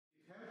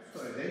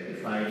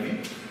identify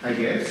me, I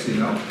guess, you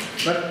know,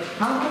 but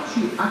how much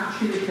you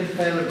actually can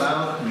tell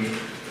about me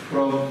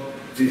from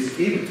this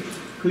image?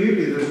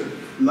 Clearly, there's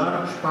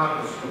large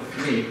parts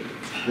of me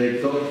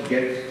that don't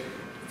get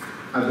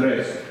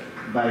addressed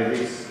by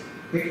this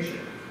picture.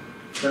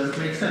 Does it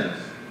make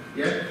sense?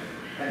 Yeah?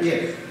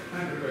 Yes? I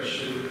have a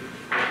question,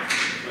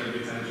 might be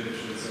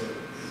tangential, so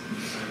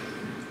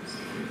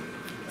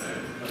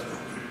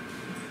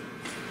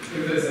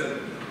if there's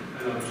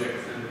an object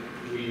and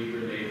we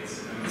relate a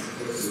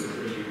metaphor to it,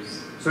 or use...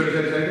 Sorry, is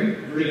that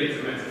again? Relate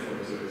a metaphor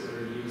to it,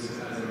 or use it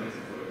as a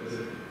metaphor. Is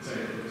it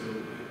technical to an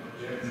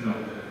object? No.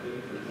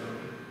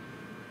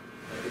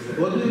 For example? Like,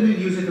 What do you mean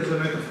use it as a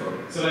metaphor?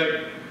 So like,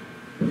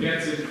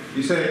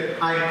 you say,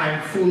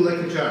 I'm full like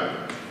a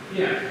jar.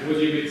 Yeah, would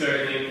you be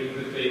turning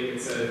the thing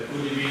itself?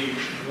 Would you be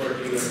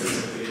working on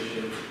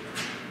representation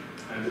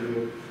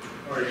and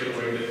or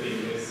ignoring the thing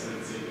is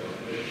and see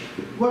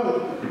the Well,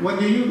 when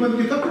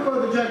you talk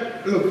about the jar,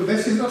 look,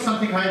 this is not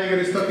something Heidegger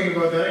is talking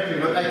about directly,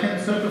 but I can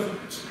sort of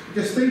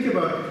just think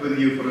about it with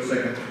you for a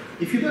second.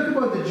 If you talk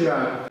about the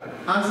jar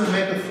as a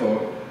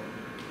metaphor,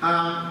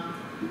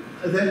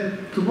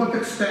 then to what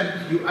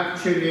extent you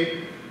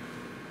actually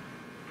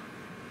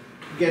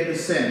get the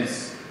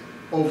sense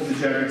of the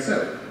jar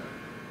itself?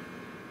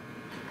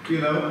 You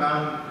know,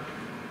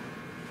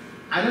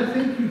 I don't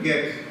think you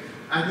get.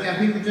 I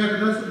think the jar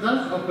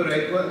does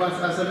operate, well,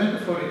 as a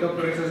metaphor. It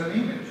operates as an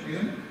image,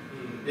 isn't it?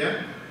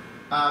 Yeah.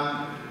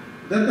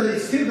 But it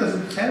still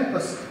doesn't help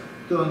us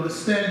to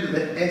understand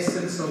the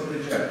essence of the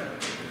jar.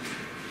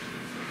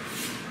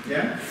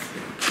 Yeah.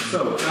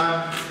 So,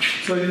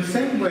 so in the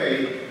same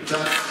way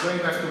that, going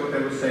back to what I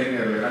was saying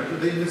earlier,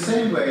 in the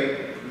same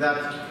way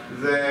that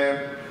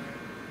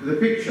the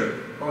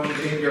picture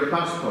in your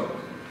passport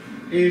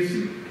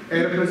is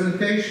a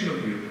representation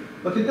of you,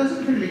 but it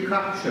doesn't really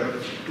capture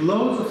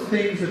loads of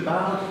things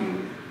about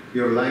you,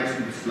 your likes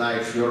and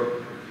dislikes,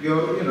 your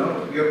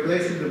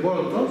place in the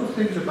world. Lots of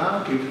things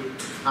about you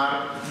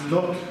are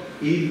not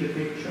in the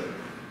picture.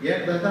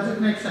 Yeah, does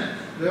it make sense?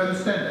 Do you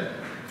understand that?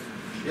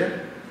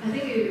 Yeah. I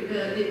think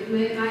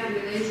it might be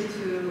related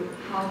to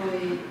how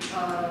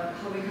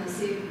we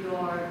conceive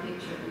your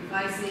picture. If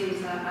I see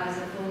it as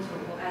a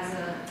photo or as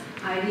an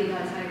ID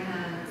that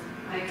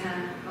I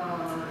can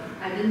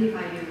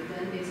identify you,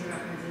 then it's a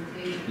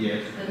representation.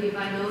 Yes. But if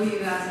I know you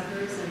as a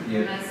person,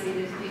 yes, when I see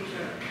this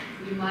picture,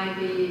 it might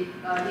be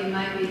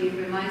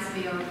reminds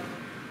me of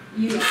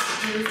you as a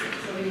person.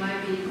 So it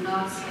might be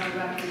not a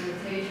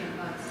representation,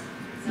 but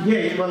something.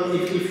 Yeah. Well,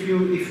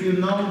 if you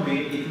know me,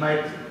 it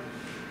might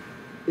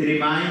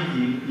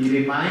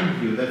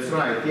remind you. That's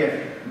right.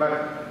 Yeah. But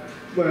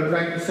what I'm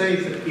trying to say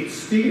is that it's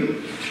still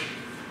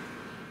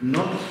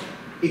not.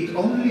 It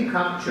only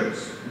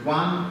captures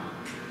one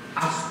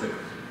aspect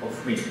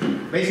of me.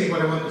 Basically,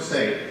 what I want to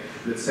say,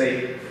 let's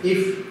say,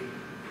 if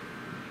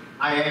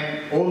I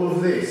am all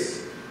of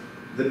this,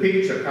 the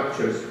picture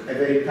captures a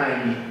very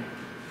tiny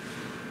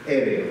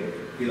area.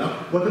 You know.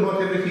 What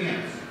about everything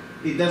else?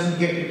 It doesn't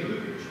get into the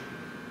picture.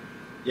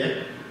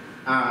 Yeah.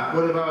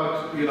 What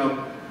about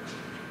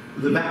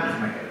the back of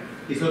my head?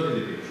 It's not in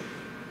the picture.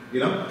 You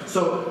know.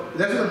 So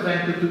that's what I'm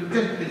trying to do.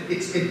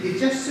 It's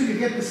just so you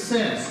get the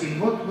sense in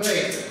what way.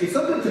 It's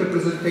not that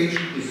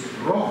representation is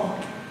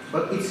wrong,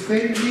 but it's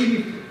very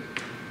limited.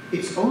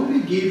 It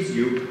only gives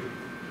you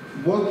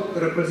what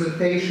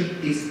representation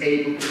is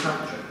able to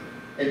capture.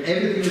 And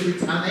everything that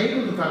it's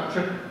unable to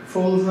capture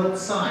falls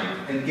outside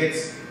and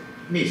gets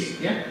missed.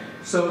 Yeah?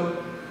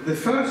 So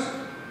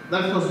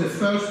that was the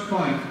first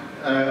point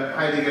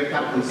Heidegger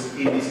tackles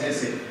in this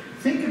essay.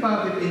 Think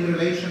about it in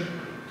relation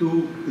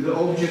to the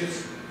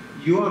objects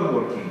you are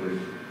working with.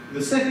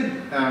 The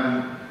second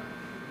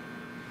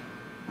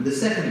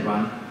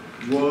one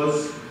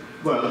was,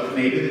 well,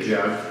 maybe the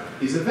jar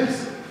is a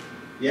vessel.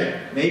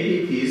 Yeah, maybe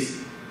it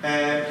is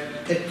a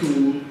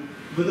tool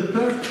with a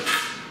purpose.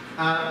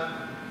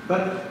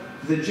 But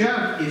the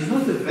jar is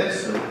not a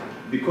vessel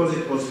because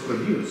it was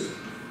produced.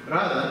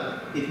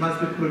 Rather, it must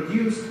be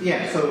produced.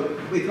 Yeah, so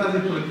it must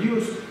be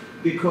produced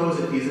because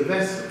it is a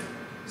vessel.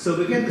 So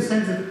we get the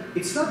sense that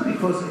it's not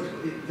because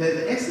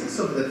the essence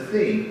of the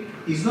thing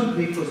is not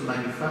because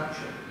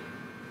manufactured.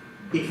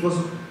 It was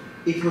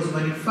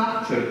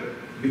manufactured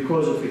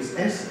because of its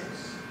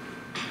essence.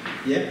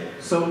 Yeah?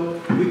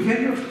 So we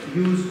cannot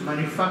use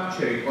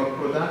manufacturing or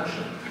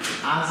production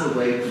as a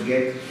way to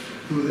get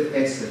to the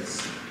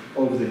essence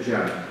of the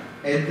jar.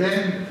 And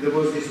then there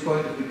was this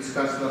point that we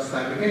discussed last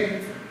time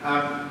again.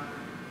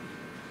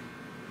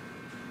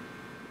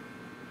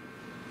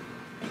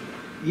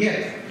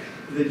 Yet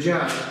the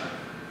jar,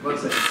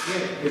 what's that?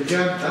 Yet the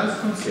jar does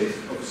consist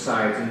of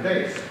sides and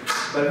base.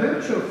 By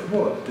virtue of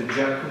what the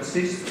jar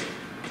consists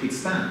of, it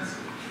stands.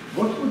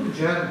 What would the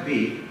jar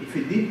be if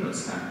it did not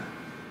stand?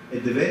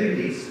 At the very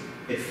least,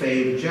 a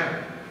failed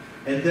jar,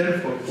 and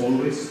therefore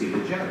always still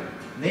a jar.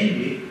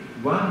 Namely,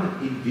 one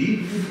that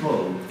indeed would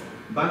hold,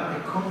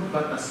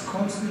 but as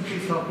constantly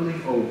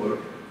toppling over,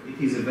 it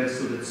is a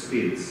vessel that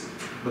spills.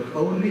 But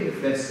only a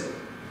vessel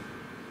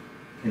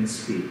can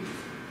spill.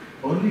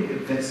 Only a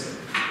vessel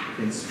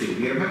can spill.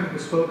 You remember we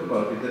spoke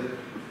about it, that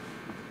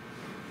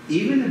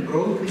even a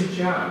broken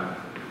jug,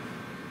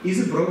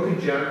 is a broken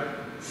jug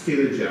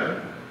still a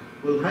jug?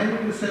 Well,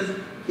 Heidegger says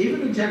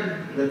even a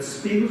jug that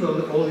spills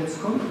all its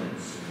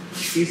contents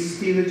is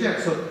still a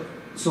jug.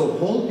 So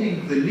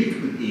holding the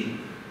liquid in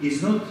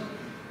is not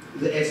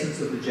the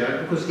essence of the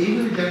jug, because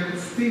even a jug that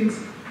spills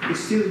is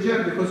still a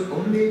jug, because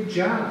only a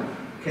jug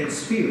can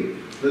spill.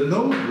 The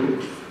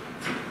notebook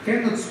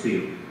cannot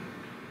spill.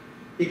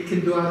 It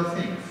can do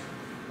other things.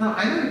 Now,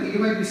 I know you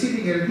might be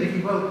sitting here and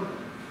thinking, well,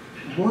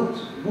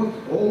 what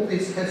all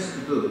this has to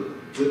do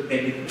with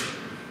anything?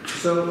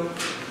 So,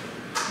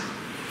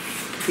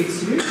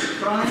 it's really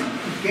trying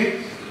to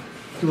get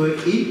to an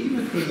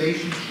intimate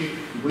relationship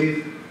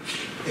with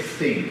a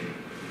thing.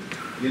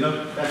 You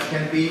know, that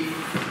can be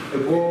a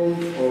wall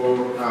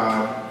or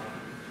a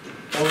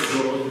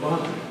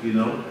body, you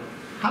know.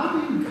 How do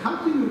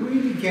you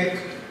really get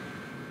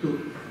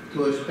to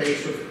a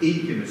space of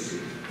intimacy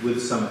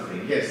with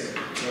something? Yes?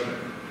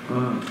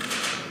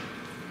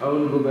 I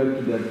will go back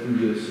to that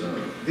previous...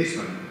 This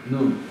one?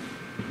 No.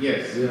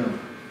 Yes. Yeah.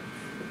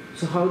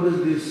 So how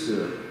does this...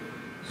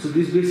 so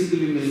this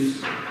basically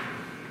means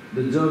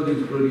the jug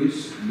is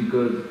produced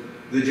because...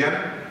 The jug?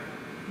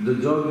 The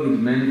jug is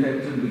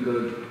manufactured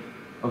because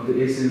of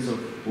the essence of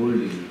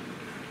holding.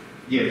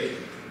 Yes.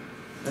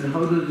 And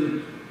how does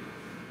it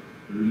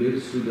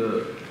relate to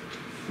the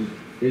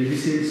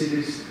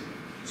existentialist?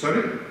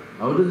 Sorry?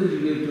 How does it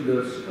relate to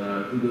the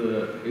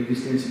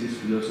existentialist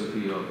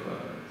philosophy of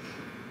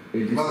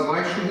existence? Well,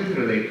 why should it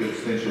relate to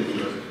existential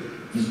philosophy?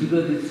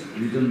 Because it's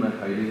written by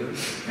Heidegger.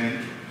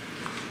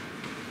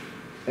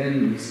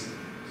 And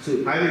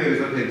so Heidegger is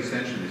not an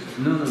existentialist.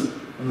 No.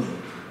 Oh,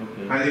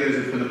 okay. Heidegger is a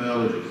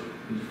phenomenologist.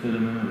 It's a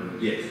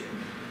phenomenologist. Yes.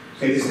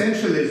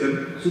 Existentialism.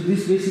 So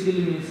this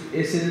basically means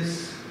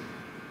essence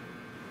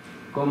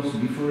comes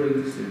before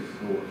existence,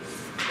 or what?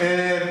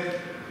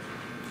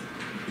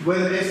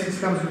 Whether essence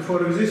comes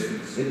before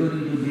existence.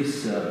 According to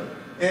this...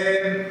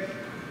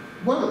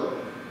 well,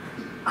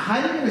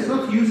 Heidegger is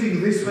not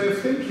using this way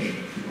of thinking.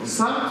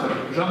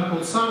 Sartre, Jean-Paul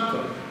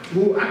Sartre,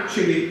 who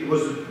actually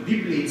was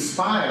deeply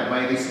inspired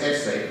by this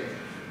essay,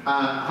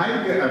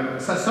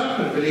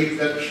 Sartre believes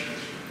that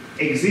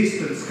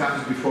existence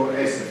comes before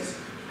essence.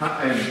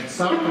 And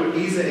Sartre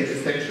is an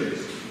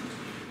existentialist.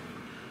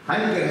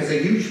 Heidegger has a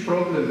huge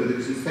problem with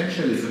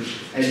existentialism,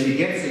 and he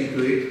gets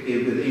into it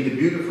in a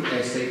beautiful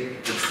essay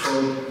that's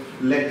called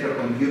Letter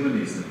on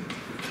Humanism.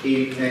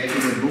 In a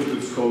book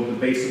that's called The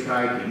Basic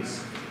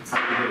Writings,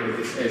 Heidegger has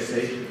this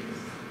essay.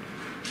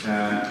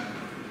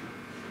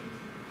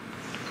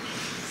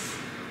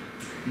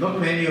 Not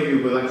many of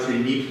you will actually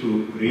need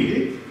to read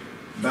it,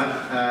 but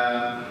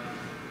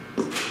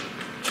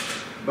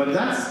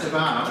that's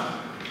about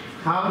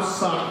how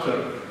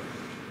Sartre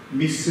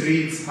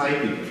misreads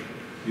Heidegger.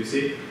 You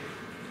see?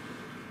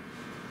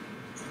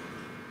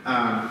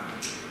 And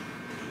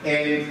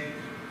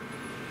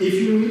if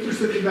you're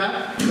interested in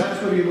that,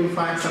 that's where you will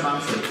find some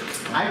answers.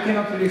 I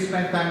cannot really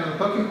spend time on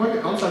talking about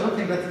it. Also, I don't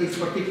think that it's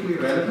particularly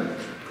relevant.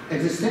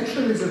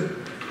 Existentialism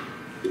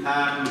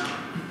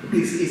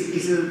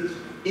is an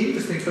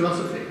interesting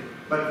philosophy,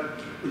 but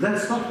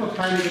that's not what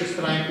Heidegger is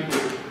trying to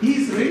do.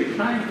 He's really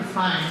trying to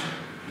find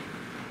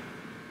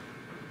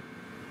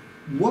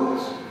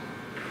what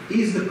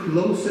is the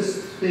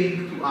closest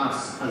thing to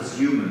us as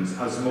humans,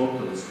 as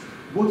mortals.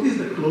 What is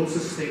the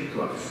closest thing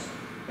to us?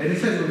 And he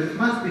says, well, it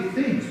must be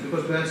things,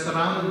 because we are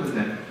surrounded with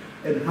them.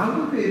 And how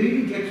do they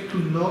really get to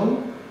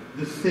know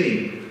the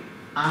thing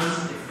as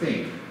a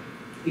thing?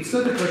 It's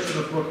not a question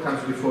of what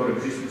comes before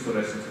existence or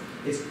essence.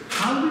 It's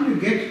how do you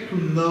get to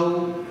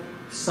know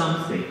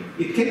something?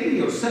 It can be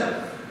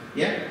yourself,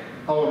 yeah?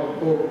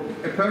 Or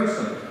a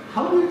person.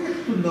 How do you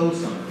get to know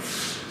something?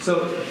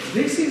 So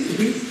this is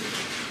his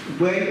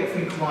way of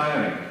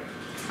inquiring.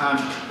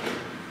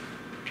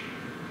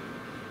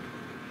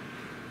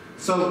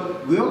 So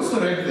we also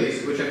read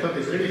this, which I thought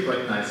is really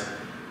quite nice.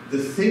 The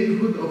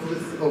thinghood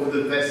of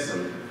the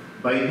vessel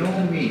by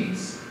no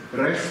means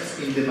rests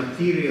in the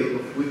material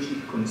of which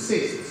it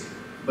consists,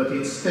 but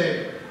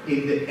instead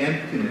in the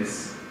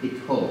emptiness it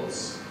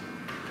holds.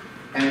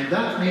 And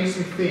that makes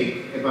me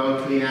think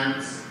about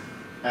Leanne's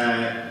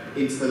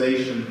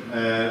installation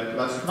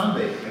last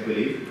Monday, I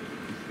believe,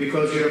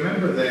 because you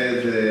remember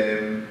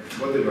the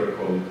what they were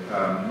called,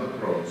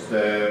 not rods,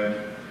 the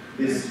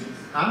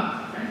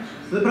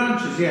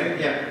branches,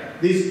 yeah,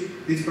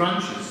 these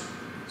branches.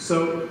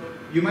 So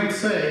you might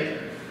say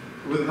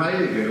with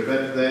Heidegger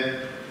that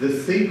the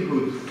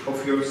thinghood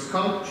of your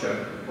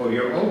sculpture or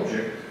your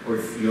object or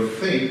your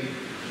thing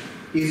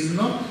is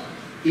not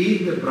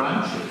in the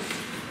branches,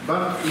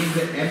 but in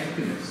the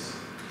emptiness.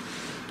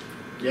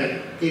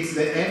 Yeah, it's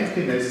the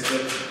emptiness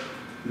that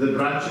the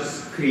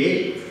branches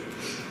create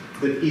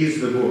that is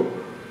the work.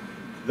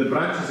 The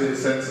branches, in a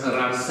sense,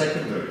 are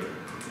secondary.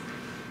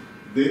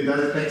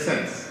 Does it make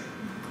sense?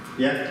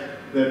 Yeah?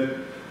 That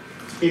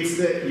it's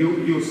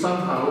you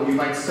somehow, you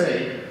might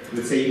say,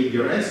 let's say in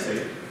your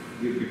essay,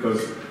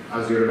 because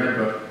as you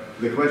remember,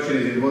 the question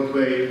is in what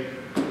way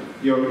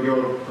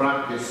your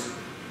practice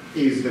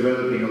is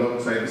developing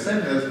alongside the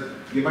seminars,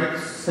 you might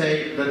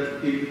say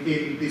that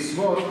in this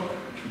work,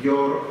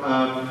 your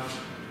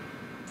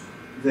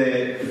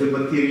the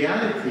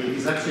materiality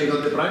is actually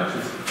not the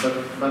branches,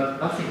 but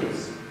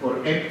nothingness or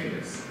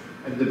emptiness,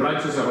 and the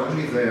branches are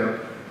only there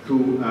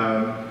to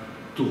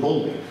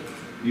hold it,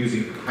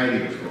 using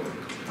Heidegger's words.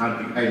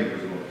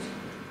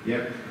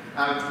 Yeah.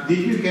 Did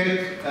you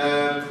get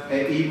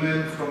an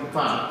email from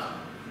Pat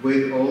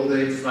with all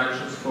the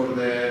instructions for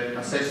the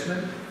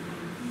assessment?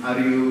 Are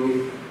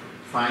you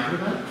fine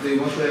with that? Do you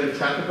want to have a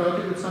chat about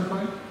it at some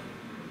point?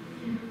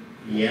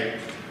 Yeah.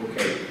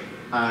 Okay.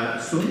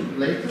 Soon?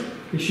 Later?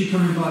 Is she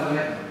coming by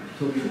later?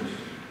 Did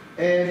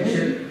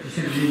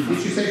She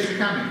she say she's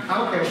coming?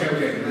 Okay.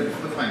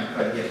 That's fine.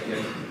 Right,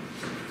 yeah.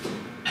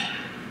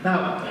 Now,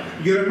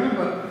 you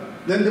remember,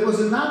 then there was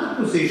another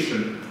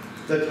position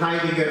that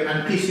Heidegger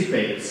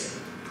anticipates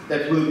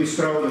that will be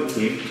thrown at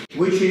him,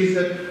 which is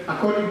that,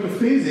 according to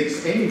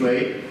physics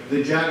anyway,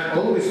 the jug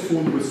always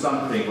full with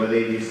something, whether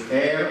it is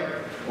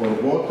air or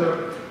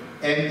water,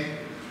 and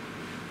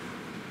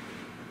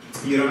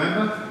you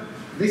remember?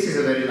 This is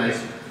a very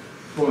nice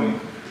point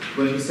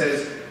when he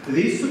says,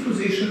 these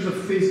suppositions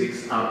of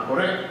physics are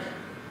correct.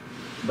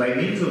 By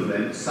means of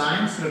them,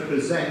 science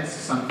represents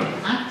something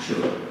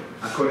actual,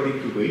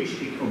 according to which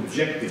it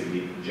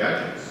objectively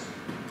judges.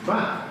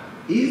 But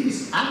is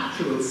this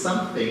actual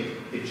something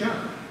a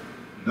judge?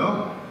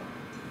 No.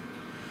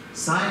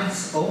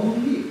 Science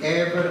only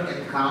ever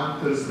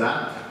encounters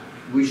that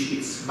which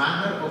its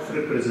manner of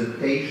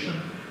representation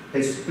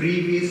has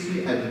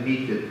previously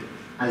admitted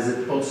as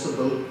a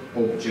possible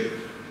object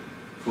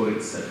for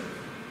itself.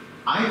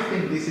 I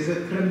think this is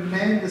a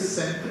tremendous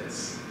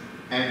sentence.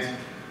 And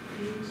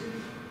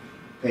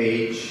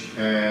page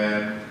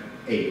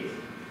 8.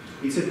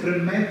 It's a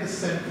tremendous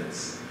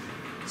sentence.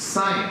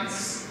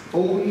 Science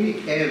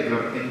only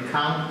ever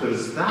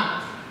encounters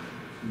that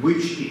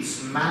which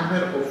its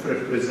manner of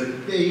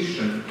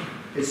representation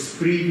is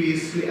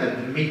previously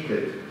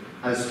admitted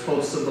as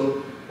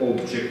possible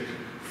object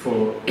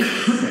for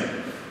itself.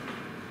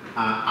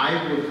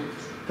 I would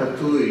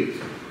tattoo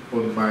it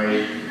on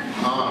my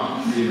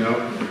arm, you know,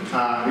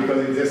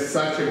 because it's just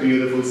such a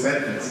beautiful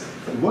sentence.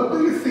 What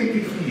do you think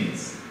it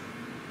means?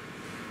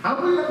 How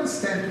do you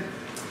understand it?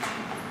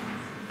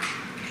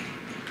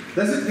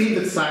 Does it mean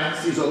that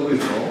science is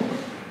always wrong?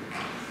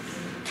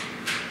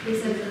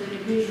 It's a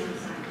limitation of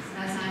science,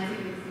 that's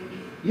scientific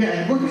thinking. Yeah,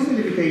 and what is the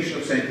limitation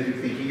of scientific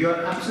thinking? You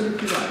are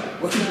absolutely right.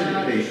 What is the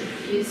limitation?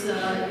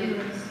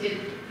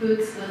 It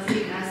puts a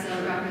thing as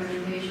a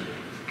representation.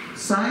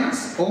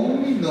 Science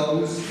only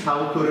knows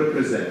how to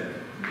represent.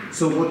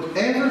 So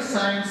whatever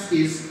science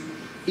is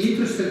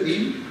interested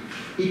in,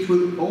 it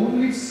will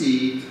only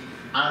see it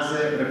as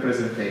a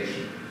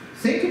representation.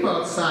 Think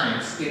about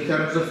science in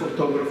terms of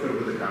photographer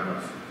with a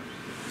camera.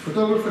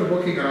 Photographer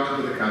walking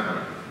around with a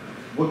camera.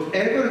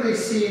 Whatever they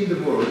see in the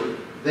world,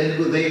 then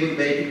they will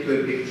make it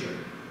to a picture.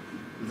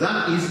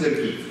 That is their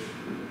gift.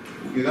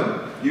 You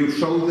know, you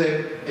show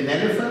them an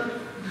elephant,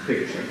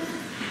 picture.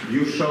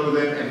 You show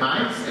them a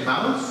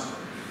mouse,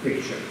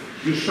 picture.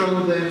 You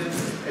show them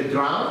a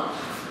drought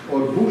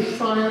or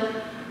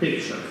bushfire,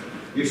 picture.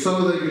 You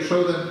show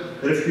them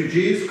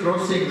refugees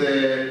crossing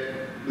the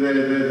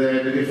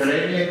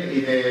Mediterranean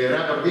in a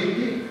rubber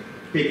dinghy,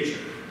 picture.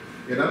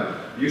 You know,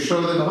 you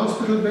show them a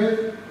hospital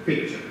bed,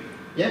 picture.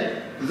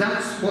 Yeah,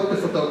 that's what the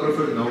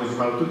photographer knows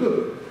how to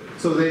do.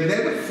 So they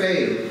never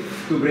fail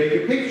to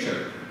break a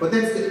picture, but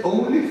that's the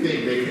only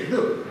thing they can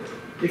do.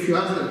 If you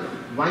ask them,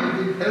 why you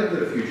didn't help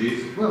the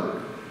refugees?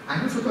 Well,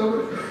 I'm a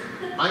photographer.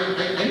 I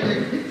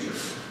take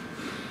pictures.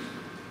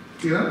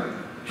 You know,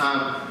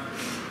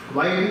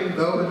 why you didn't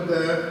go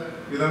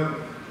and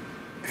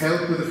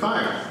help with the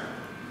fires?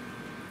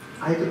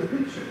 I took a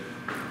picture.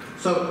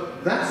 So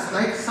that's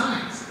like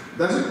science.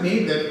 Doesn't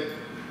mean that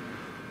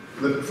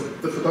the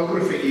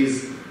photography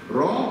is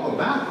wrong or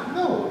bad.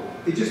 No,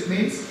 it just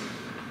means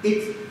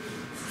it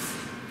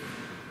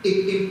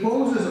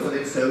imposes on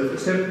itself a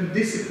certain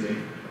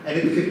discipline, and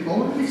it can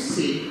only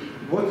see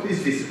what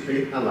this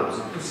discipline allows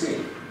it to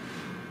see.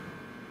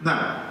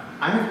 Now,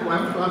 I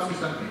want to ask you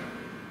something.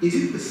 Is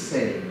it the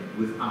same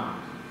with art?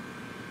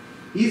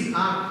 Is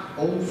art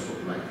also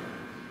like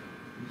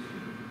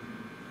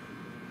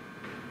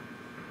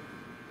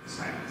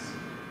science?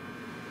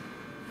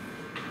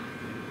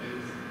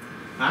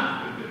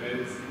 Huh? It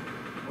depends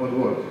On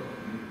what?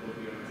 what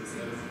the artist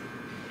does.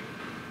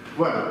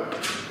 Well,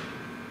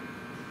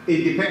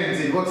 it depends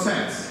in what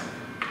sense.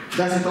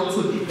 Does it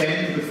also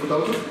depend with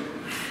photography?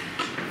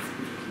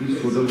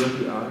 Is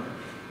photography art?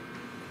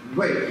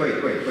 Wait.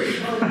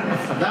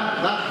 That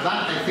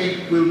I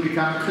think will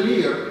become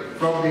clear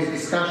from this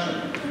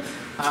discussion.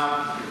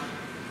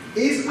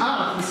 Is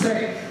art the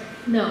same?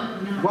 No.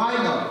 Why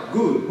not?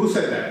 Good. Who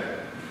said that?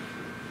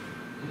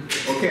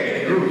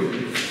 Okay,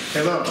 Ruth.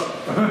 Hello.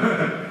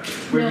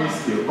 We No.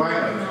 missed you. Why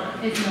not?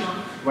 No, it's not.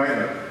 Why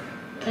not?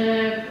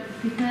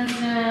 Because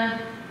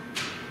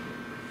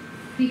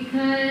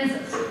Because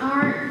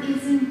art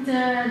isn't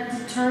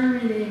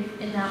determinative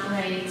in that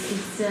way.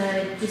 It's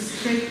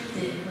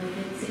descriptive. Like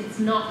it's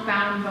not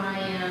bound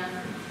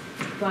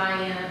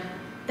by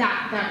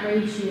that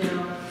ratio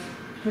of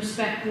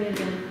perspective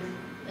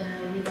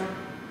and you know.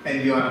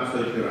 And you are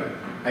absolutely right.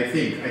 I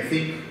think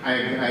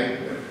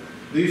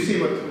do you see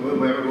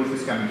where Ruth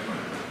is coming from?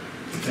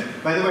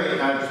 By the way,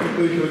 just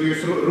to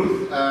introduce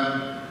Ruth,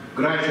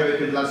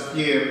 graduated last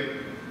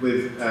year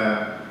with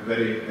a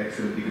very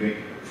excellent degree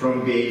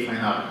from BA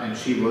Fine Art, and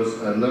she was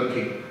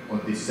lurking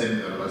on this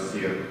seminar last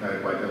year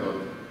quite a lot.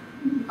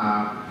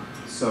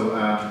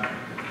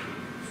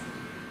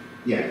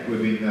 Yeah,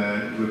 we've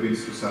been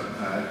through some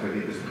quite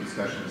interesting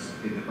discussions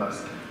in the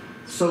past.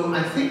 So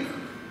I think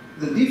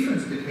the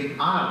difference between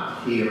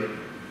art here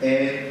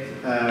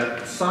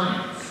and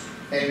science,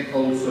 and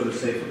also, let's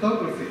say,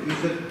 photography,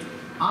 is that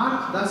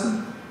art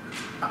doesn't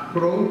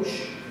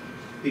approach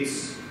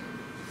its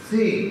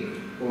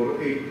thing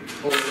or it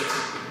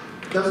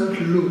doesn't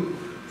look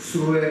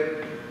through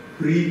a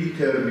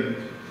predetermined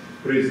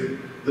prism.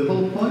 The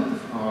whole point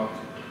of art,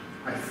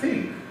 I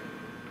think,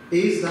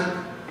 is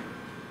that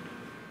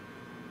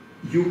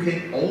you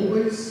can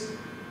always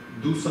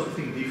do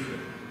something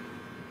different.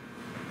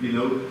 You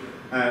know,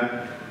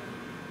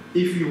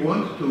 if you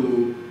want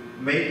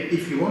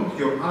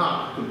your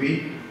art to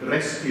be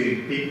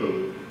rescuing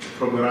people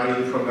from a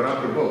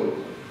rubber boat,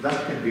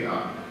 that can be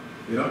art.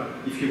 You know,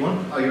 if you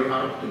want your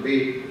art to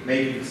be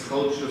making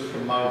sculptures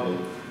from marble,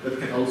 that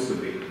can also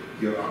be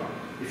your art.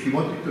 If you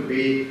want it to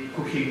be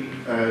cooking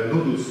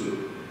noodle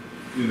soup,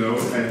 you know,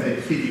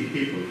 and feeding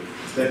people,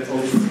 that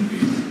also can be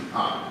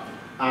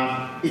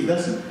art. It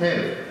doesn't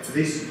have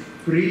this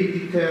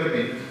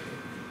predetermined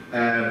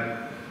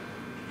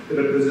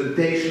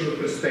representational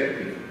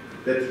perspective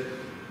that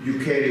you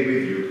carry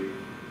with you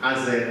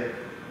as an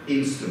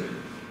instrument.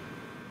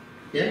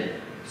 Yeah?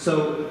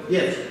 So,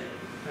 yes?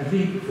 I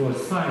think for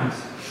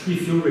science,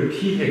 if you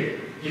repeat it,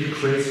 it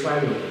creates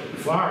value.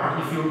 For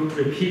art, if you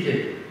repeat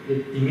it,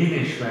 it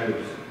diminishes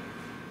values.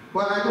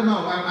 Well, I don't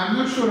know. I'm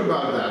not sure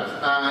about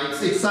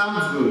that. It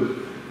sounds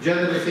good.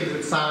 Generally, things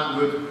that sound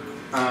good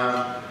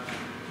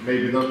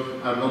maybe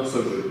not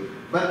so good.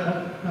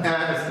 But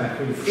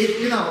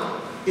you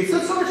know, it's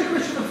not so much a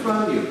question of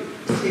value.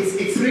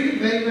 It's really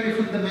very, very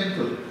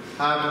fundamental.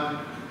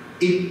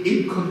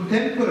 In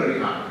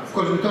contemporary art, of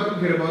course, we're talking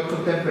here about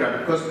contemporary art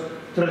because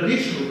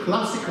traditional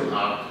classical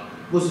art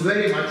was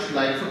very much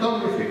like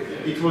photography.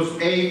 It was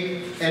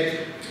aimed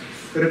at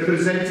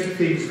representing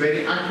things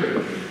very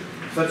accurately.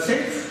 But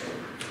since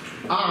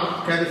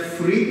art kind of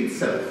freed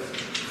itself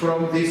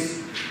from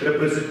this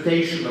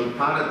representational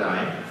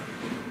paradigm,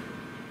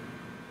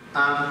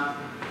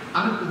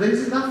 and there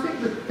is nothing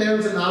that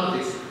tells an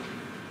artist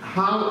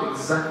how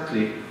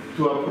exactly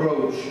to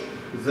approach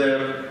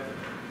their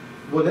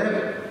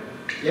whatever.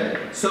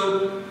 Yeah?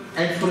 So,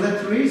 and for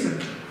that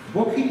reason,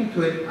 walking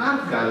into an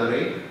art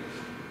gallery,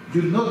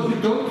 you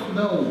don't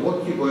know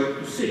what you're going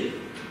to see.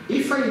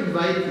 If I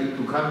invite you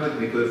to come with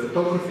me to a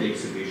photography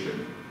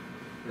exhibition,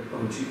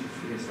 oh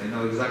yes, I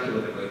know exactly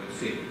what I'm going to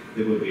see.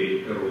 There will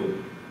be a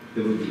room,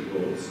 there will be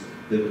walls,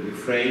 there will be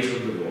frames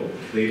on the wall,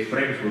 the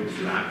frames will be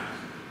black,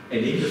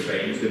 and in the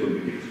frames there will be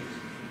pictures.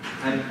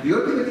 And you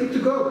don't need to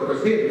go,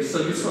 because here you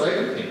saw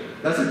everything.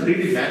 Does it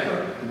really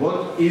matter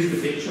what is the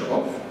picture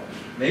of?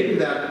 Maybe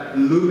that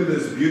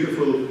luminous,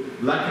 beautiful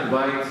black and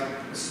white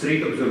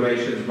street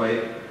observations by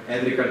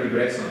Henri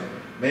Cartier-Bresson.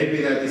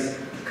 Maybe that is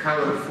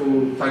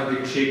colorful,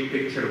 tongue-in-cheek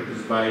picture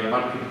by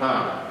Martin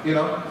Parr, you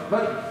know?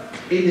 But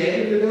in the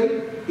end of the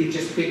day, it's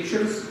just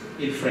pictures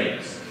in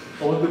frames,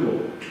 on the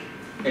wall,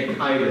 at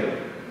eye level.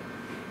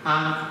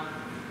 And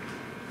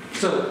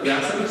so there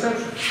are some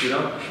exceptions, you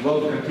know?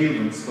 Wolfgang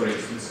Tillmans, for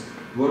instance,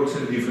 works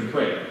in a different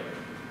way.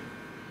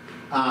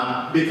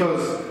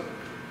 Because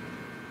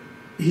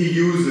he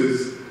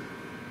uses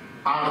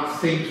art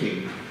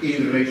thinking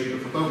in relation to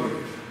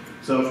photography.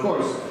 So of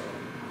course,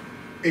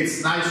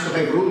 it's nice to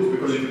have rules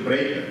because you can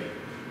break them.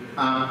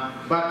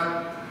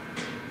 But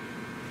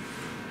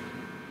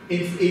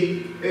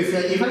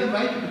if I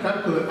invite you to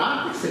come to an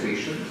art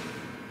exhibition,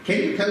 can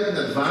you tell in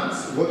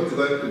advance what it's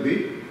going to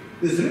be?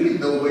 There's really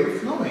no way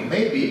of knowing.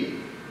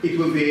 Maybe it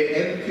will be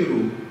an empty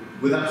room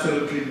with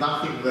absolutely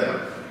nothing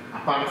there,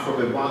 apart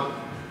from a one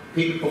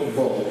ping pong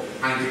ball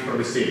hanging from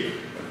the ceiling.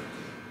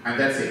 And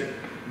that's it.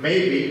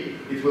 Maybe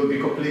it will be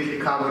completely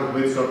covered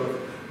with sort of,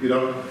 you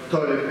know,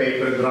 toilet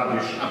paper and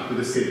rubbish up to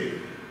the ceiling.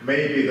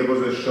 Maybe there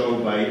was a show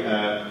by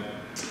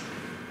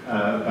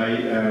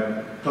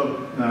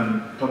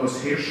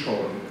Thomas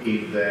Hirschhorn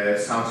in the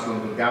South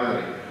London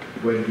Gallery,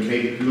 when he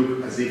made it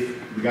look as if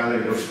the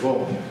gallery was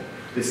bombed.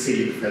 The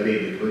ceiling fell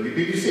in. Did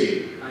you see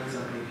it? I'm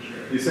sorry,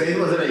 sure. You say it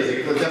was amazing.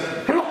 It was just,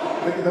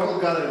 the whole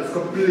gallery was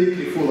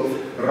completely full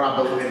of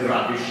rubble and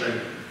rubbish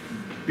and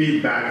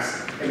bead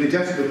bags, and it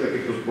just looked like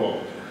it was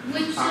bombed.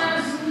 Which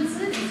who was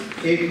it?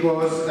 It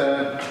was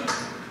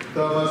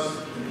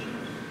Thomas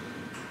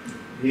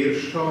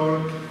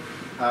Hirschhorn.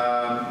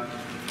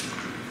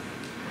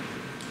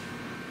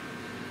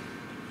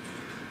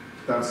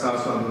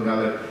 South London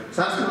Gallery.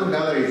 South London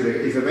Gallery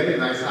is a very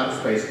nice art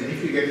space, and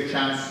if you get a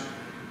chance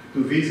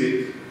to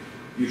visit,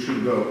 you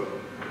should go.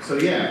 So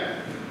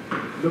yeah,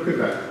 look at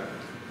that.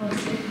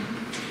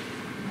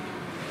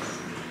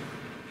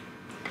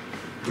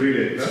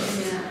 Brilliant, huh?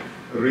 Yeah.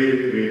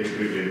 Really, really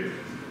brilliant.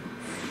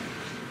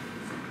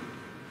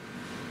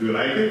 Do you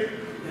like it?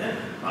 Yeah.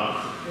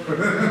 Ah.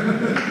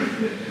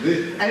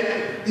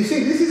 And you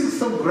see, this is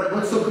so great.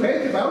 What's so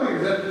great about it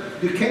is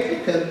that you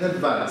can't tell in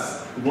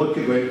advance what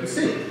you're going to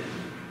see.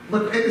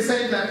 But at the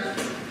same time,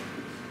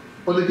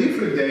 on a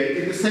different day,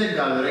 in the same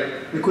gallery,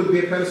 there could be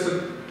a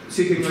person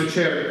sitting on a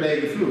chair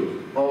playing the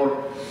flute,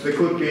 or there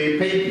could be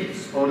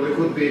paintings, or there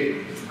could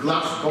be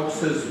glass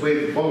boxes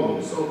with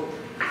bones.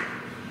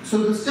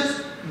 So there's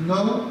just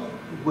no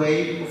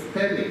way of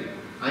telling.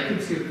 I can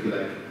see it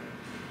like.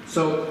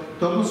 So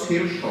Thomas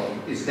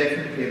Hirschholm is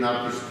definitely an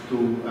artist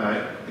to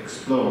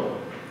explore.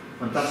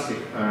 Fantastic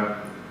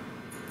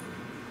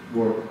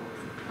work.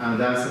 And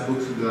there are some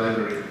books in the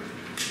library.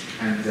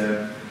 And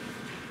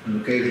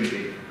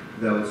occasionally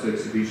there are also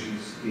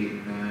exhibitions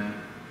in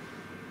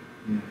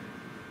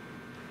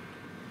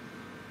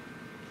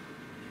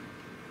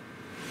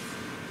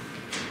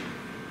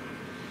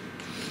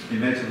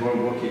Imagine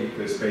walking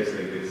into a space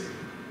like this.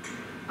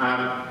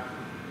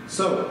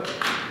 So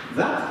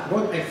that's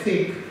what I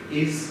think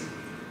is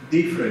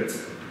different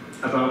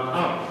about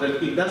art,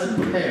 that it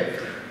doesn't have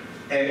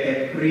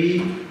a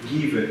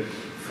pre-given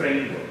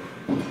framework.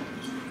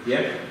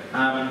 Yeah?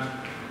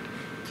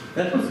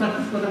 That was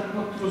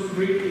what was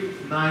really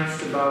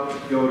nice about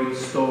your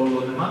install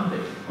on the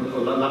Monday, or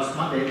last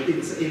Monday.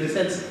 It's, in a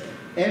sense,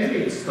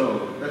 every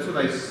install, that's what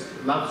I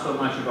love so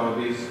much about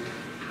these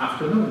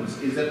afternoons,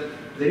 is that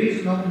there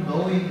is no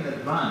knowing in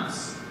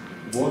advance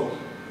what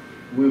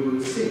we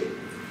will see.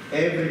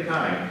 Every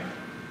time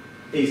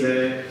is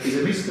a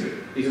mystery,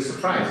 is a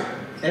surprise.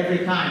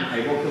 Every time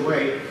I walk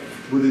away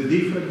with a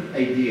different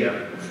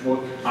idea of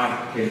what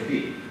art can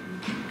be.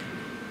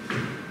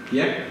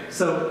 Yeah?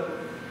 So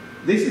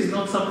this is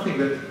not something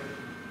that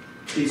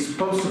is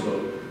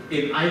possible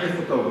in either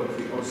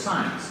photography or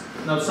science.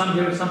 Now some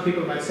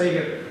people might say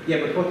here, yeah,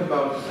 but what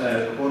about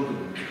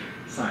quantum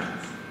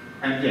science?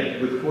 And yeah,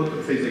 with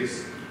quantum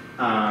physics,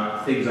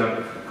 things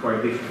are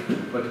quite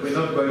different. But we're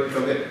not going to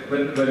forget,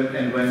 when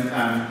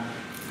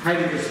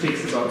Heidegger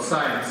speaks about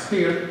science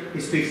here,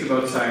 he speaks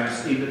about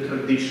science in the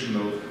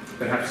traditional,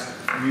 perhaps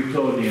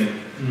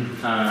Newtonian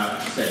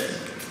sense.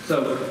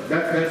 So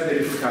that's the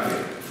little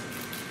caveat.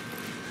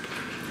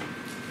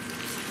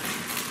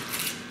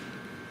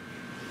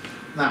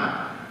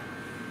 Now,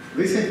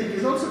 this I think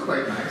is also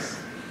quite nice.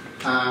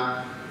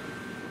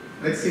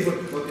 Let's see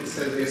what it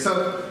says here.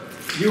 So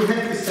you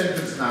have this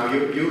sentence now.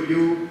 You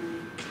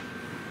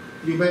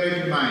bear it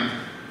in mind.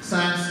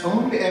 Science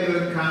only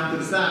ever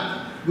encounters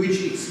that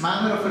which its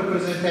manner of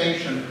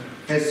representation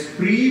has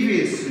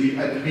previously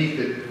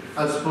admitted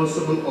as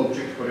possible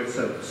object for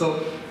itself.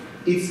 So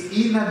it's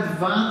in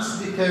advance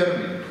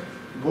determined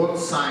what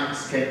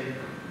science can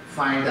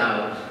find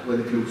out when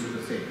it looks at the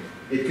thing.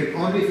 It can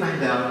only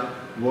find out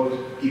what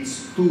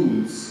its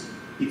tools,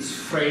 its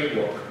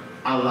framework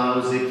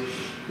allows it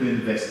to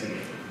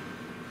investigate.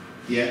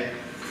 Yeah?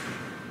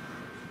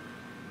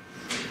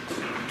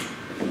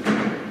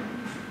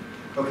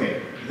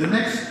 Okay, the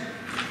next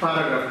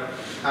paragraph,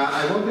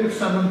 I wonder if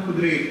someone could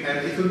read,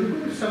 and it will be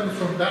good if someone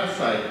from that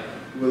side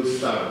will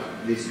start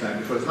this time,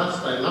 because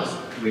last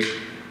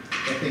week,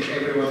 I think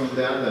everyone on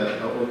the other,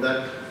 on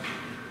that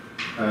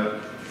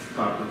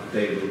part of the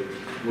table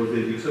was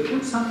reading. So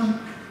could someone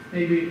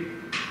maybe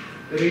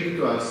read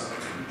to us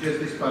just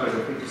this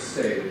paragraph? It is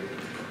said.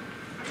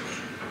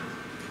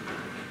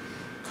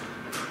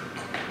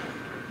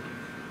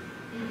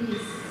 It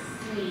is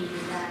said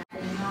that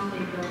the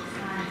knowledge of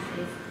science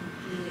is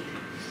complete,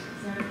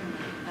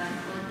 certainly, but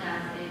what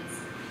does its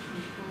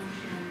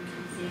conclusion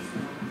consist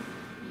of?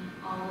 In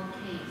our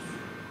case,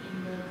 in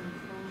the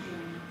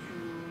conclusion to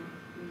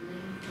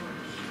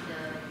relinquish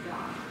the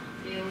jar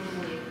filled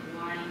with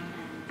wine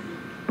and to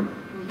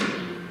put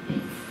in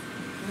its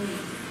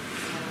place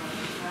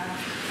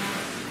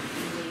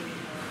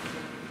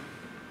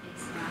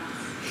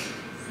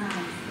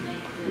science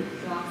make the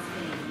drug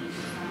thing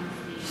into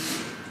something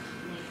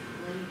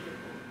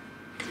negligible,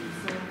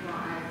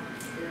 insofar as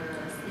the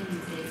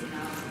things is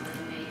not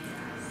made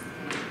as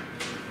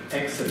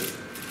Excellent.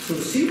 So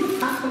see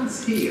what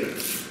happens here.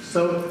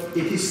 So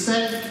it is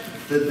said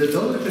that the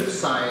knowledge of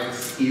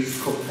science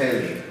is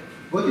compelling.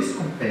 What is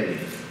compelling?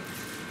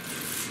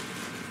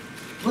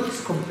 What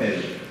is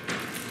compelling?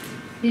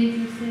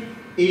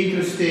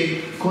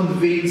 Interesting,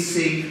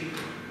 convincing,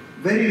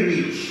 very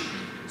rich.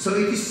 So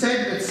it is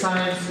said that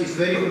science is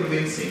very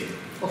convincing.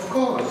 Of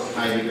course,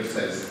 Heidegger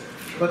says.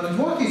 But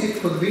what is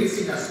it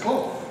convincing us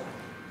of?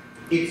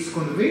 It's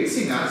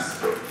convincing us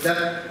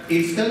that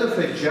instead of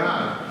a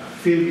jar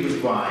filled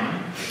with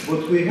wine,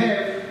 what we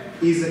have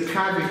is a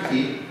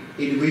cavity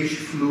in which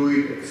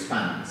fluid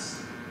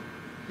expands.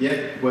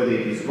 Yeah? Whether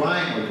it is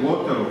wine or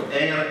water or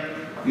air,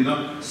 you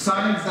know,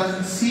 science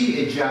doesn't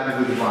see a jar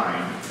with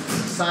wine.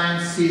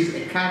 science sees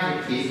a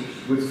cavity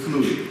with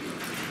fluid.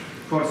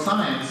 For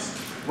science,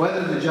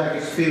 whether the jug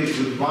is filled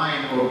with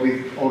wine or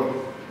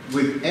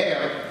with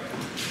air,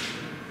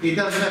 it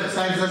doesn't matter.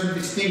 Science doesn't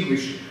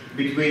distinguish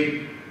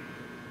between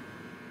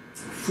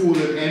full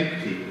and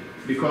empty,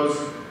 because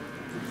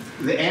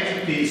the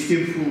empty is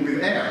still full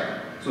with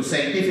air. So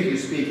scientifically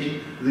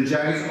speaking, the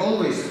jug is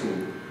always full.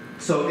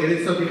 So it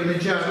is not even a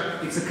jug,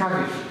 it's a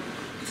cavity.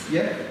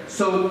 Yeah?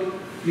 So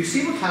you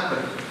see what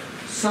happened?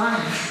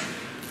 Science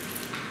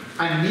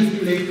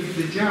annihilated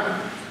the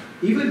jug.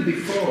 Even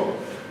before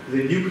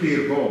the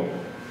nuclear bomb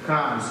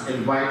comes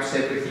and wipes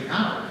everything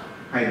out,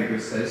 Heidegger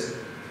says,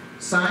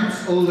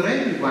 science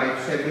already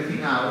wipes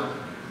everything out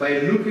by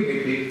looking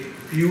at it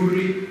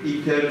purely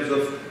in terms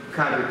of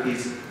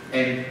cavities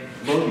and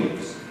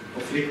volumes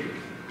of liquid.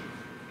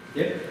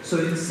 Yeah? So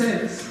in a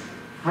sense,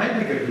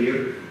 Heidegger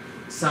here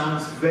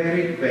sounds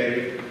very,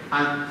 very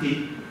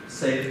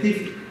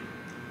anti-scientific.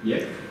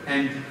 Yeah?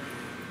 And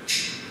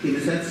in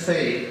a sense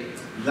say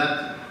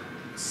that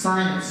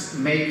science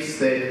makes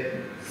the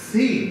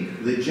thing,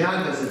 the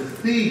jug as a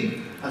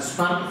thing, as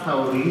part of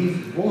our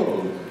lived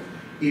world,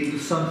 into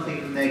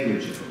something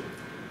negligible.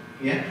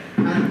 Yeah?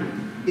 And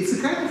it's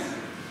a kind of,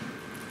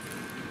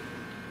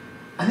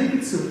 I think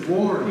it's a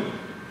warning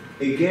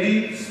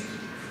against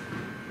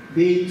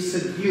being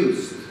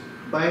seduced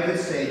by the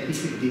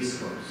scientific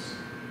discourse.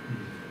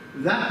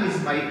 That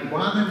is my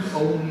one and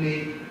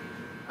only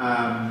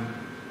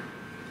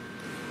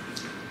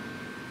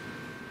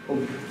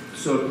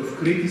sort of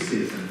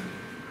criticism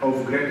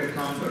of Greta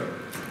Thunberg.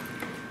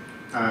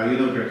 You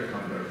know Greta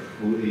Thunberg,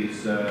 who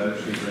is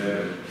she's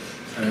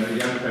a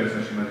young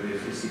person. She might be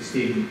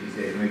 16 these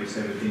days, maybe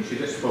 17. She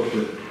just spoke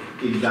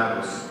in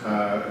Davos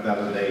the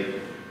other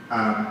day,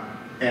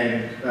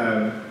 and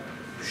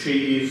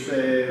she is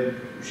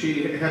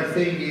her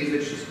thing is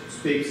that she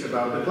speaks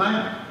about the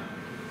climate,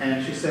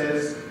 and she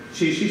says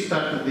she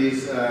started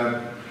these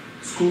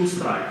school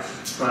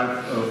strikes,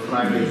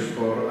 Fridays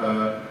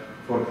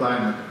for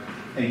climate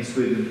in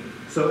Sweden.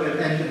 So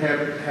and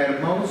her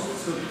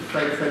most sort of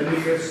like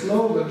familiar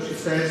slogan, she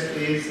says,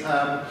 is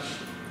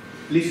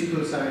listen to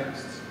the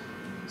scientists.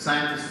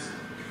 Scientists,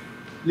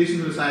 listen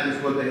to the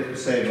scientists, what they have to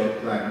say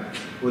about climate,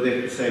 what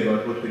they have to say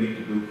about what we need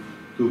to do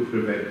to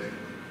prevent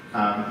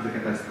the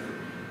catastrophe.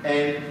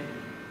 And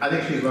I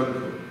think she's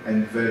wonderful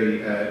and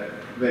very,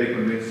 very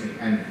convincing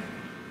and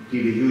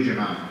did a huge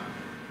amount.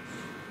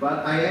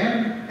 But I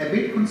am a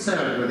bit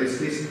concerned with this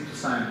listening to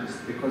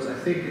scientists, because I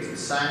think it's the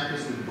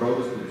scientists that brought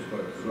us to this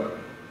point as well.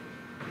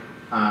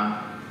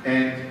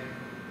 And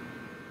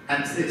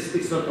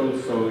it's not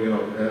also, you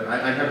know,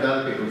 I have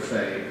other people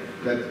say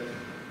that,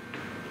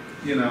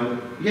 you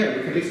know, yeah,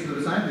 we can listen to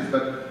the scientists,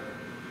 but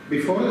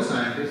before the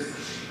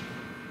scientists,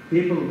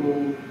 people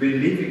who've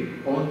been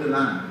living on the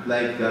land,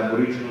 like the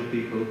Aboriginal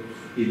people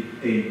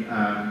in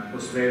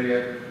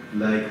Australia,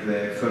 like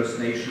the First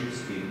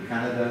Nations in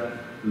Canada,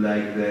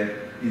 like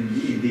the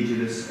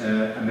indigenous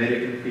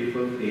American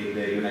people in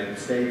the United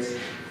States,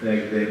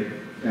 like the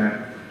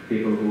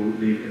people who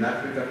live in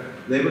Africa,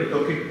 they were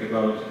talking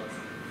about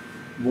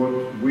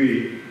what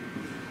we,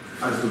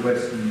 as the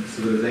Western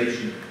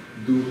civilization,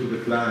 do to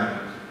the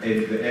climate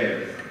and the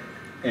earth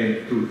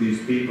and to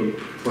these people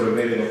for a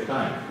very long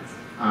time.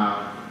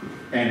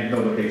 And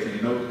no one takes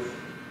any notice.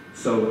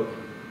 So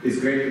it's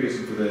great to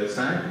listen to the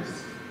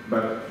scientists,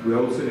 but we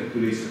also need to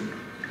listen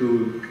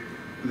to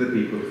the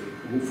people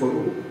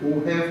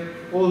who have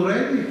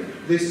already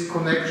this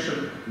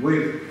connection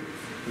with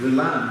the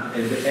land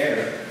and the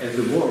air and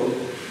the world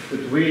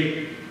that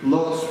we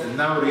lost and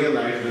now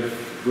realize that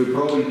we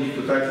probably need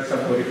to try to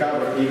somehow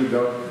recover, even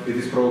though it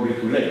is probably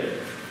too late.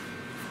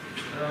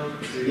 I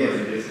don't see Yes.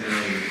 why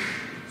discounting.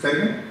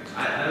 Second?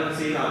 I don't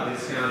see how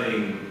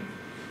discounting,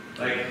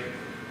 like,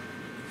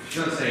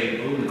 she's not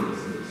saying only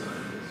listen to the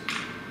scientists.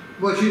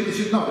 Well,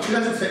 she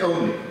doesn't say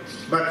only,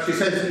 but she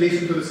says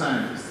listen to the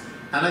scientists.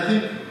 And I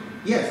think,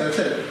 yes, I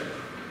said,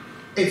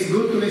 it's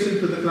good to listen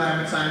to the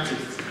climate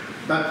scientists,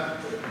 but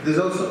there's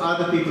also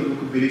other people who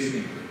could be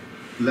listening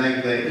to,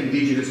 like the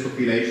indigenous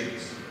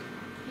populations.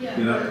 Yeah,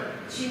 You know? but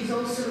she's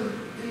also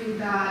doing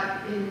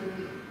that in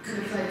kind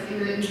of like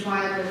in an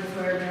environment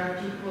where there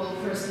are people,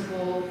 first of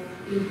all,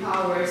 in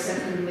power,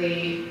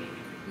 secondly,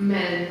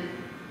 men,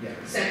 Yeah.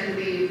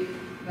 secondly,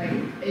 like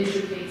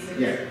educated.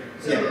 Yeah.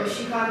 So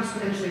she can't just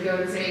potentially go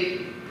and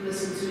say,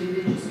 listen to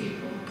indigenous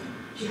people.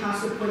 She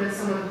has to put in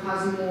someone who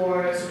has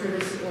more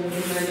supremacy over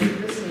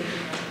men listening to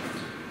them.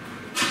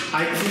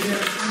 I completely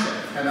understand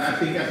that, and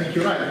I think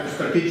you're right.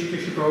 Strategically,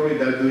 she probably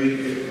they're doing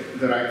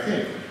the right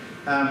thing.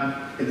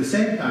 At the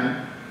same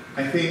time,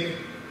 I think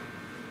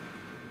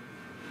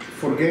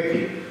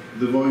forgetting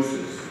the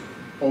voices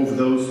of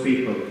those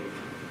people,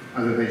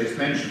 as I just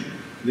mentioned,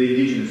 the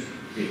indigenous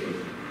people,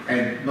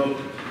 and not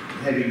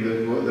having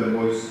their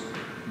voice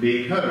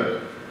being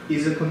heard,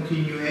 is a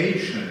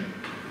continuation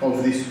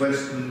of this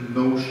Western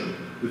notion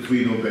that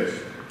we know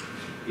best.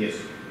 Yes.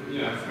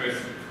 Yeah,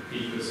 first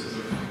people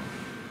sort of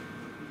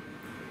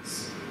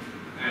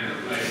and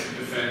like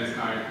defend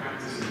our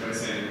practices by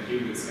saying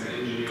humans can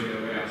engineer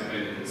their way out of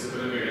anything. So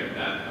whenever we get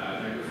that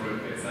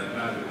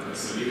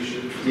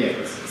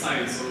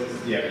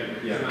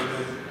Semantics.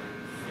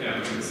 Yeah,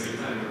 but at the same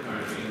time, we're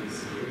currently in this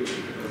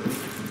situation because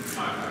of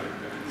archaic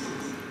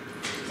practices.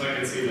 So I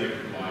can see like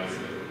why it's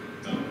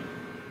done.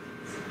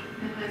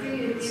 And I think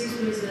it gives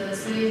me the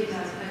saying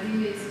that I think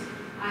it's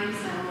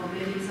Einstein or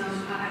maybe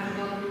some, I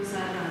forgot who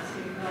said that,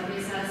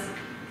 it says,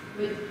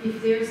 but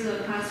if there's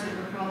a question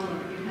or problem,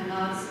 you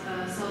cannot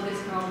solve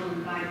this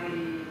problem by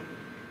the,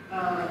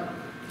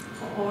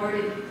 or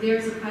if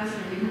there's a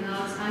question, you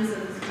cannot answer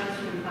this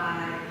question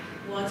by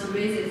what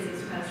raises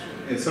this question.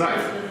 It's right.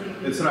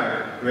 It's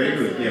right. Very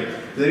good. Yeah.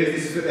 There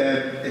is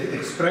this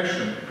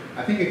expression.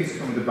 I think it is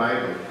from the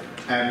Bible,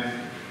 and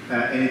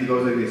it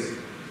goes like this: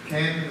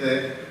 can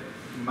the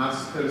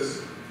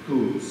master's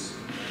tools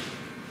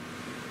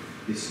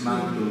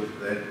dismantle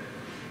the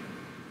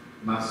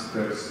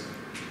master's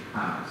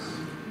house?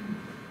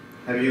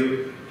 Have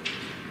you?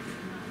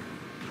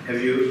 Can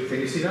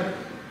you see that?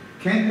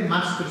 Can the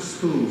master's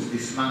tools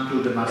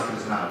dismantle the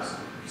master's house?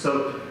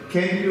 So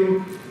can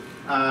you?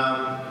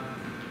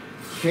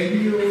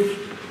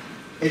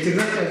 It's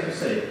exactly as you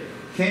say.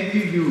 Can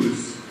you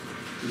use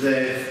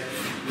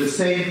the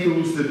same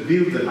tools that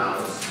build the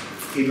house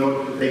in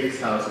order to take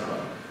this house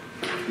apart?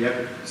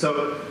 Yeah.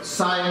 So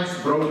science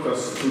brought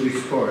us to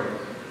this point.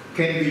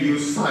 Can we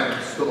use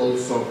science to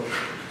also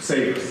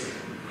save us?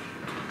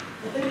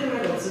 I think there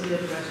might also be a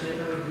question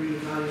of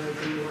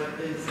reevaluating what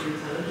is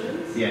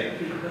intelligence. Yeah.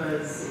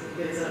 Because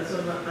there's a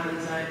sort of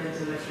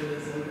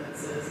anti-intellectualism that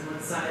says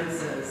what science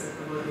says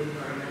about the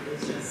environment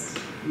is just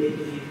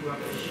make-believe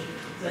rubbish.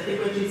 So I think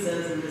when she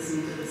says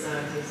listen to the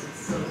scientists, it's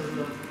sort of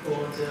a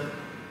call to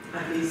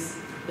at least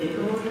think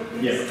about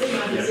it. Yes.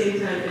 At the same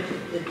time,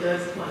 it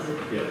does posit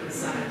the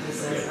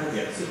scientists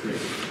as supreme.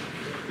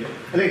 Yeah.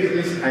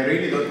 Listen, I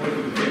really don't want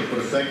you to think for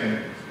a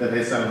second that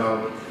I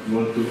somehow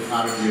want to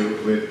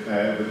argue with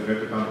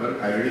Greta Thunberg.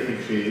 I really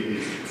think she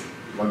is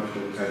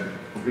wonderful and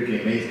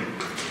completely amazing.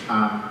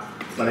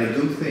 But I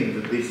do think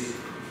that this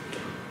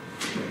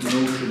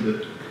notion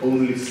that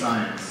only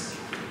science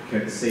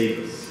can save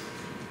us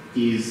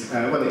is,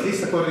 well, at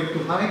least according to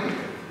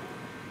Heidegger,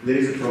 there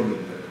is a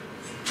problem there.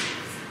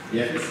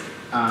 Yes?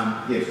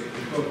 Yes?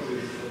 The quote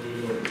is Audrey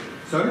Lorde.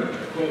 Sorry?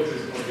 The quote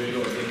is Audrey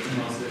Lorde.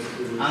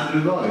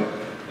 Andrew Lloyd.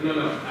 No,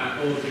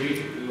 Audrey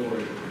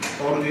Lorde.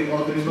 Audrey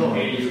Lorde.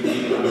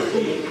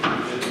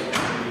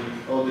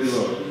 Audrey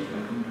Lorde.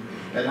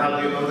 And how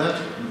do you know that?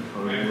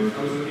 I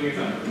was looking it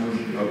up.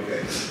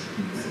 Okay.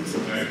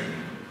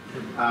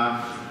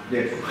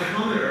 Yes. My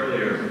comment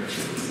earlier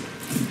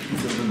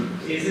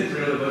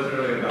wasn't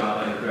really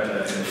about like Greta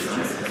and the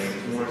science thing.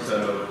 It's more so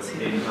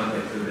in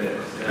context of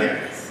this.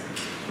 Yes.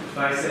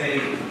 By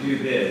saying do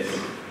this,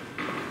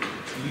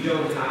 you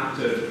don't have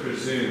to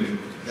presume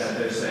that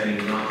they're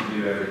saying not to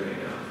do everything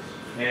else.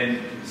 And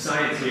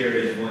science here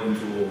is one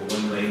tool,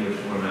 one language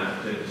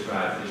format to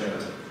describe the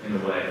jug in a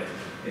way.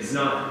 It's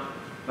not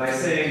by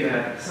saying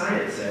that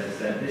science says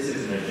that this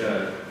isn't a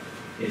jug,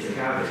 it's a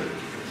cavity.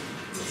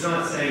 It's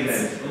not saying that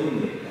it's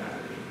only a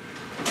cavity.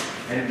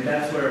 And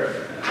that's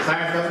where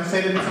Science doesn't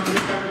say that it's only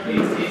a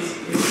cavity?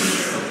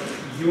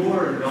 It's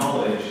your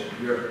knowledge,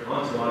 your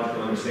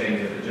ontological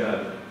understanding of the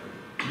jug.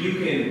 You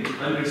can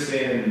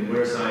understand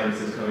where science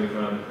is coming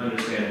from,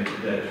 understand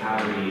the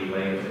cavity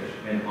language,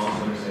 and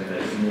also understand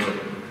that it's more,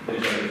 the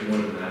jug is more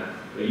than that.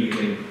 But you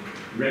can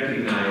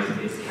recognize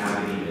its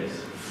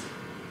cavityness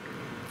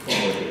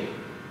quality,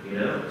 you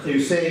know? So you're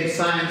saying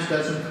science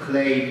doesn't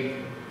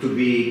claim to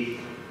be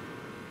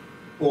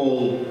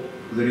all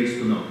there is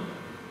to know?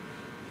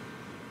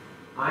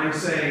 I'm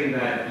saying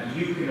that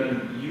you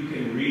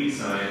can read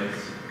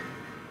science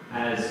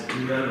as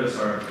none of us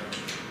are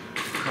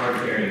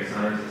card-carrying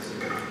scientists,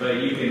 but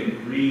you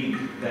can read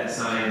that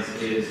science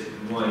is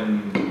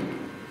one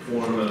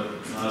form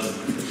of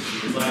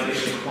like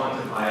it's a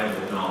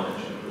quantifiable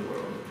knowledge of the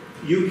world.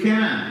 You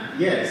can,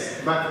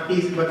 yes, but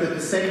at the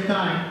same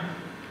time,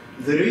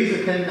 there is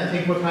a tendency, I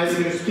think what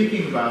Heidegger is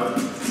speaking about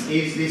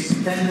is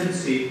this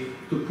tendency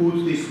to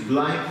put this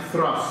blind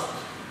thrust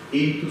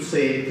into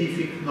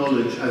scientific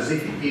knowledge as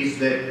if it is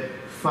the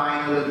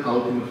final and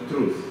ultimate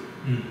truth.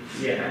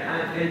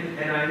 Yeah,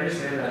 and I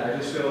understand that. I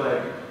just feel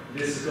like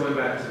this is going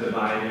back to the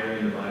binary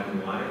and the black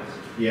and white.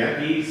 Yeah.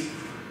 He's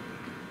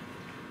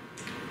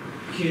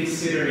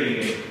considering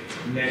it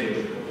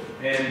negligible.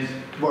 And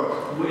what?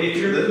 If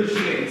you're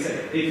pushing it and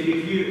say,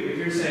 if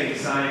you're saying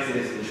science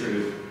is the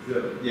truth,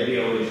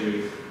 the only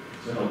truth,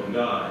 so help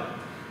God,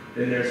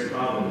 then there's a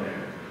problem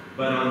there.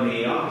 But on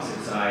the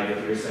opposite side,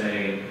 if you're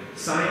saying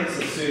science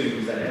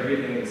assumes that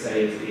everything it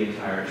says is the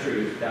entire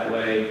truth, that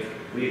way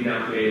we've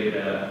now created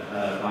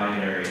a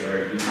binary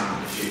where you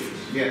have to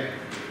choose. Yeah.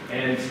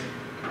 And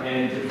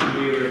if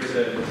we were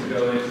to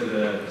go into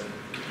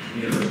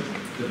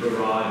the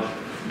broad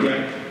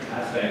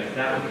aspect,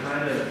 that would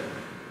kind of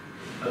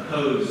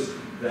oppose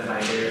the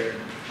Heidegger.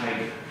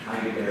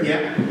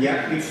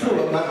 Yeah, it's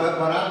true. But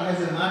Barad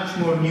has a much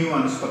more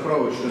nuanced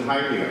approach than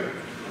Heidegger.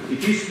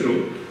 It is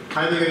true.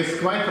 Heidegger is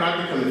quite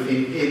radical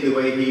in the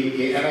way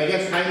he, and I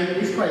guess Heidegger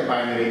is quite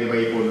binary in the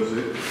way he poses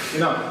it. You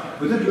know,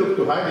 we don't look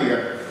to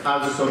Heidegger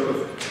as a sort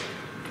of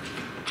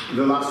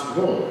the last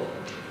word.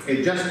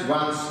 just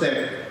one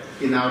step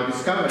in our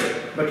discovery.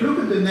 But look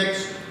at the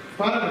next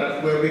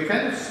paragraph where we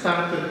kind of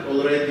started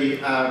already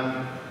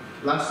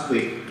last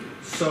week.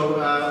 So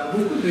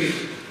who could read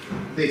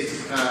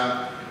this,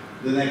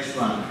 the next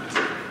one?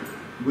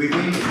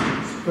 Within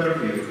its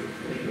purview.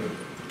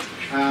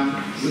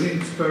 Within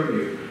its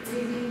purview.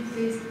 Within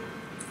this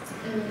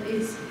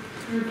is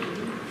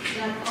purview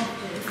that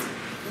objects,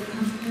 the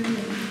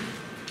compelling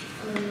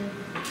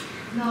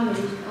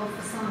knowledge of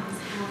science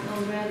has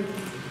already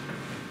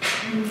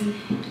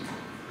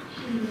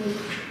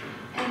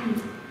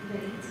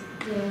emulate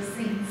the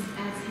things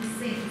as he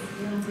thinks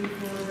long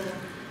before the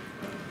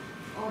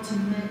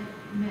atomic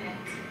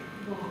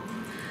bomb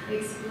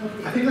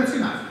exploded. I think that's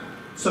enough.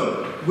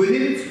 So,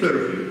 within its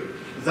purview,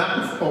 that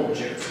of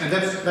objects, and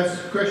that's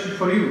a question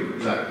for you,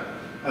 Zach.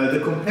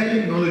 The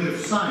compelling knowledge of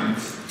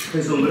science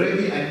has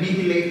already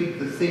annihilated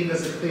the thing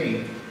as a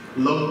thing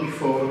long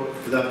before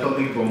the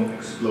atomic bomb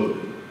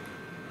exploded.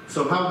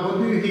 So what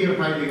do you hear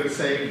Heidegger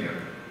saying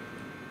here?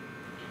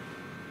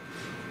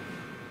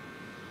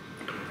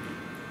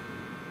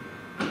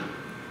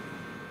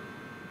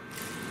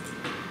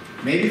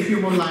 Maybe a few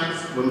more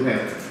lines will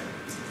help.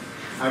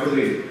 I will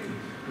read it.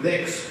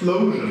 The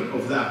explosion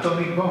of the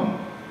atomic bomb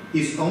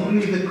is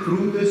only the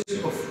crudest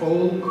of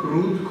all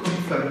crude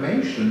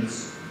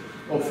confirmations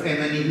of an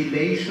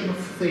annihilation of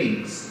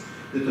things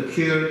that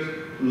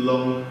occurred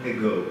long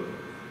ago.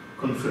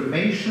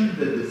 Confirmation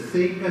that the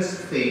thing as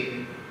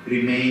thing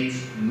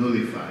remains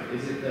nullified.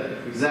 Is it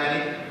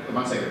that?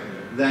 One second.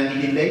 The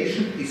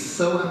annihilation is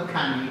so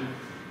uncanny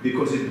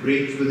because it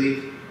brings with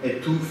it a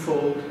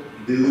twofold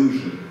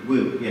delusion.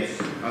 Will, yes.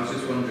 I was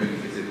just wondering,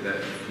 is it that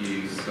if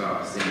you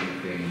start seeing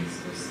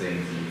things as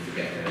things and you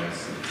forget their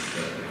essence,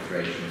 that the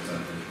creation of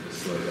something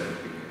destroys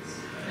everything?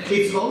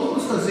 It's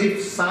almost as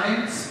if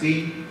science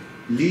been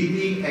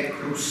leading a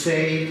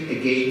crusade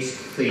against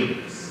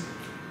things.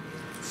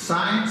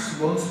 Science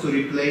wants to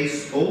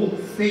replace all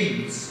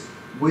things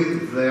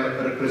with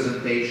their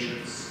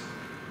representations.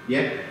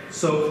 Yeah?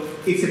 So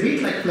it's a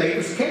bit like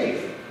Plato's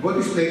cave. What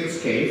is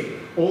Plato's cave?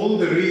 All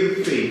the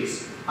real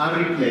things are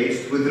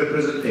replaced with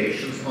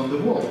representations on the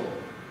wall.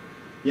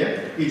 Yeah?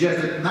 It's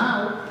just that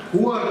now,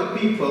 who are the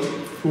people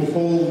who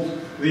hold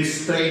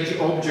these strange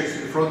objects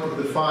in front of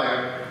the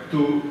fire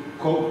to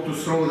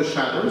throw the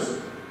shadows?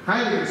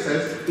 Heidegger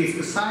says it's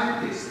the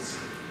scientists.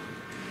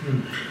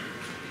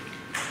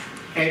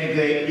 And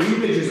the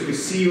images we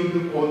see on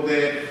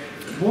the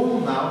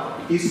wall now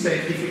is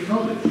scientific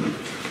knowledge.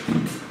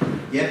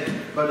 Yeah?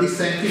 But this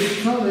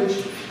scientific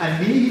knowledge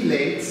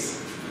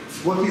annihilates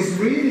what is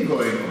really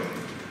going on,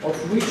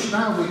 of which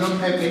now we don't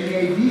have any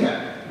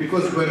idea,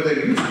 because where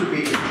there used to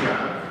be a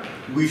jar,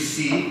 we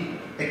see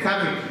a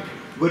cavity.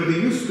 Where there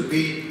used to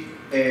be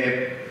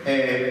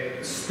a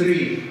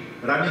stream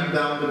running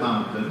down the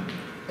mountain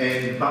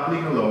and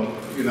bubbling along,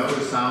 you know,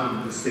 the sound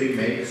that the stream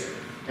makes,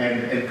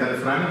 and kind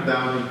of running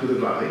down into the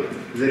valley,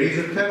 there is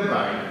a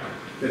turbine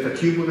that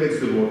accumulates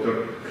the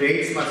water,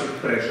 creates massive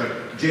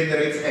pressure,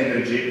 generates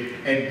energy,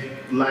 and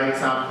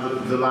lights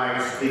up the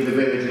lights in the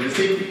village and the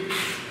city.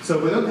 So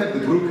we don't have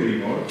the brook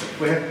anymore,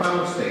 we have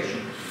power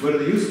station. Where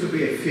there used to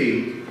be a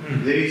field,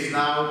 there is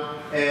now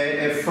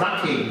a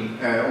fracking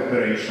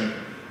operation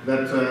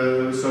that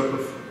sort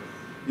of,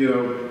 you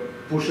know,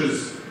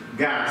 pushes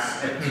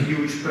gas at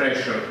huge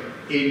pressure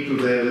into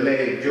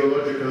the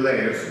geological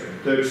layers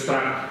to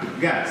extract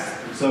gas.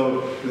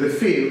 So the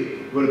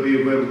field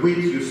where wheat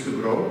used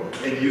to grow,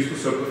 and you used to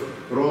sort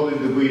of roll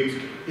in the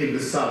wheat in the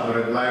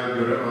summer and lie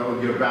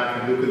on your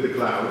back and look at the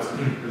clouds.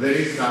 There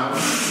is now,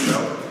 you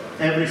know,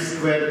 every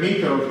square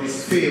meter of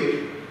this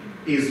field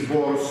is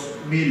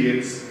worth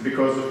millions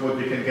because of what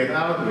you can get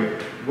out of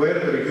it. Where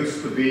there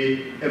used to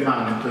be a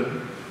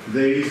mountain,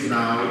 there is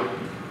now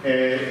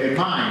a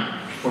mine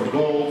for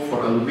gold,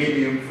 for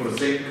aluminium, for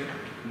zinc.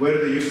 Where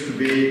there used to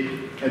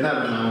be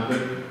another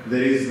mountain,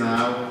 there is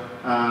now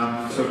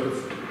sort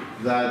of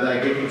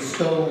they're getting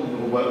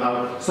stone well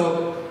out.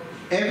 So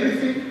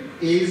everything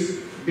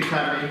is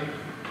becoming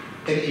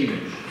an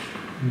image.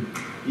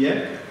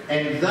 Yeah?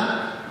 And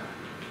that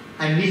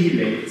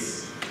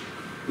annihilates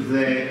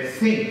the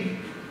thing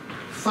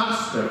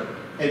faster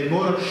and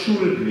more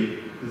assuredly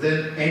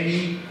than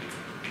any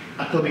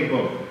atomic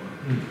bomb.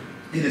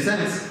 In a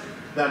sense,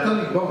 the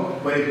atomic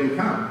bomb, when it will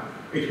come,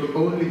 it will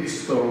only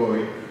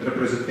destroy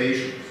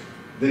representations.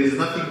 There is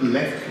nothing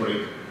left for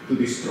it to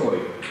destroy.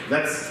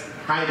 That's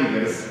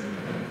Heidegger's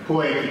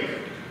poetic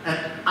and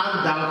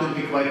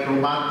undoubtedly quite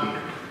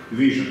romantic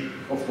vision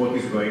of what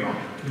is going on.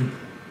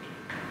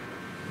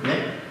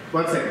 Okay?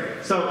 1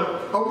 second.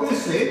 So,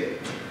 obviously,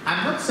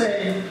 I'm not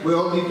saying we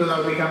all need to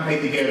now become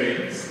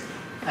Heideggerians,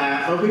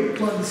 but we need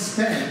to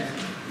understand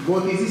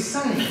what is his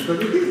science,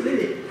 because it is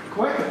really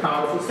quite a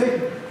powerful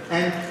statement.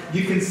 And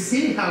you can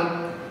see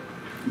how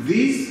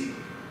this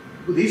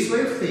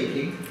way of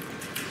thinking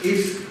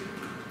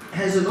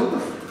has a lot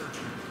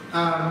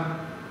of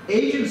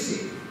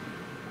agency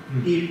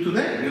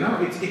today. You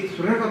know, it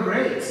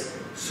reverberates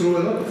through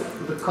a lot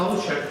of the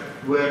culture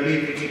we're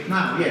living in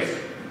now. Yes.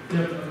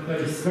 Yeah,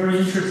 but it's very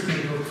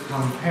interesting to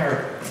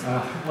compare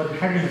what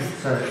Heidegger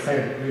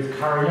said with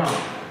Carl Jung,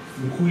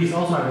 who is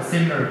also at a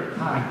similar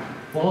time,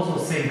 who also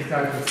thinks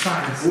that the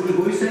science.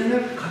 Who is saying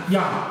that?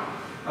 Jung.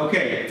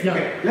 Okay. Yeah.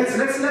 Okay.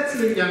 Let's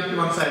leave Jung to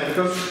one side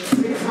because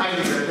it's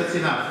Heidegger. That's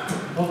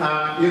enough.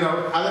 Okay. You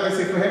know, otherwise,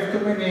 if we have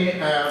too many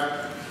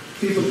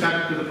people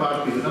coming to the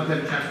party, we don't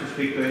have a chance to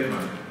speak to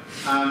anyone.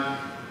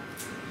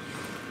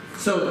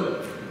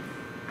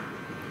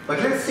 But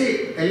let's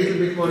see a little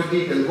bit more in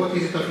detail. What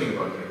is he talking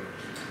about here?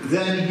 The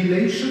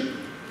annihilation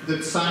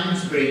that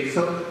science brings.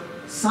 So,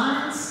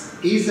 science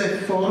is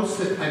a force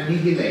that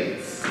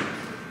annihilates.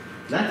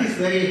 That is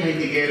very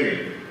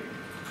Heideggerian.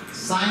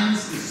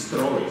 Science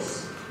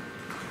destroys.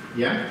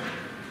 Yeah?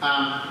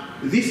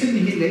 This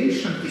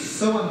annihilation is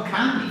so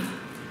uncanny.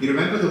 You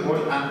remember the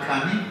word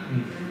uncanny?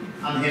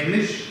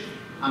 Unheimlich?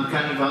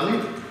 Uncanny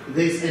valley?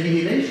 This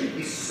annihilation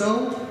is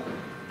so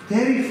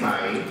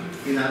terrifying,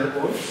 in other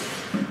words,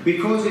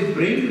 because it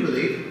brings with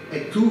it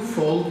a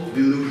twofold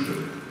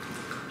delusion.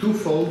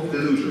 Twofold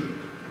delusion.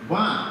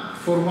 One,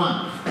 for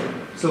one.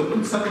 So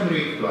could someone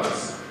read to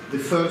us the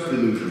first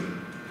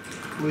delusion?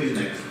 Who is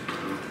next?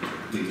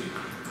 Please.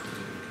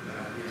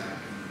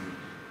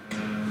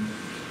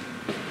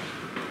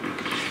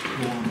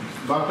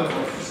 Bottom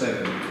of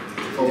 7.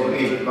 Or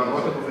 8.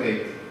 Bottom of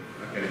 8.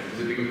 Okay, does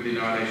it begin with the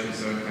annihilation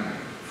so uncanny?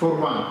 For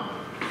one.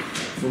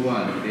 For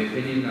one, the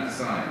opinion that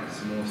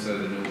science, more so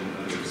than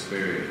all other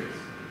experience,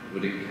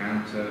 would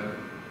encounter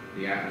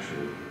the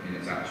actual in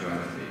its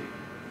actuality.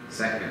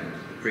 Second,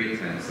 the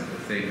pretense that the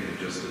thing could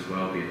just as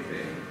well be a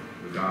thing,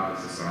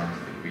 regardless of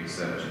scientific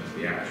research into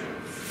the actual,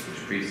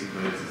 which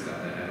presupposes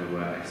that there ever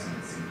were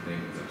essence in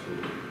things at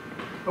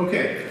all.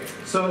 Okay,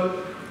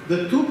 so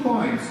the 2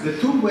 points, the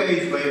 2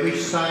 ways by which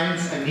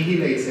science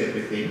annihilates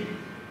everything.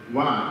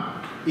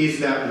 One is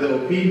that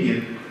the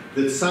opinion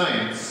that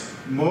science,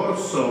 more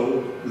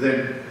so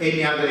than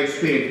any other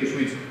experience, which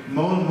means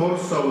more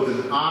so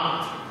than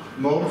art,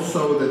 more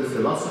so than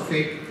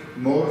philosophy,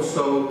 more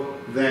so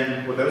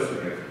than, what else we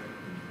have?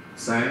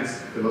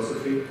 Science,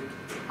 philosophy,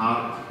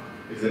 art.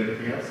 Is there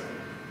anything else?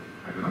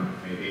 I don't know,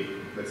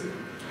 maybe that's it.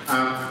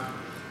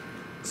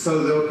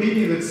 So the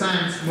opinion that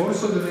science, more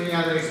so than any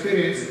other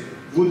experience,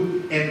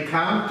 would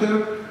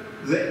encounter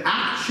the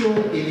actual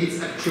in its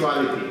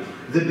actuality.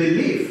 The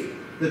belief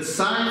that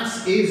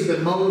science is the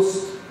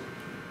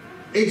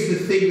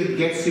thing that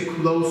gets you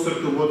closer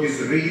to what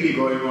is really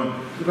going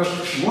on. Because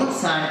what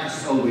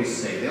scientists always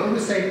say, they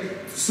always say,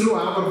 through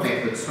our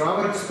methods, through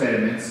our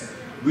experiments,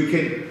 we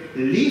can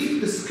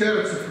lift the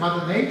skirts of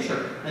Mother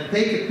Nature and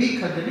take a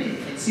peek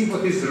underneath and see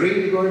what is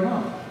really going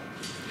on.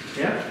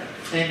 Yeah?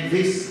 And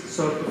this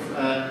sort of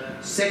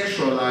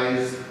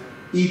sexualized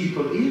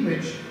Oedipal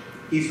image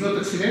is not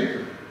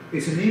accidental.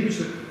 It's an image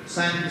that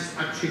scientists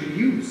actually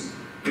use,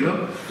 you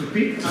know, to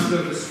peek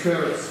under the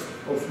skirts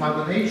of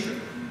Mother Nature,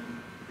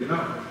 you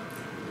know,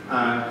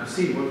 to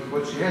see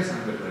what she has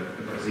under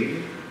the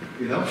Brazilian,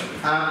 you know,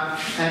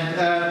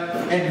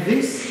 and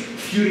this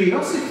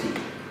curiosity,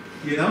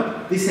 you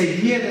know, this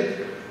idea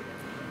that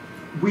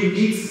we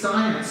need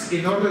science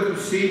in order to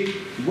see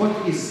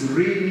what is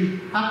really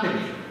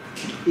happening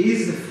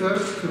is the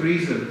first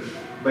reason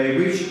by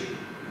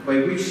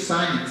which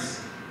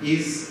science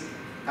is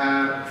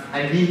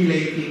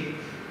annihilating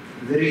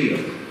the real.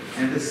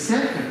 And the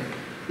second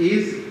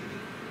is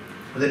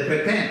the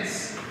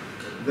pretense,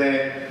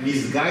 the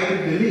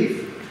misguided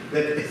belief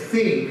that a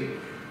thing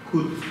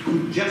could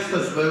just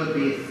as well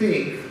be a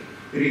thing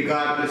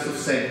regardless of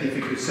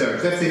scientific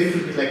research. That's a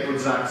little bit like what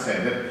Zach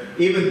said, that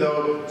even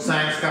though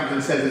science comes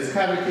and says it's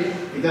cavity,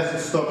 it doesn't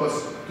stop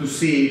us to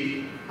see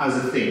it as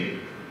a thing.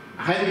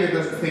 Heidegger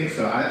doesn't think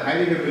so.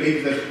 Heidegger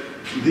believes that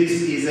this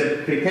is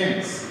a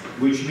pretense,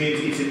 which means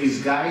it's a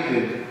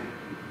misguided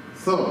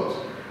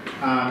thought,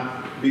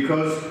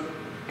 because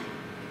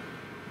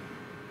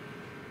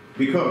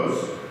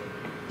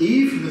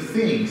if the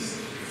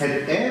things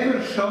had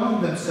ever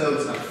shown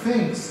themselves as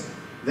things,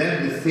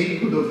 then the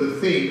thinghood of the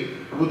thing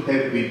would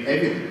have been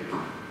evident.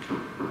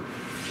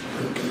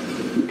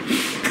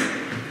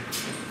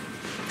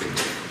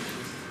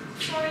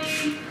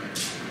 Sorry.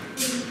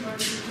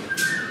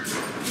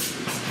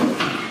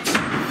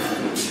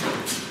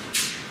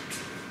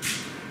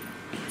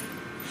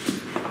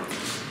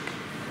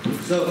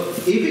 So,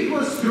 if it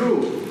was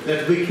true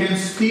that we can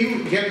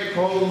still get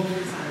hold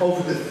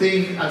of the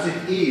thing as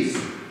it is,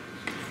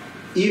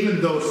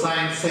 even though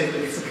science says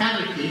that it's a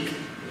cavity,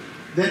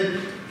 then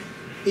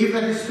if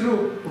that is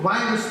true,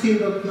 why we still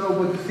don't know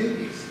what the thing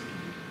is?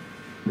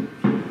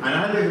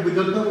 And we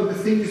don't know what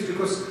the thing is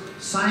because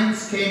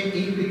science came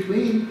in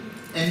between,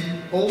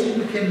 and all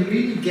we can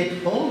really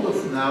get hold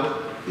of now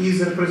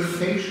is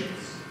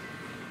representations.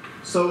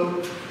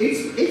 So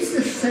it's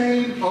the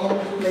same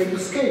old Plato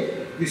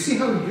scale. You see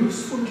how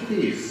useful it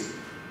is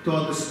to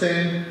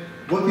understand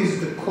what is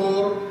the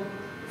core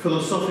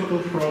philosophical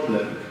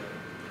problem.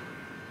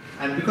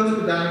 And because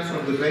we've done it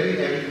from the very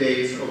early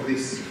days of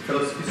this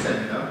philosophy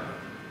seminar,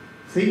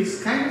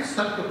 things kind of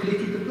start to click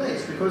into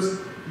place because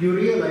you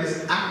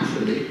realize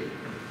actually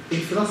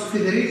in philosophy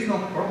there is no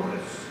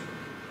progress.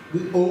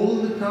 we're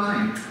all the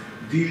time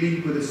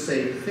dealing with the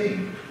same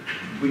thing.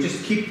 We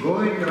just keep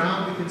going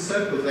around it in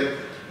circles. Like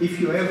if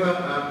you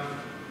ever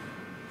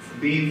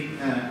been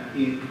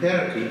in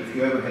therapy, if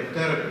you ever had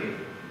therapy,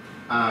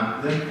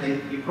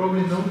 then you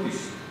probably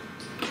noticed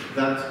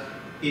that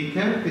in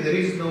therapy there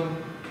is no,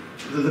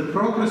 the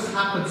progress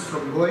happens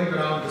from going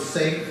around the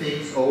same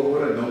things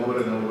over and over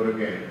and over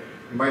again.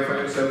 You might find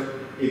yourself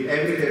in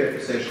every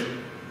therapy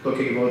session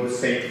talking about the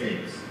same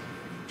things,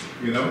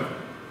 you know?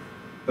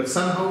 But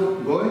somehow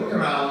going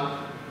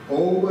around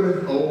over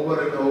and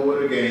over and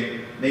over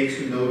again makes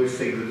you notice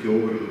things that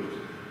you overlooked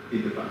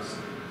in the past.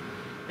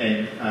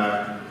 And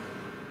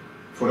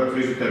for that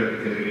reason,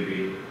 therapy can really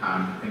be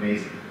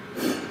amazing.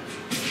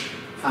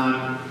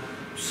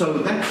 So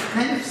that's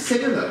kind of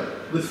similar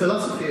with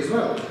philosophy as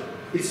well.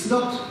 It's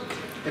not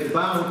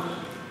about,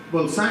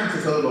 well, science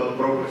is all about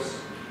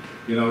progress.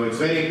 You know, it's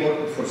very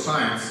important for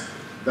science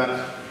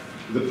that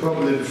the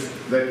problems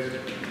that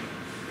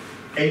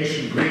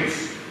ancient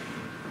Greeks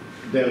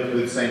dealt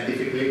with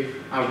scientifically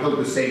are not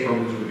the same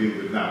problems we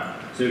deal with now.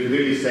 So you can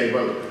really say,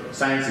 well,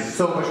 science is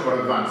so much more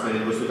advanced than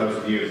it was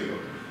 2,000 years ago.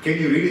 Can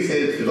you really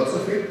say that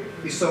philosophy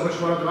is so much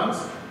more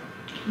advanced?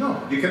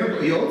 No, you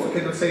cannot. You also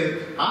cannot say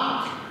that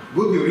art.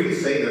 Would you really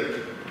say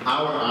that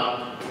our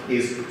art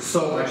is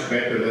so much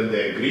better than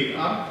the Greek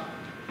art?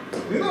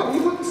 You know,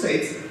 you wouldn't say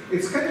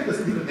it's kind of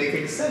doesn't even make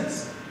any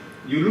sense.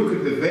 You look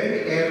at the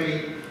very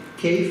early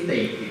cave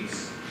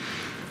paintings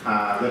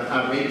that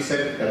are maybe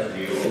 7,000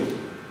 years old,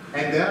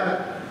 and they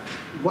are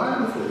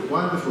wonderful,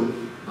 wonderful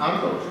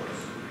art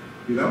objects.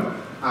 You know,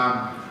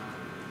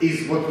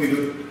 is what we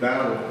do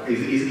now is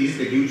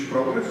it a huge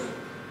progress?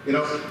 You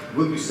know,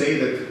 would we say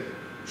that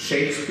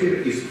Shakespeare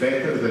is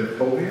better than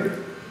Homer?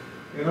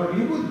 You know,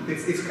 you wouldn't.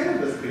 It's kind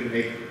of doesn't really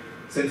make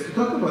sense to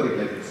talk about it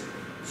like this.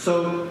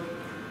 So,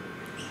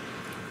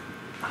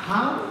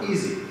 how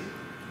is it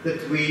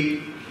that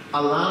we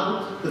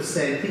allowed the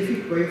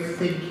scientific way of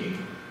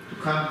thinking to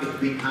come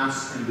between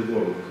us and the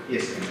world?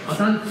 Yes, Ken.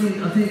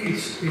 I think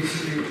it's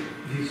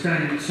you're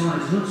saying it's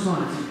science. It's not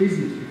science, it's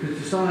business, because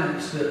the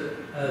science that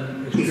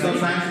it's not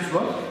science, it's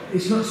what?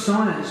 It's not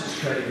science that's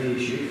created the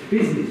issue, it's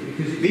business,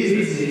 because it's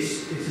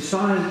business, it's a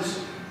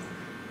science,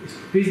 it's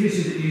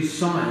businesses that use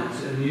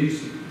science and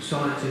use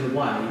science in a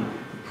way to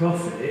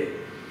profit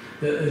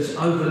that has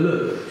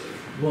overlooked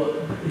what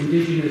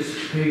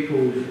indigenous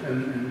peoples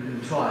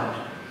and tribes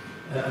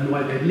and the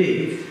way they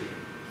lived.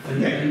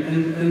 And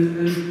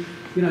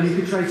you know, you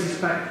could trace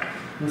this back,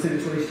 and I think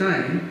that's what he's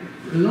saying,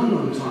 a long,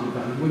 long time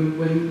ago,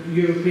 when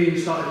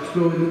Europeans started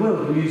exploring the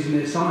world and using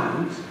their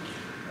science,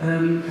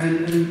 and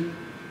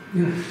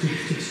you know,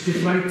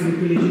 just raping and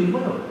pillaging the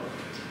world.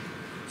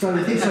 So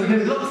there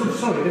are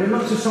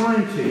lots of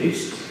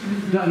scientists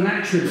that are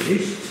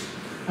naturalists,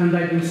 and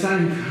they've been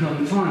saying for a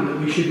long time that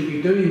we shouldn't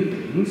be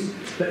doing things,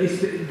 but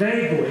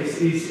their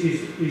voice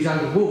is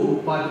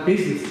overruled by the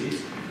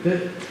businesses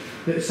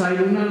that say,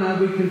 well, no,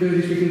 we can do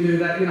this, we can do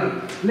that. You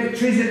know,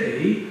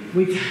 electricity,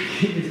 we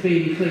take it as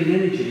being clean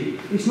energy.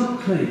 It's not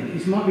clean.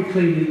 It might be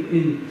clean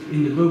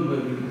in the room where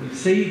we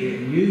receive it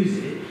and use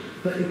it,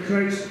 but it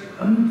creates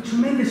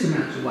tremendous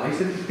amounts of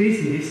waste. And it's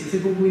business that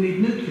said, well, we need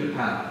nuclear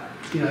power.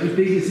 You know, it's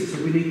business that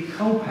said we need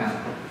coal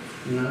power.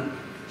 You know,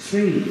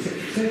 steam,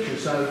 etc.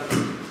 So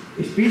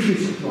it's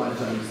business that drives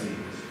those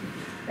things.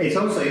 It's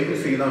also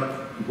interesting, you know,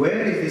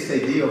 where is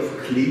this idea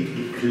of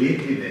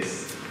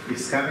cleanliness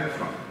is coming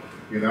from?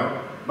 You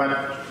know, but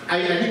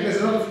I think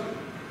there's a lot of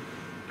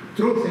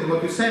truth in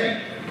what you're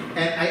saying,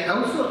 and I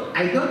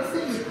don't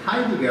think that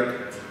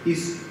Heidegger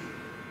is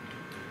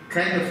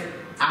kind of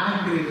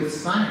angry with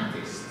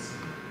scientists.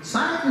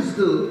 Scientists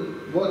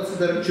do what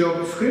their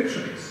job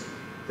description is.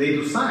 They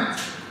do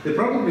science. The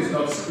problem is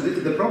not.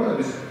 The problem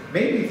is,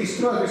 maybe it is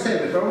true as you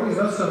say. The problem is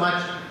not so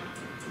much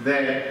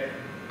the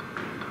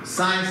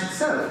science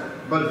itself,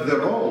 but the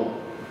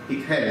role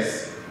it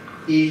has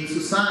in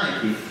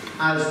society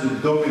as the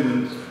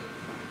dominant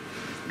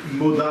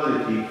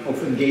modality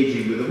of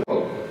engaging with the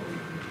world.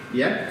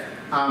 Yeah?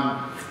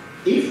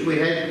 If we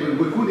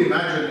could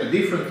imagine a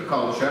different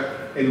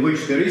culture in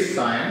which there is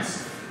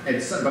science,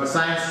 but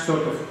science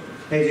sort of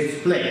has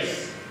its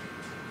place.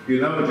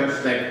 You know,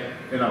 just like,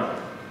 you know,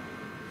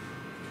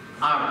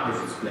 art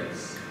has its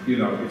place. You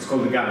know, it's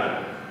called the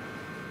gallery.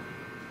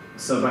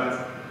 So,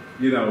 but,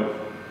 you know,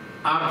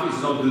 art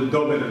is not the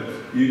dominant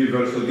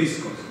universal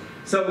discourse.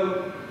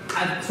 So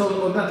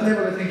on that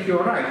level, I think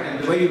you're right.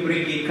 And the way you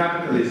bring in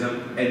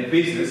capitalism and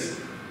business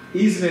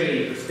is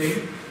very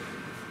interesting.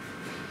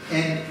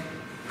 And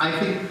I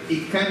think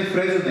it kind of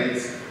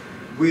resonates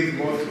with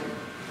what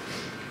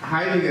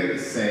Heidegger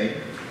is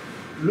saying.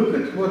 Look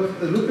at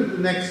the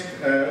next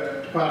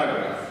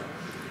paragraph.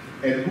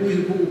 And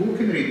who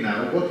can read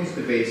now? What is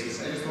the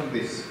basis? I just want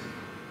this.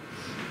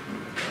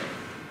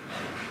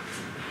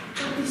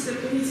 What is the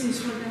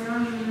basis for the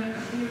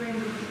non-appearing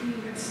of the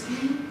thing as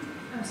thing,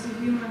 as the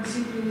human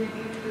simply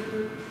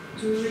neglected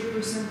to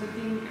represent the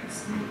thing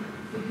as thing?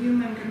 The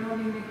human can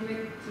only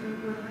neglect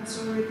what has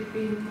already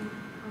been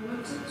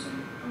allotted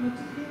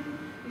him.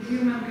 The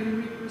human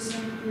can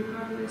represent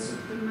regardless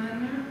of the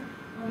manner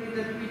only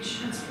that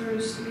which has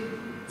first lifted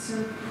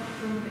itself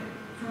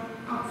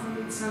up from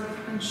itself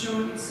and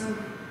shown itself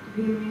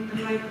to him in the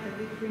light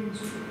that it brings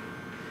with it.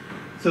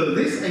 So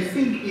this, I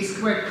think, is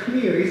quite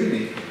clear, isn't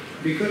it?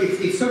 Because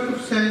it sort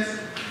of says,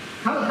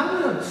 how do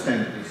you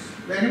understand this?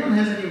 Anyone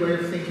has any way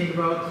of thinking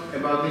about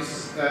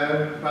this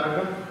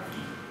paragraph?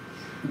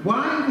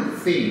 Why the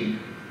thing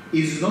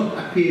is not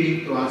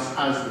appearing to us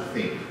as the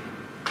thing?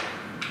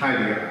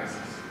 Heidegger asks.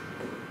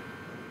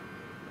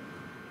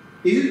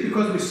 Is it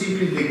because we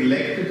simply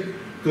neglected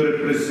to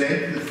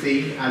represent the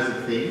thing as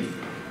a thing?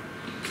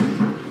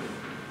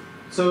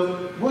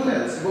 So, what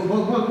else?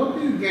 What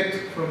do you get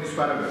from this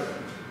paragraph?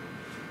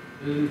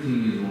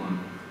 Everything is one.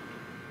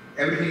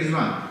 Everything is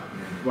one? Yeah.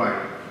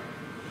 Why?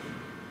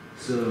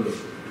 So,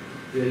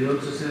 yeah, he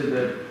also said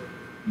that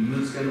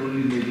humans can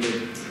only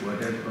neglect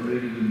what has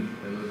already been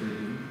allotted to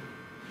him.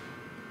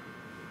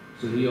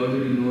 So he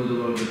already knows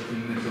about the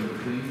thingness of the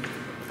thing.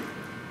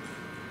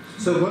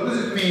 So what does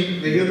it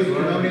mean? The human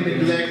can only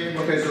neglect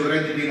what has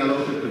already been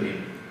allotted to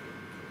him?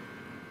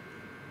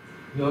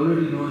 He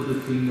already knows the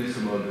thingness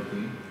about the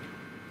thing.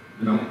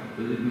 No.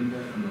 Does it mean that?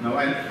 Or no? No,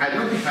 and I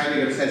don't think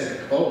Heidegger says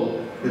at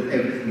all that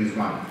everything is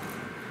one.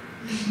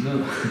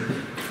 No.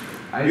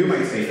 You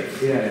might say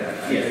that. Yeah.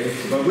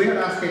 But we are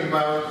asking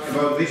about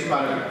this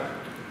paragraph.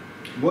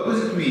 What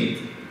does it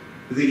mean?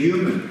 The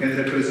human can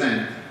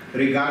represent,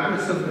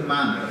 regardless of the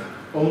manner,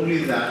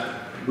 only that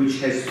which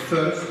has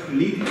first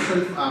lit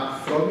itself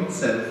up from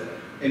itself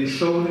and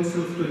shown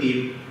itself to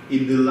him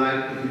in the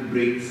light that it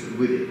brings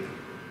with it.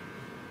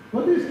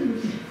 What do you think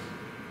it means?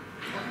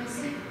 I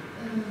think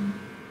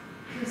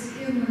because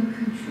human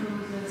control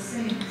the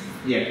things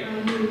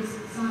Yeah. use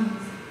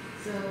science,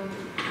 so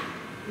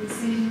the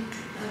thing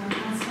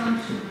has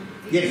function.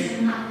 It Yes.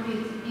 cannot be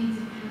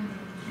independent.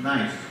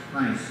 Nice.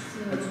 So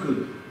That's good.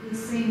 the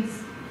things,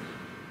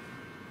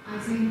 I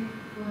think,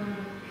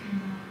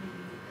 cannot be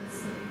the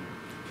same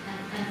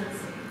as a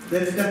thing.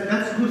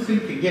 That's good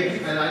thinking.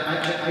 Yes, and I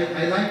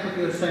like what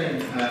you're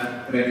saying,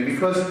 Renny,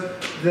 because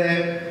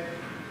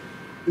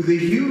the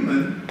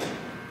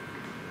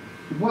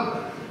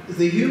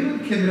human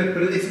can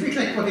represent. It's a bit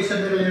like what you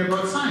said earlier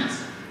about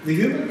science. The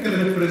human can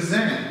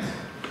represent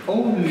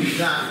only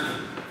that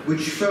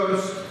which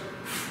first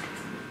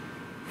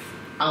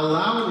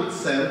allowed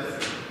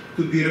itself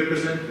to be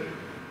represented.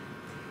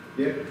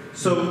 Yeah.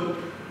 So,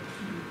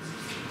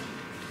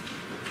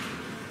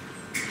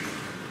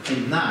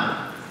 and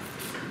now,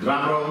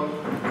 drum roll.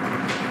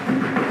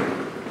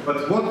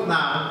 But what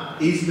now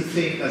is the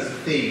thing as a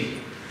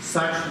thing,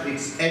 such that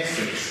its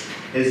essence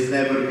has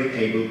never been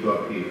able to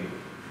appear?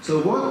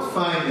 So what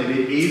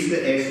finally is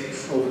the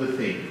essence of the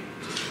thing?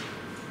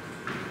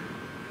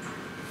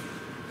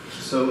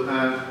 So,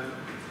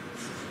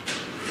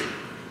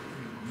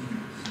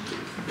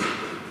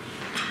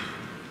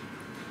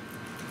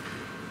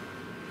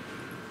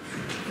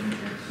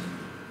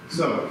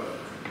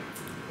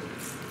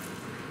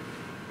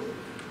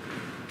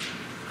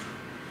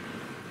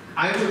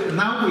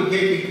 now we're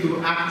getting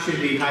to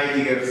actually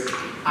Heidegger's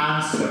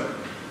answer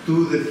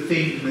to the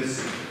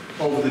thingness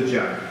of the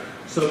jug.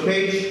 So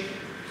page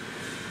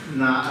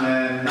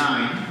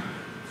 9.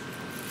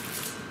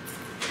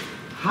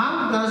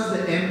 How does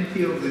the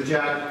empty of the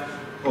jug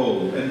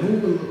hold? And who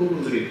will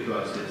read to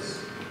us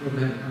this?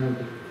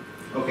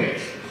 Okay.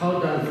 How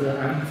does the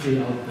empty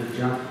of the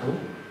jug hold?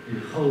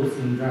 It holds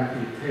in that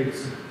it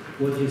takes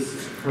what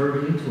is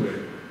poured into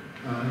it.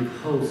 It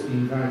holds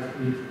in that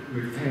it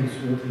retains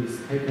what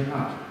is taken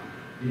up.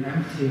 The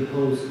empty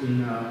holds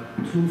in a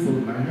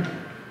twofold manner,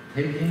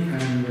 taking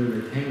and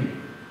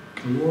retaining.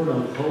 The word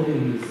of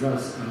holding is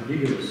thus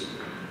ambiguous.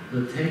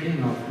 The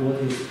taking of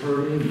what is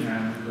poured in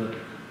and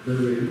the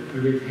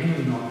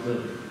retaining of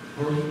the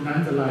poured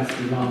nonetheless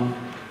belong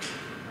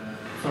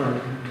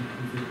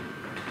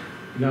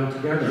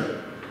together.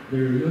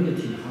 Their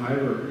unity,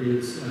 however,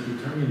 is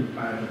determined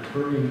by the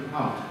pouring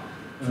out,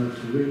 to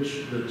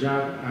which the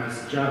jug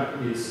as jug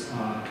is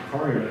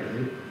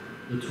correlated.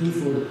 The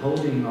twofold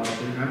holding of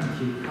the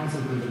empty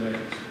consequently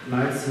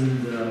lies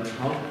in the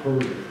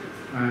outpouring.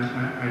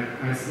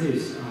 As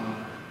this,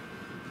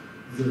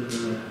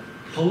 the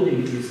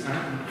holding is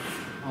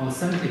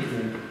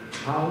authentically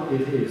how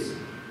it is.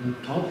 The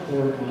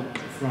outpour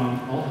from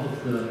out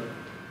of the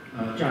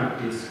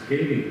jug is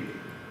giving.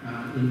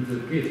 In the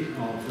gift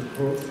of the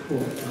pour,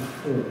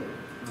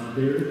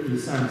 there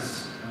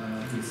essence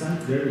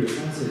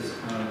is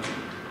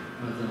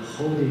the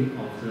holding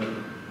of the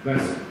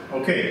vessel.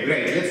 Okay,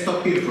 great. Let's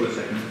stop here for a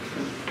second.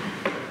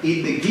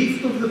 In the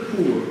gift of the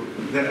poor,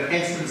 there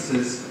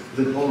essences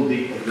the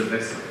holding of the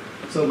vessel.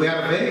 So we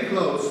are very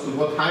close to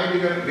what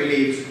Heidegger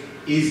believes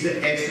is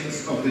the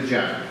essence of the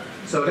jug.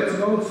 So let's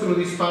go through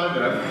this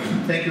paragraph.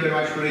 Thank you very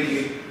much for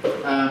reading it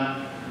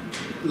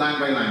line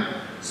by line.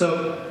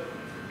 So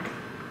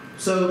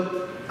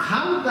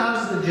how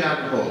does the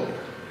jug hold?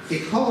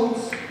 It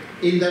holds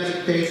in that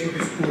it takes what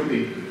is poured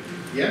into it.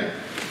 Yeah?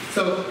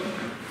 So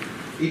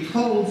it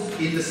holds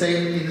in the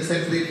sense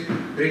that it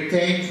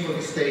retains what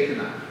is taken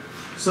up.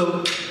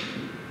 So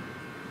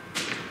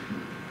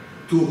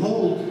to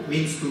hold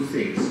means two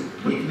things.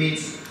 It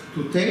means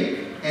to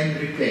take and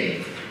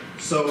retain.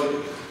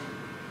 So,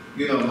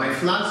 you know, my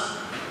flask,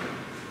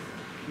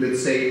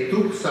 let's say,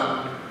 took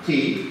some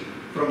tea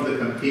from the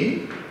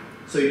canteen,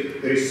 so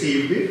it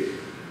received it,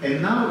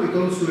 and now it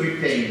also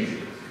retains it.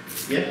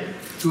 Yeah?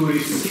 To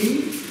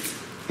receive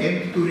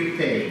and to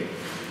retain.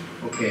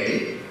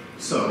 Okay?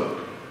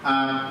 So,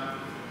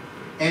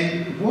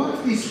 and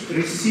what this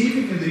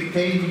receiving and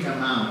retaining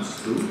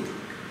amounts to,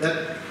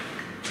 that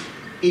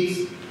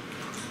it's,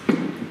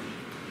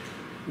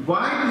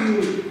 why do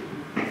you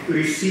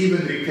receive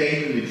and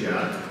retain in the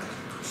jug?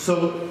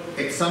 So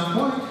at some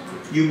point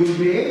you will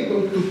be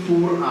able to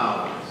pour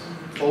out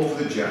of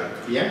the jug.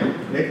 Yeah?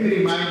 Let me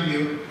remind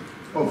you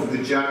of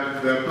the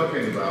jug we are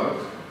talking about.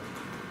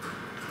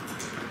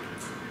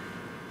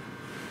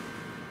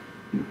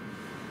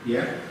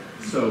 Yeah?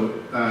 So,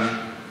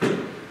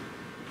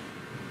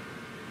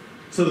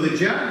 so the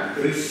jug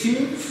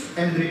receives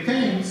and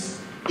retains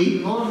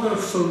in order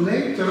so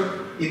later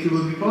it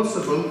will be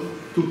possible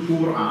to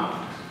pour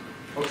out.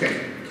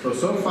 Okay,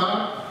 so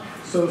far,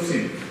 so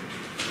simple.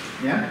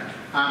 Yeah?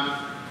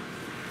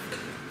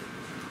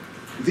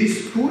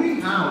 This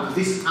pouring out,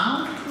 this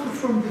outpour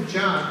from the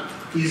jug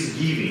is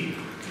giving.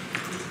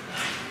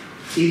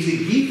 In the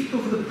gift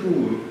of the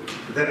poor,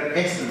 there are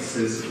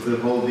essences of the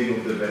holding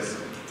of the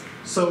vessel.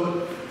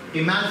 So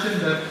imagine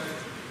that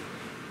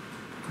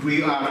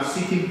we are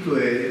sitting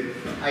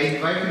I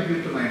invited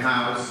you to my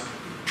house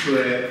to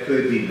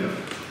a dinner,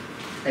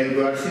 and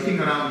we are sitting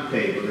around the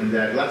table, and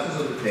there are glasses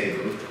on the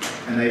table,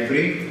 and I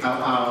bring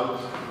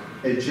out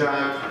a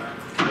jug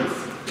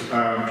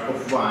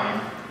of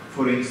wine,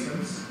 for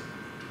instance,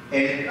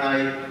 and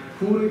I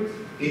pour it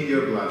in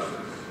your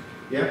glasses.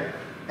 Yeah?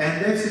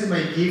 And this is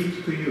my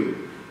gift to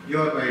you.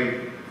 You are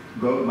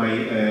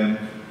my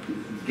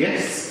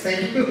guests.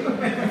 Thank you.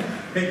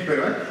 Thank you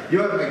very much.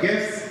 You are my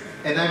guests,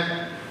 and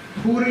I'm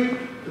pouring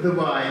the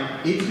wine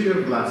into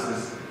your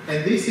glasses.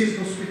 And this is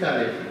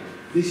hospitality.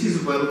 This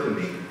is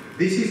welcoming.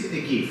 This is a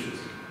gift.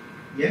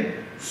 Yeah?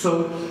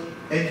 So,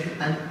 and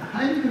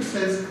Heidegger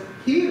says,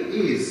 here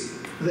is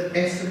the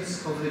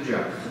essence of the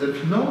jug,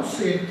 that no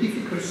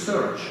scientific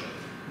research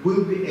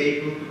will be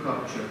able to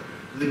capture.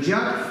 The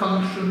jug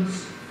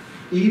functions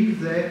in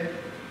the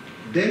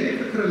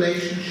delicate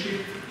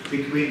relationship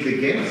between the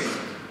guest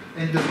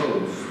and the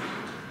host,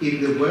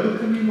 in the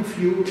welcoming of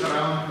you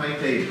around my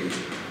table,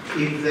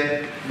 in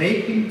the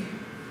making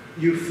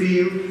you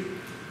feel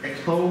at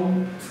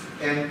home,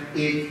 and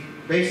in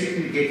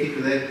basically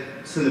getting the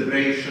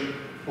celebration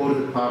or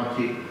the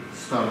party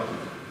started.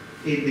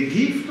 In the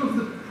gift of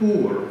the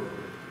poor,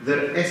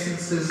 their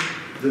essences,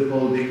 the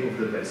holding of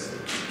the vessel.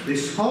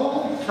 This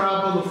whole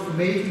trouble of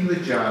making the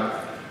jug,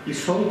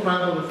 this whole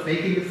trouble of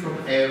making it from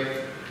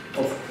earth,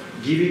 of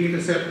giving it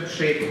a certain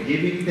shape,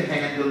 giving it a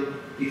handle,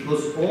 it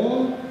was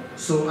all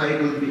so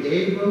I will be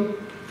able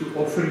to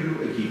offer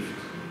you a gift.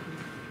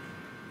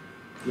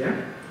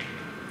 Yeah?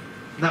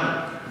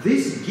 Now,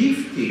 this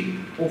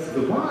gifting of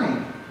the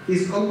wine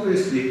is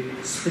obviously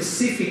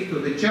specific to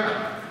the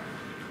jug.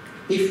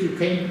 If you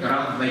came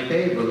around my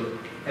table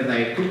and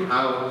I took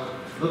out,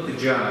 not a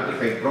jug,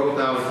 if I brought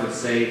out, let's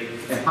say,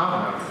 a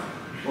hammer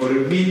or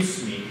a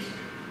mincemeat,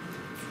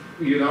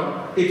 you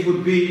know, it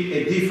would be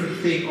a different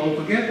thing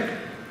altogether.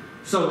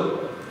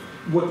 So,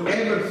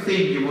 whatever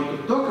thing you want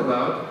to talk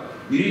about,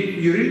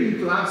 you really need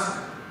to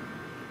ask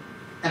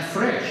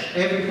afresh,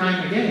 every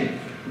time again,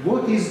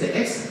 what is the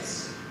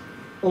essence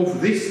of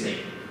this thing?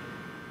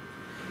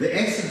 The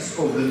essence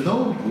of the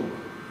notebook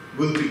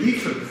will be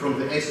different from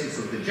the essence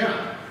of the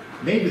jug.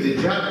 Maybe the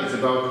jug is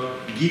about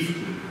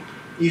gifting.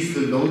 Is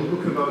the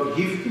notebook about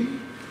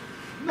gifting?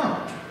 No,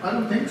 I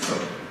don't think so.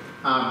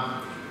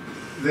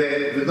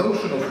 The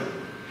notion of,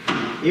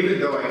 even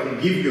though I can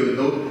give you a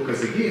notebook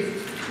as a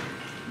gift,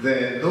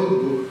 the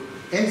notebook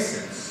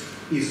essence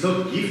is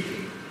not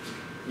gifting.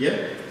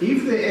 Yeah?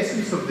 If the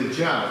essence of the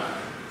jug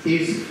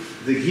is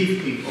the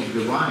gifting of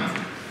the wine,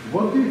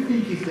 what do you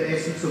think is the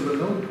essence of the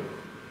notebook?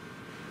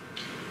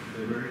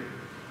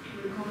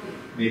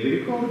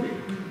 Maybe recording.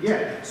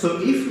 Yeah.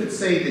 So if, let's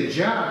say, the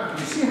jug,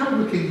 you see how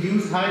we can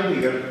use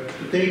Heidegger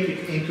to take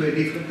it into a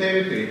different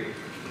territory.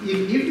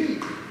 The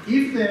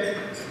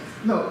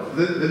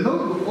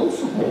notebook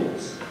also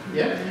holds.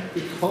 Yeah.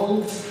 It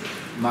holds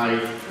my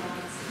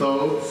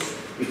thoughts.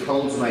 It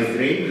holds my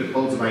dreams. It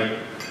holds my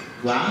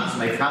plans,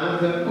 my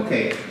calendar.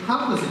 Okay.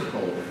 How does it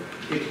hold?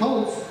 It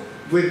holds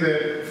with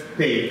the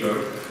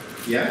paper.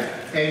 Yeah.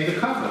 And the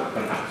cover,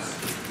 perhaps.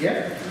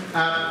 Yeah.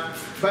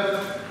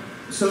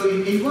 So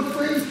in what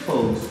way it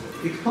holds?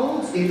 It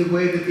holds in the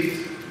way that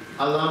it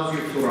allows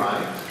you to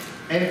write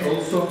and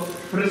also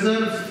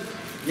preserves it.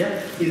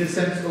 Yeah, in a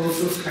sense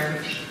also kind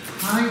of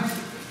hides it.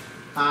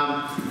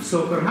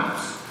 So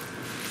perhaps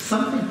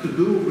something to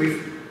do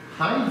with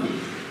hiding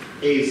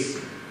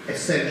is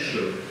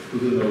essential to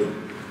the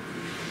notebook.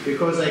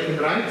 Because I can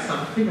write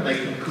something and I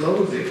can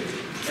close it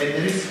and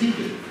then it's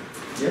hidden.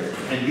 Yeah?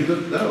 And you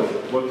don't know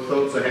what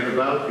thoughts I have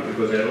about you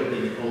because I wrote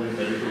it all in a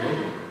little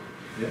notebook.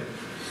 Yeah?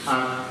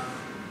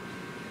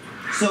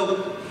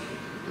 So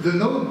the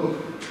notebook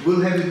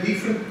will have a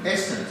different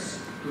essence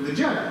to the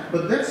jug.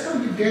 But that's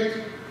how you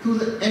get to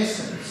the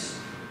essence.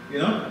 You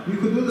know, you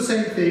could do the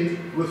same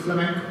thing with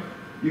flamenco.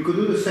 You could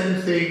do the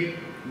same thing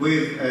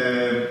with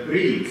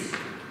reeds.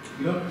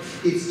 You know,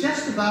 it's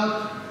just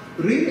about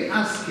really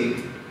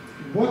asking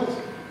what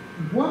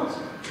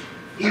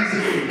is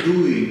it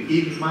doing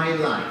in my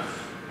life?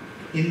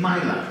 In my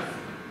life,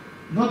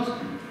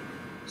 not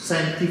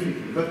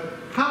scientifically, but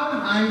how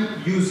am I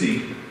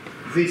using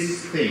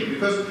this thing?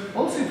 Because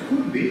also it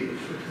could be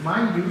that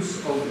my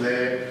use of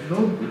the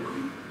notebook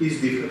is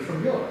different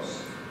from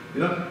yours.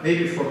 You know,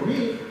 maybe for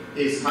me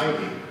is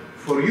hiding.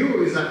 For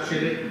you is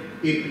actually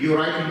if you're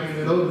writing in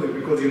the notebook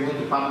because you want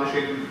to publish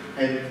it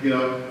and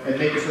and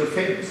make yourself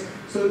famous.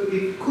 So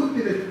it could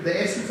be that the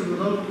essence of the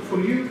notebook for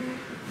you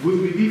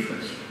will be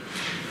different.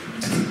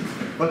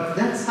 But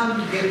that's how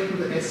you get to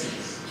the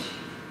essence.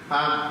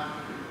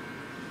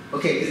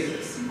 Okay,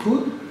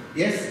 good?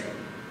 Yes?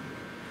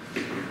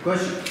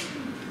 Question?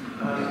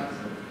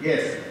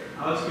 Yes?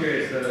 I was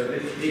curious though,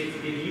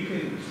 if you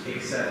can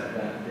accept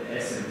that the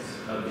essence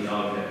of the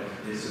object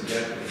is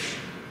subjective,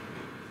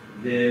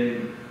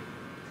 then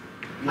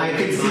I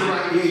can see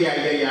why.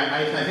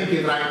 Yeah. I think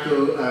you're trying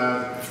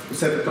to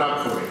set a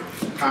trap for it.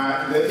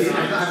 I'm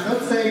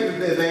not saying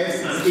that the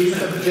essence is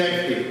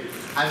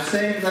subjective. I'm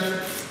saying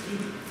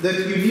that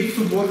you need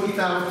to work it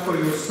out for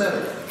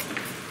yourself.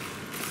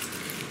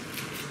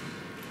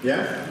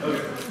 Yeah?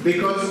 Okay.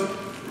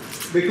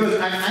 Because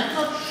I'm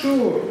not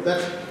sure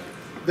that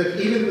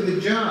even with the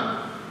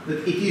jug,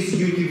 that it is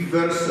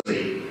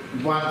universally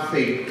one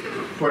thing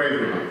for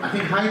everyone. I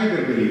think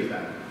Heidegger believed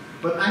that.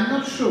 But I'm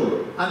not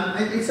sure.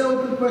 And it's an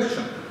open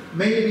question.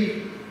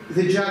 Maybe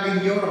the jug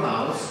in your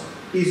house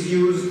is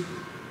used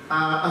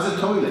as a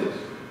toilet.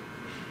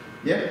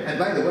 Yeah? And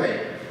by the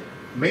way,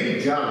 many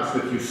jugs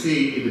that you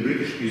see in the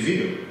British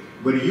Museum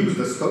were used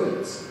as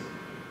toilets.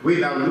 We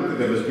now look at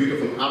them as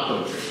beautiful art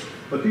objects.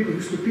 But people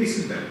used to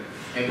piss in them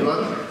and do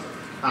other things.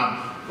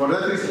 For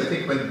that reason, I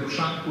think when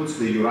Duchamp puts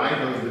the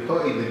urinal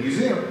in the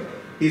museum,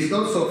 he's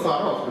not so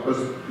far off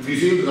because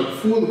museums are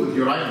full with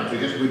urinals.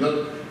 We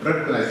don't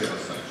recognize them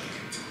as such.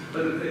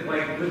 But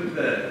like with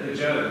the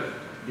jug,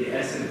 the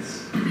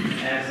essence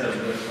as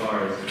of as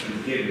far as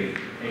is giving,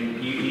 and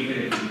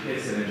even if you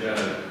piss in a jug,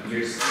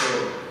 you're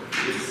still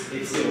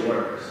it still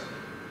works.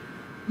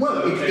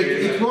 Well,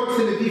 it works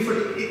in a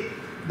different.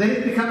 Then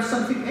it becomes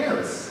something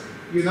else.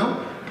 You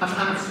know,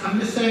 I'm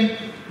just saying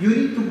you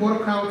need to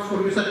work out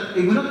for yourself.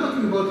 We're not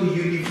talking about a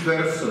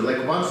universal,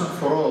 like once and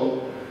for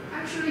all.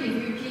 Actually,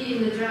 if you pee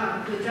in the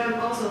jug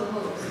also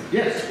holds.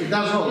 Yes, it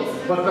does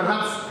hold, but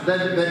perhaps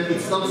then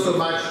it's not so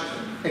much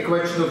a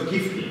question of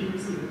gifting.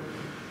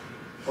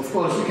 Of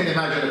course, you can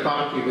imagine a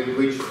party with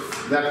which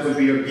that would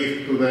be your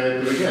gift to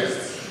the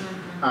guests.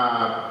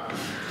 I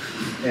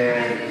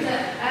think the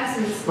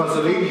essence.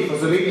 Pasolini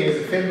has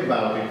a film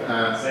about it,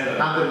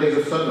 100 Days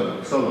of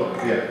Sodom,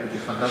 yeah, which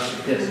is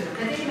fantastic. Yes.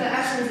 I think the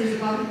essence is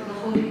about the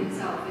holding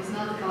itself. It's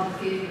not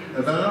about giving.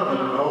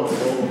 No.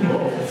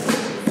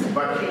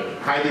 But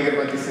Heidegger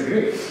might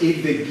disagree.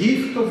 In the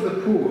gift of the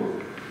poor,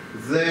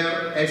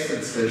 their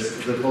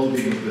essences, the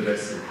holding of the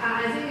vessel.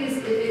 I think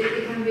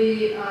it can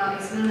be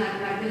explained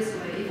like this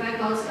way. If I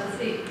got a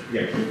thing,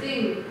 the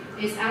thing,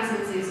 its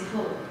essence is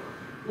whole,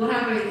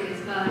 whatever it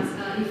is. But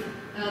if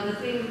the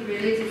thing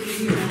related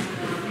to you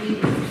as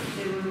meaning,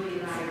 it will be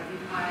like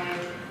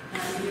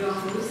if you're a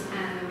host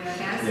and we are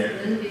guests,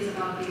 then it's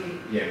about giving.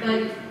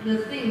 But the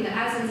thing, the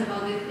essence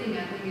about this thing,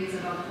 I think is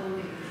about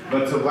holding.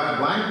 But so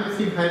why do you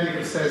think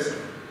Heidegger says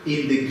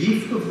in the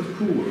gift of the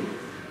poor,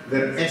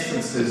 their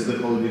essence is the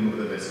holding of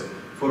the vessel?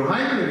 For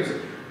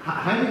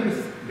Heidegger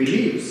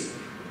believes,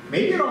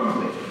 maybe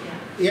wrongly,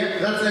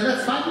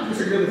 that's fine to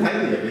disagree with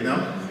Heidegger, you know.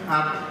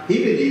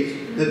 He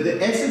believes that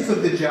the essence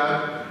of the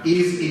jug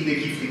is in the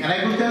gifting. And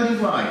I will tell you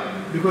why.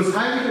 Because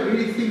Heidegger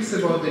really thinks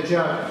about the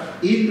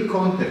jug in the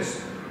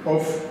context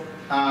of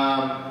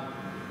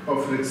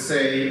let's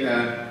say,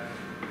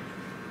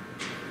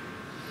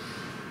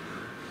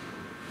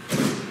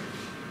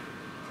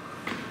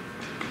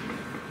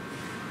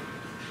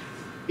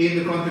 in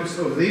the context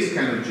of these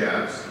kind of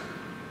jugs,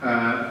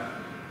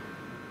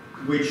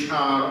 which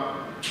are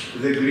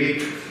the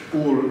Greek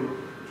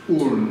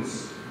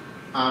urns,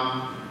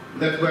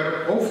 that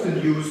were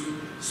often used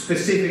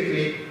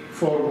specifically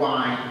for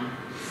wine,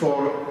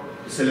 for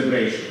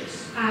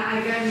celebrations.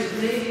 I get it,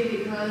 maybe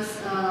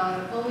because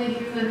only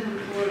human can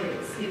pour it.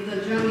 If the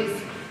jug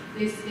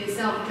is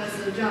itself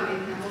just a jug, it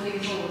can only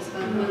hold.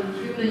 But when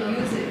human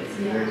use it,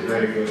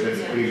 very good.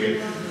 That's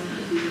brilliant.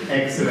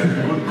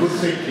 Excellent. Good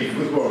thinking.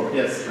 Good work.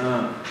 Yes.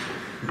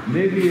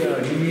 Maybe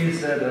he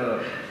means that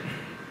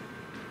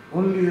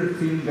only the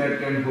thing that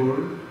can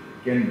hold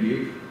can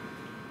give.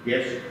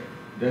 Yes.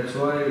 That's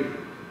why.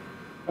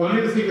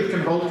 Only the thing that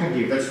can hold can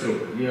give. That's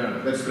true.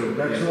 Yeah. That's true.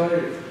 That's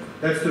why.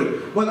 That's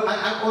true. Well,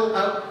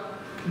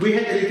 we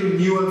had a little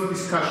nuanced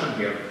discussion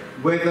here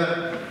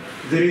whether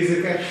there is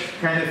a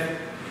kind of.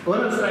 What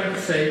I'm trying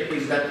to say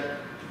is that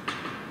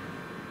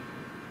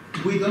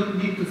we don't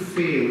need to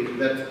feel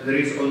that there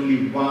is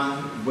only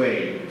one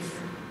way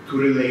to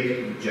relate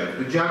to the jug.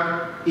 The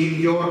jug in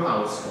your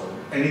household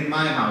and in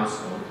my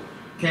household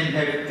can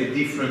have a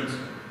different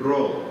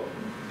role.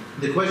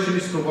 The question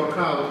is to work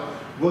out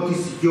what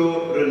is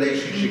your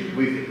relationship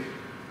with it.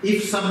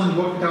 If someone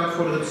worked it out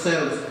for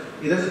themselves,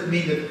 it doesn't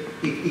mean that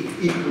it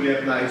equally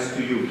applies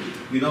to you.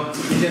 You know,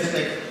 it's just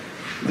like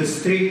the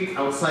street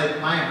outside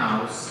my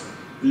house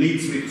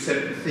leads me to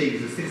certain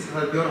things. The street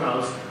outside your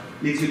house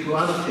leads you to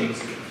other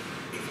things.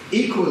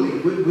 Equally,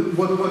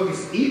 what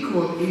is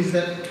equal is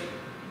that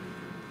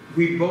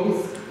we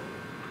both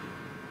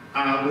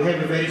we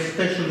have a very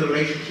special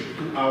relationship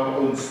to our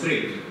own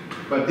street.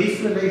 But this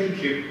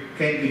relationship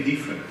can be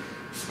different.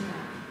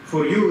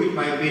 For you, it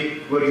might be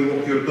where you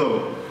walk your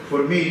dog.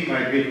 For me, it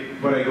might be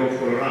where I go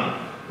for a run,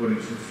 for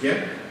instance.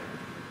 Yeah.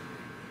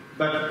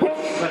 But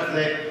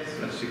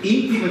the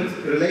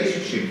intimate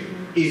relationship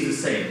is the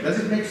same. Does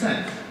it make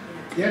sense?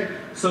 Yeah.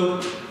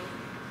 So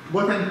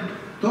what I'm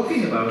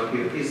talking about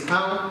here is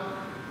how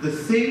the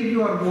thing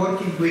you are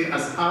working with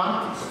as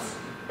artists,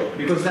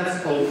 because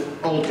that's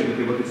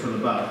ultimately what it's all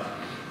about.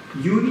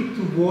 You need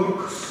to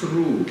work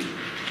through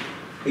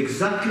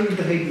exactly in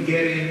the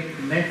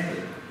Heideggerian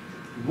method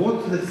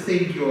what the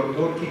thing you are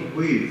working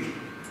with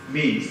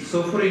means.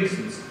 So, for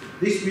instance,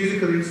 this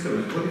musical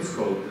instrument, what it's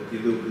called that you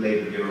do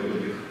play with your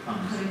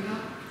thumbs?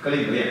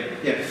 Kalimba,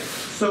 yeah.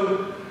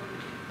 So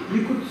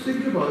you could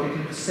think about it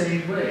in the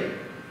same way.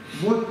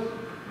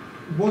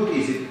 What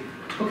is it?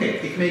 Okay,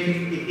 it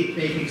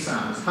making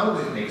sounds. How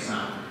does it make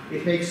sound?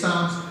 It makes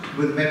sounds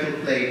with metal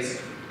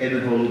plates and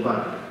a hollow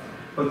body.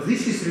 But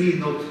this is really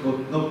not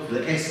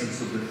the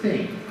essence of the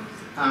thing.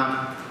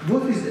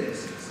 What is the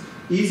essence?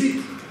 Is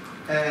it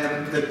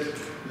that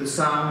the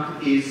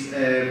sound is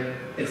a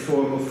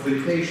form of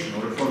meditation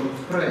or a form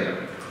of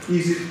prayer?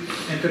 Is it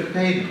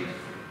entertainment?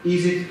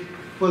 Is it,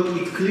 well,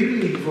 it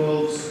clearly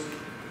involves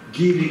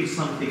giving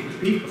something to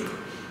people.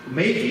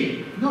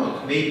 Maybe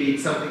not. Maybe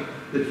it's something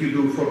that you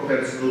do for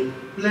personal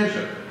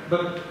pleasure.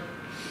 But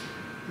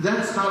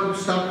that's how you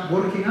start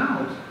working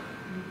out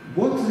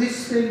what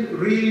this thing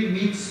really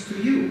means to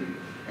you.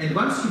 And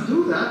once you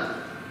do that,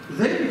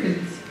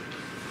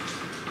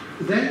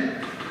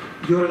 then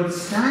your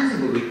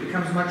understanding of it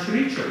becomes much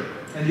richer,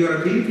 and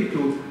your ability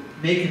to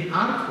make an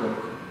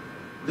artwork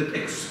that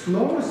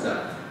explores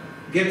that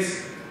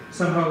gets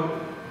somehow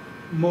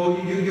more.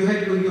 You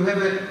have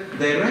a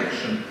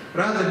direction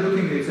rather than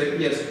looking at it and say,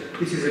 yes,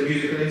 this is a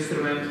musical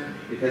instrument,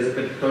 it has a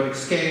pentatonic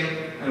scale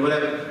and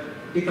whatever.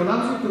 It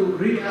allows you to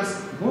really ask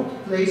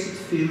what place it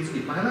fills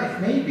in my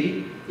life.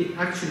 Maybe it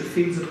actually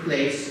fills a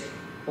place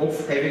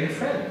of having a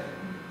friend.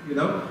 You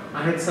know,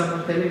 I had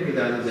someone telling me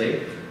the other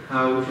day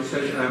how he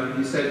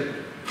said,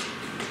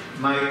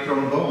 my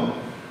trombone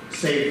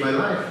saved my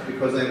life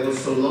because I was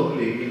so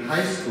lonely in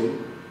high school.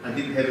 I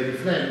didn't have any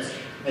friends,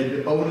 and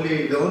the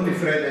only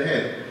friend I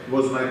had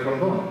was my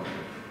trombone,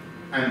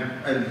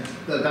 and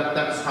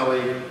that's how I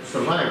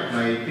survived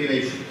my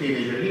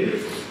teenager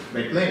years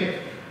by playing.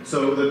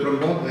 So the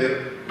trombone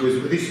there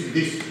was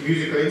this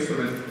musical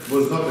instrument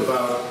was not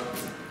about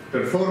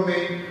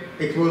performing;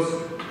 it was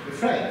a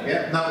friend.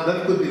 Yeah. Now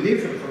that could be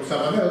different from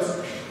someone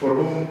else for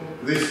whom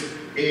there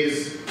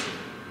is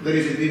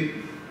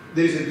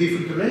a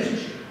different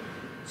relationship.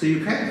 So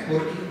you can't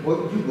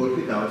work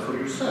it out for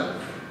yourself.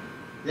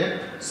 Yeah.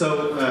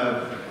 So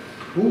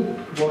who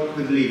worked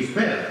with leaves?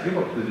 Well, you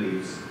worked with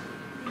leaves.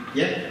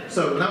 Yeah.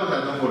 So now there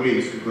are no more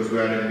leaves because we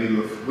are in the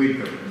middle of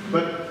winter.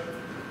 But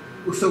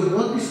so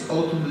what does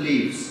autumn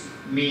leaves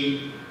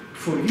mean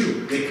for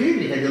you? They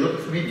clearly had a lot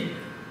of meaning.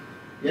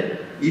 Yeah.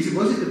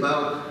 Was it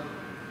about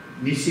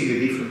missing a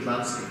different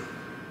landscape?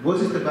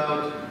 Was it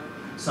about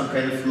some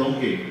kind of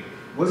longing?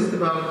 Was it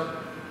about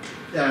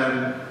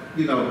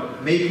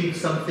making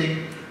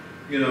something,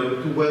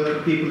 to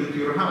welcome people into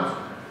your house?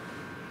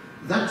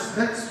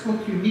 That's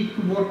what you need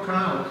to work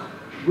out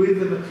with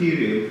the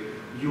material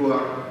you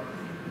are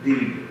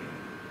dealing with.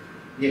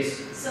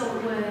 Yes. So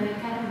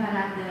kind of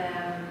like the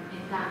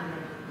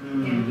entanglement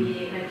can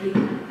be like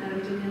are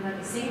we talking about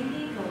the same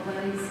thing or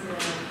what is the?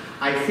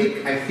 I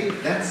think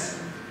that's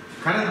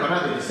Karen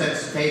Barad in a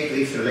sense take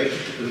this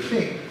relationship to the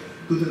thing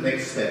to the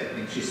next step.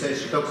 And she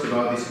talks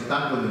about this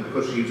entanglement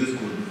because she uses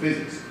quantum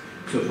physics.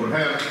 So for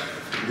her,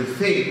 the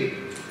thing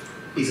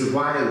is a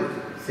wild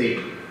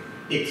thing.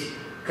 It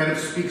kind of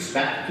speaks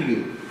back to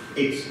you.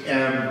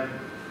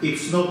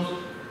 It's not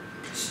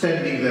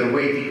standing there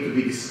waiting to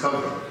be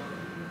discovered.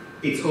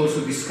 It's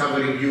also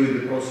discovering you in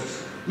the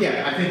process.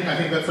 Yeah, I think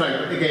that's right.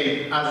 But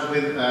again, as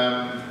with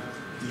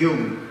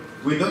Jung,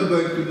 we're not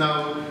going to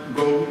now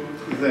go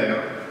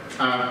there.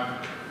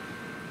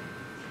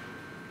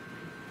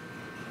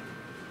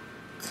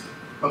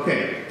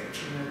 Okay.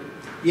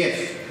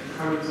 Yes.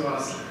 I want to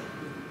ask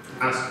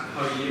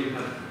how you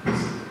have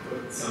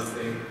put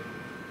something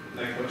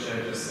like what I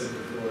just said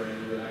before, and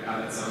you were like,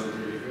 that sounded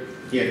really good.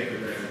 Yeah. You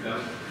write it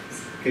down.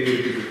 Can you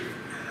repeat it?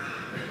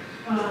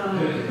 About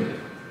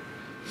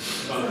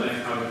like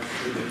how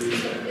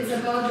it's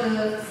about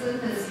the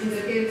sentence in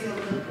the gifts of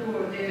the poor,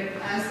 their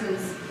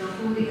essence, the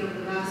holding of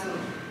the vessel.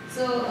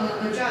 So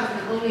a judge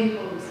can only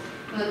holds,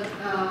 but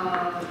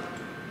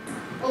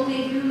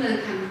only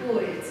human can pull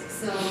it.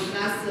 So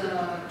that's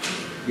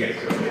Yes.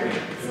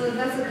 so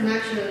that's a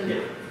connection Yeah.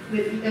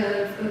 with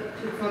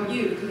from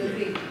you to the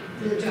thing,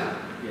 to the job.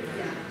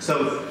 Yeah.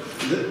 So,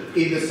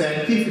 in the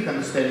scientific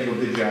understanding of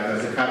the job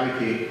as a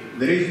cavity,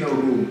 there is no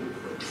room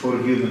for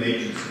human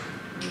agency.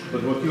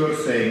 But what you are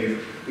saying is,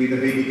 in the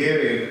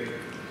Heideggerian,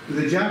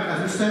 the job, as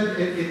we said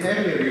it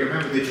earlier, you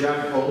remember the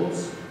job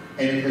holds,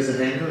 and it has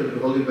a handle, and you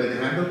hold it by the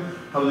handle,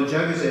 how the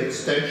job is an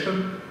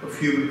extension of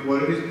human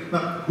qualities.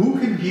 Now, who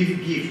can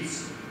give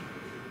gifts?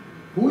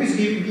 Who is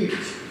giving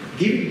gifts?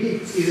 Giving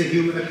gifts is a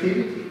human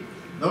activity,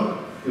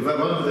 no?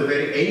 One of the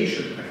very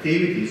ancient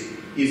activities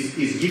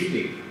is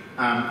gifting.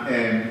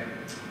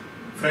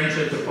 French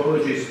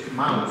anthropologist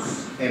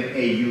Mauss,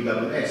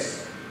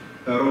 M-A-U-S-S,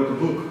 wrote a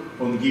book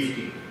on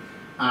gifting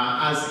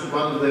as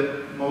one of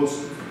the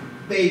most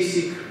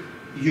basic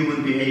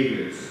human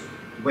behaviors.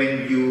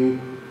 When you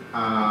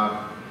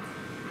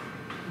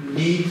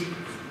need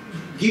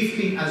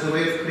gifting as a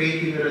way of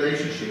creating a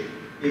relationship.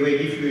 If I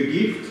give you a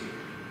gift,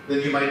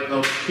 then you might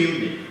not kill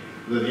me,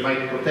 then you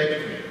might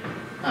protect me,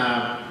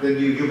 then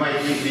you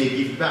might give me a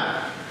gift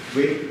back.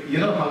 You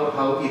know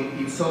how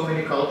in so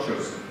many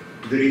cultures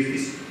there is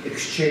this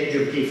exchange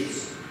of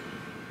gifts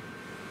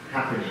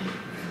happening.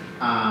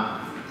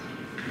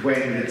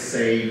 When, let's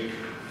say,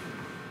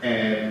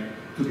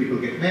 two people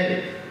get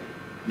married,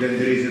 then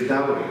there is a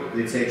dowry.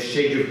 It's an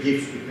exchange of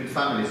gifts between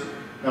families.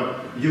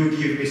 Now, you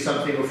give me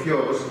something of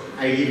yours,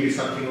 I give you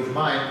something of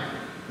mine,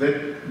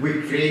 then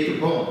we create a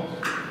bond.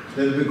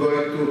 Then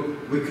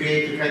we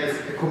create a kind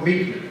of a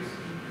commitment.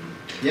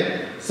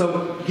 Yeah?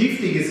 So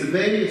gifting is a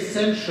very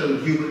essential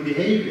human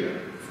behavior.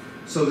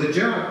 So the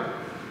job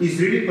is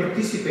really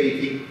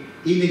participating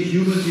in a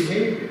human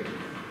behavior,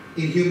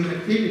 in human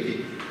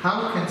activity.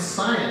 How can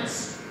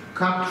science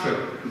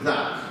capture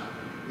that?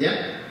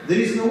 Yeah? There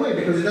is no way,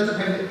 because it doesn't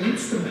have the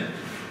instrument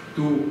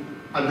to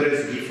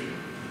address gifting.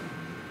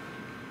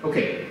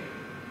 Okay.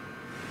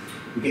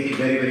 We're getting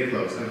very, very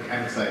close.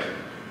 I'm excited.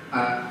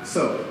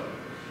 So,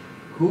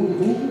 who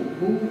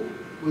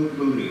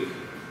will read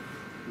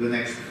the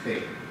next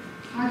thing?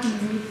 I can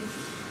read.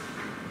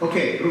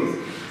 Okay, Ruth.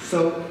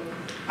 So,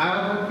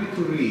 I want you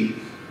to read.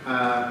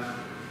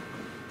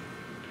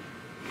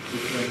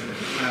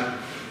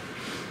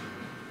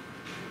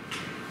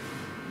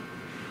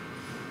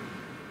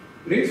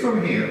 Read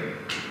from here.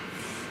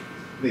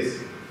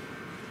 This.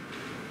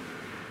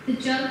 The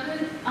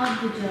judgment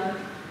of the judge,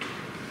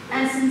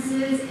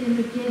 essences in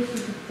the gift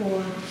of the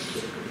form.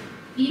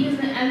 Even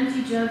the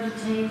empty jug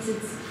retains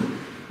its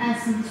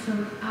essence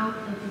from out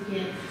of the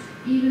gift,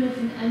 even if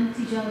an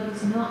empty jug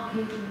is not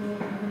capable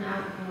of an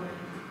outpouring.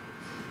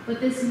 But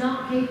this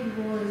not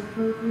capable is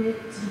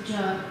appropriate to the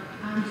jug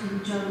and to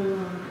the jug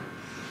alone.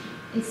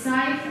 A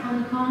scythe,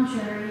 on the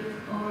contrary,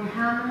 or a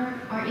hammer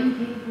are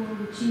incapable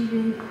of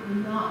achieving the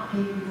not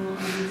capable of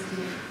this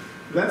gift.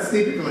 That's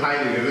typical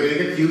Heidegger. You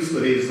get used to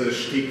his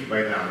shtick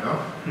by now,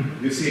 no?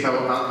 You see how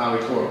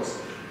it works.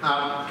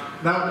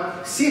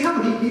 Now, see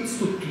how he needs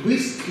to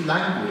twist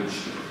language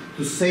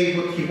to say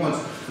what he wants.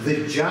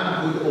 The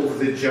jughood of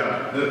the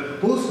jug.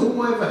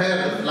 Who ever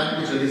heard of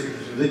language of this?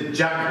 The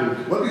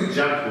jughood. What is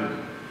jughood?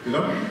 You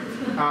know?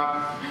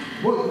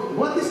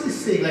 What is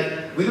this thing?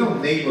 Like, we know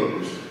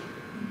neighborhood.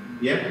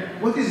 Yeah?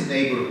 What is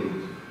neighborhood?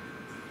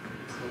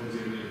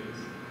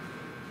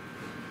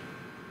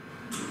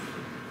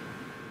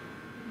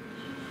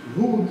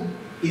 Hood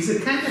is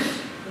a kind of.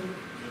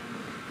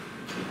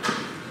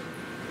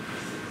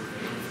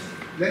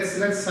 Let's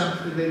what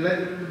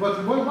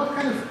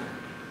kind of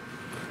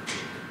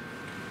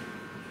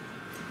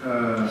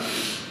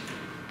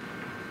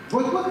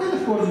what kind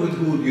of words with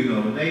hood, you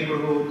know?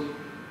 Neighborhood,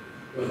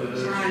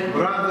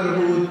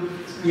 brotherhood,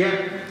 yeah.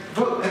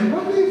 And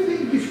what do you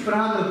think this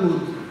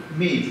brotherhood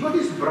means? What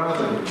is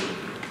brotherhood?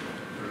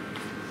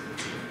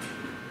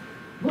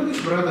 What is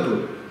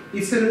brotherhood?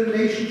 It's a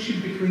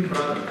relationship between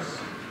brothers.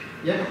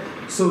 Yeah.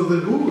 So the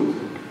hood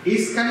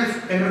is kind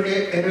of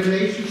a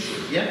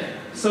relationship. Yeah.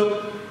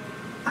 So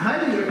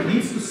Heidegger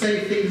needs to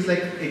say things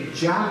like a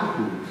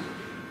jughood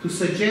to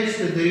suggest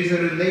that there is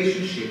a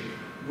relationship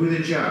with a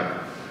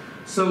jug.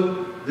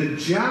 So the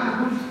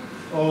jughood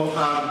or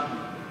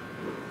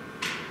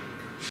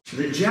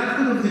the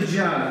jughood of the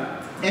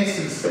jug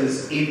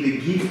essences in the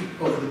gift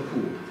of the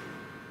poor.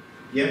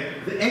 Yeah.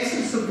 The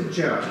essence of the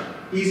jug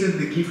is in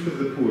the gift of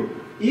the poor.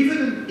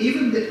 Even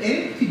the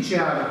empty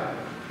jug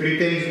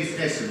retains this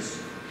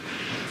essence.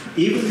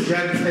 Even the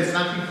jug that has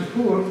nothing to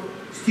pour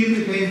still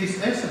retains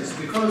this essence,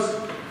 because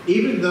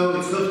even though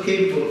it's not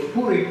capable of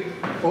pouring,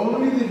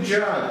 only the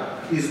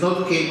jug is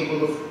not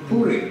capable of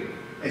pouring.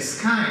 A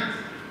scythe,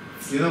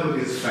 you know what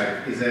is a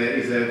scythe? Is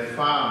a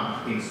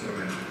farm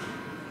instrument.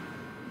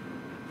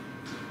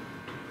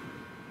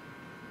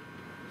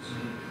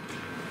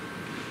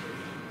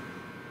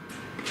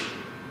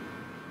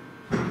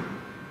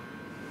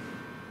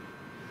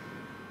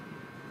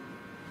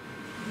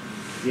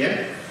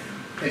 Yeah,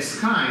 a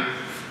scythe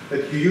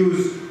that you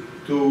use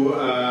to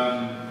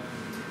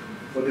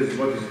what is it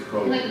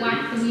called? Like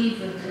whack the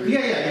weeds.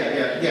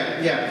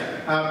 Yeah.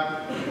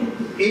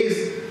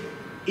 Is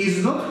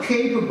is not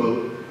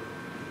capable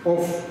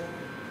of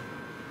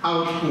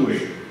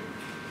outpouring,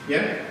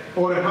 yeah?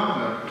 Or a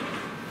hammer,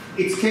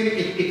 it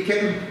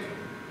can,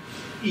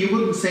 you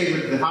wouldn't say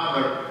that the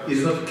hammer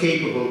is not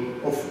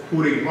capable of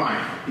pouring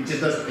wine. It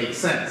just doesn't make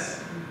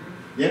sense,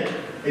 yeah?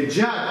 A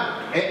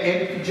jug, an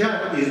empty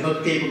jug is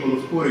not capable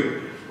of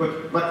pouring,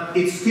 but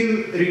it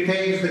still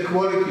retains the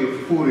quality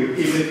of pouring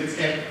even if it's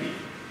empty.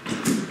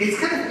 It's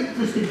kind of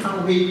interesting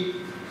how he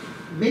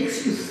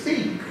makes you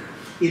think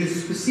in a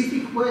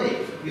specific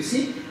way, you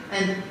see?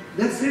 And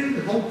that's really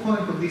the whole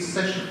point of these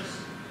sessions.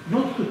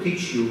 Not to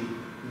teach you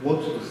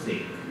what to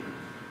think,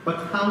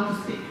 but how to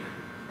think.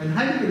 And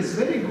Heidegger is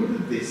very good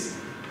at this.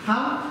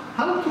 How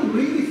to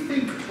really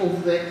think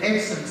of the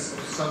essence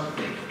of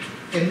something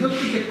and not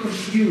to get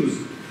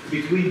confused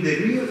between the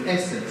real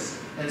essence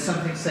and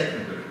something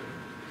secondary.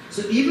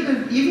 So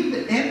even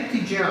the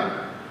empty jug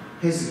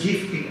has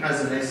gifting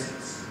as an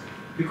essence.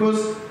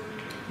 Because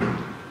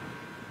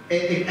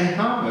a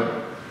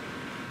hammer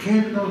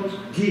cannot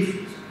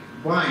gift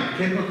wine,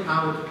 cannot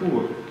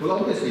outpour. Well,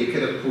 obviously you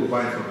cannot pour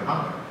wine from a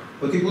hammer,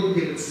 but you wouldn't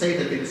even say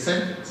that in a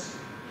sentence.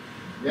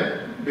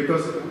 Yeah?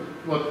 Because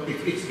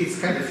it's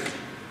kind of,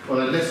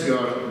 well, unless you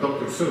are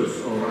Dr.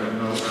 Seuss or I don't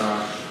know,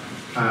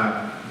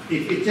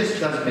 it just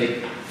doesn't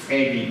make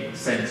any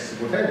sense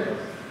whatever.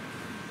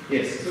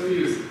 Yes? So we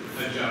use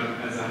a jug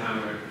as a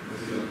hammer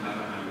because you don't have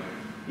a hammer.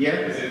 Yeah?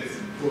 Is it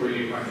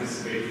poorly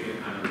participating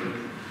in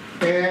hammering?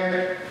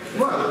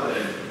 Well,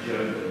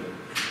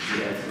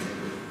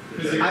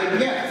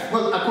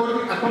 well,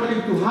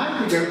 according to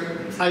Heidegger,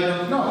 I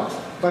don't know,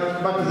 but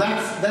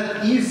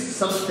that is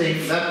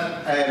something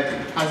that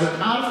as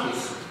an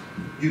artist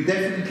you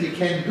definitely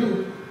can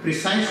do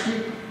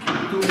precisely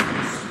to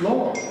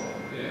explore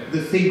the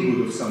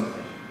thinghood of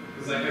something.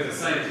 Because like as a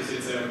scientist,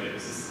 you'd say, okay,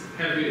 this is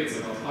heavy, it's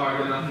not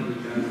hard enough, we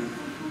can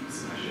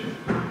smash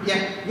it.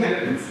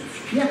 Yeah.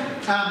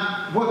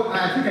 What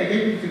I think I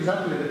gave you an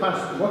example in the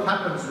past. What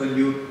happens when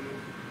you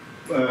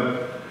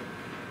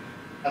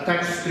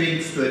attach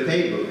strings to a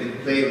table and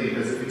play on it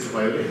as if it's a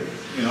violin,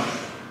 you know?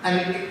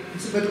 And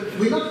but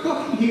we're not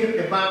talking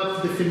here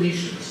about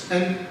definitions.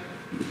 And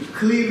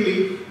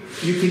clearly,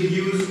 you can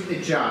use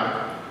a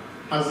jug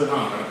as a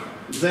hammer.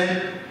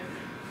 Then,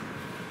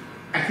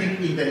 I think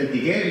in the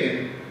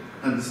Heideggerian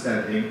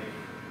understanding,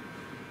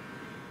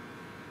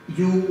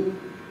 you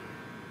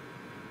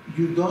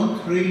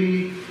don't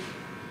really.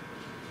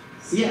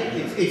 Yeah,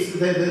 it's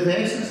the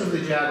essence of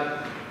the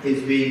jug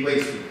is being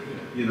wasted,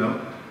 you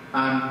know.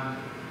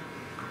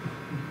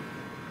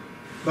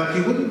 But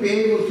you wouldn't be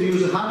able to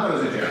use a hammer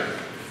as a jug.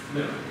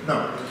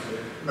 No.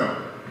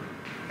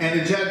 And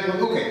a jug,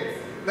 well, okay,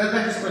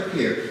 that is quite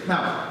clear.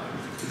 Now,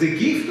 the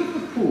gift of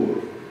the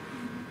poor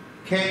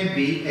can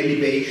be a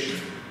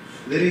libation.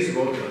 There is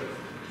water,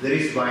 there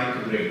is wine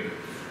to drink.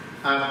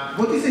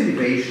 What is a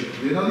libation?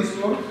 Do you know this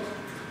word?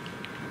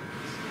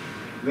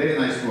 Very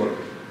nice word.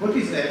 What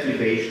is that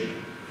libation?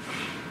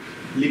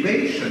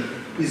 Libation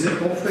is an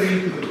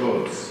offering to the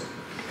gods.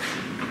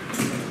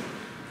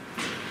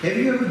 Have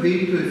you ever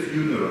been to a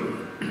funeral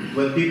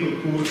when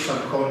people pour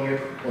some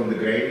cognac on the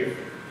grave?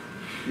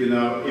 You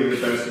know, if the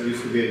person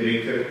used to be a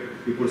drinker,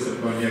 you pour some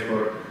cognac,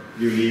 or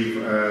you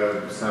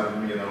leave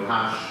some, you know,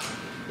 hash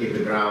in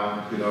the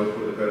ground, you know,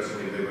 for the person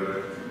if they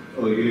were,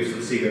 or you leave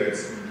some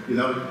cigarettes, you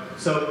know.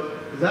 So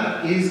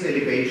that is a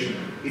libation.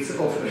 It's an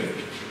offering.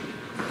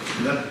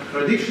 That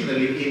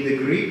traditionally in the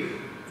Greek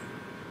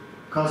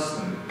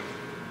custom,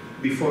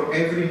 before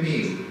every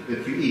meal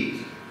that you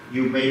eat,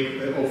 you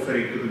make an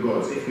offering to the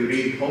gods. If you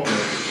read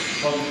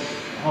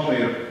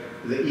Homer,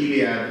 the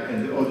Iliad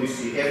and the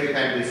Odyssey, every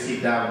time they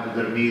sit down to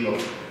their meal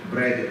of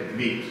bread and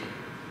meat,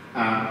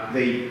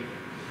 they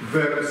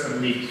burn some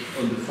meat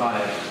on the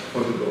fire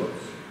for the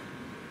gods.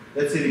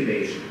 That's a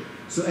libation.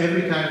 So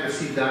every time we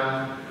sit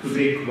down to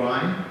drink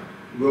wine,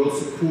 we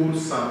also pour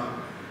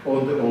some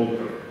on the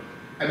altar.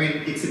 I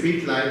mean, it's a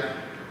bit like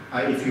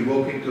if you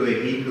walk into a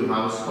Hindu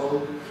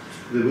household,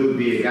 there will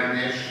be a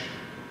Ganesh,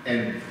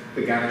 and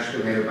the Ganesh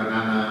will have a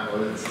banana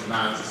or some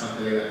nuts or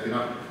something like that, you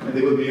know, and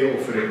there will be an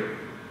offering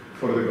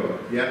for the god.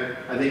 Yeah,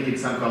 I think in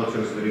some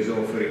cultures there is an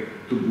offering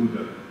to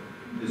Buddha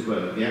as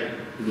well. Yeah,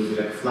 it will be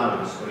like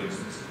flowers, for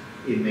instance,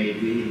 in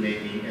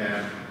many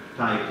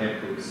Thai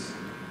temples.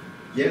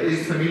 Yeah, is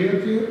it familiar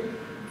to you?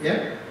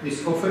 Yeah,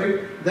 this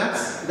offering.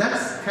 That's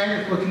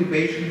kind of what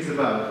libation is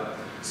about.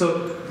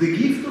 So the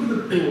gift of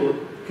the poor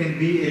can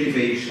be a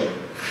libation.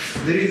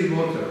 There is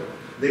water.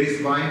 There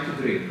is wine to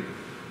drink.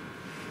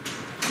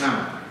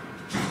 Now,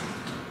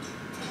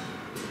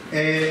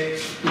 the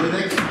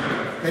next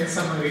paragraph, can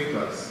someone read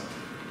to us?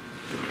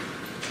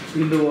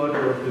 In the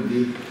water of the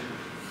deep,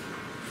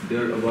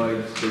 there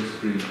abides the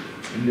spring.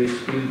 In the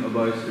spring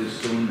abides the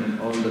stone and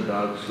all the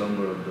dark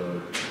slumber of the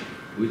earth,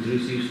 which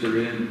receives the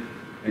rain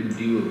and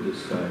dew of the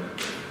sky.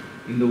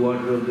 In the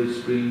water of the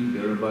spring,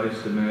 there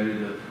abides the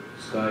marriage of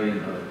sky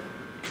and earth.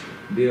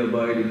 They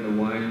abide in the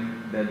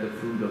wine that the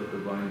fruit of the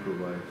vine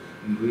provides,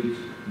 in which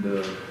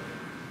the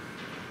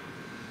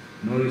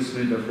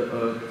nourishment of the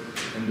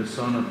earth and the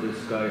sun of the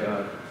sky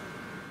are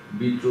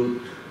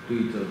betrothed to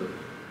each other.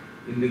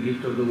 In the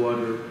gift of the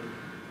water,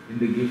 in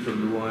the gift of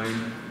the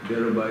wine,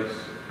 there abides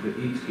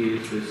each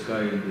case the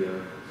sky and the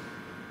earth.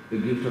 The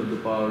gift of the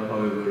power,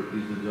 however,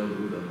 is the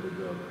jughood of the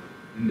jug.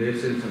 In the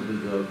essence of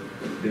the jug,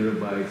 there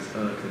abides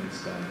earth and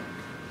sky.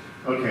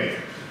 Okay,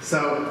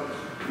 so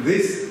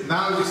this,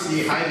 now you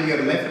see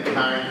Heidegger left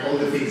behind all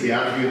the things he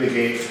argued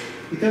against.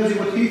 He tells you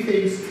what he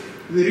thinks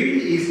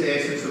really is the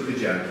essence of the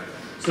jug.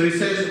 So he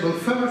says, well,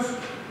 first,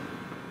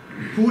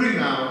 pouring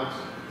out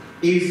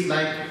is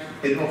like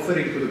an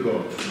offering to the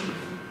gods.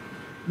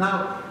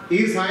 Now,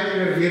 is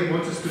Heidegger here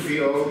wants us to be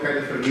all kind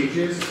of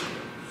religious?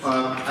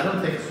 I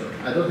don't think so.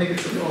 I don't think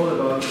it's all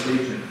about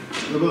religion.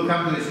 We will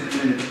come to this in a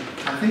minute.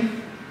 I think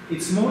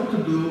it's more to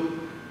do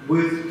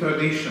with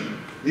tradition.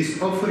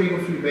 This offering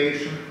of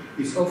libation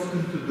is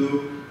often to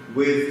do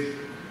with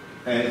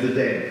the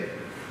dead,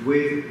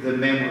 with the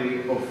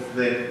memory of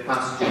the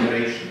past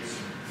generations,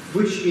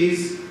 which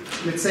is,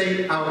 let's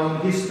say, our own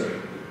history.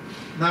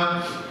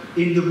 Now,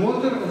 in the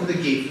water of the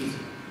gift,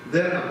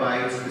 there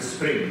abides the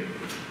spring.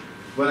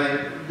 When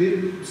I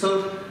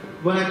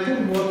put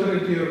water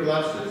into your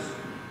glasses,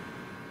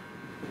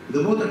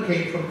 the water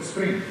came from the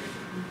spring.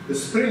 The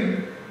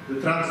spring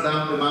that runs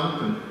down the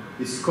mountain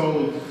is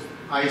cold,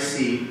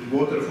 icy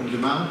water from the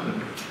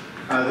mountain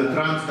that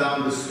runs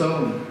down the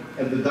stone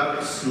and the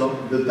dark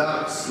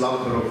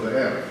slumber of the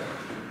earth.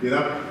 You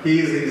know, he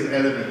is in his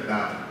element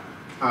now.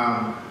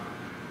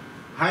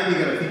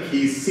 Heidegger, I think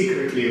he is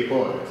secretly a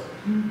poet.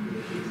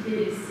 It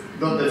is.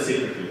 Not that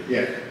secretly,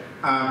 yeah.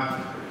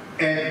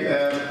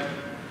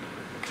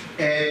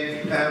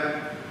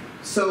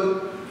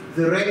 So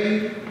the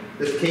rain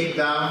that came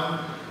down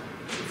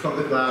from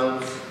the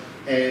clouds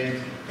and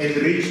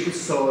enriched the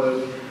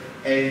soil,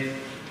 and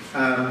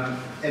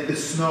the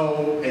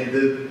snow and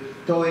the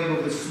thawing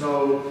of the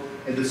snow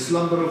and the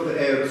slumber of the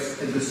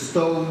earth and the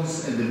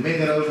stones and the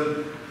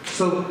minerals.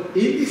 So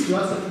in this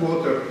glass of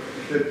water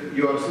that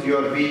you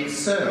are being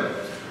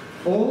served,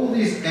 all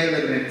these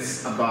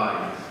elements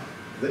abide.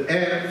 The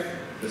earth,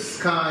 the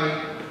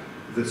sky,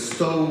 the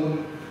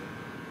stone,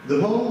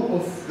 the whole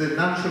of the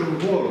natural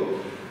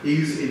world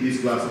is in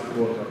this glass of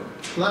water,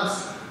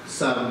 plus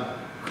some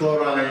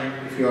chlorine,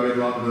 if you are in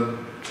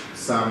London,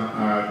 some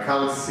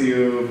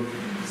calcium,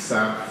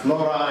 some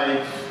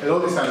fluoride, and all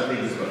these other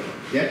things as well.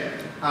 Yeah?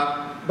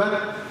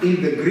 But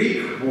in the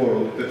Greek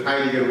world that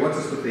Heidegger wants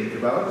us to think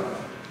about,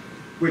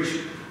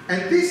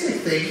 and this I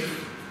think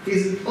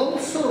is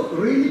also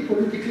really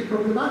politically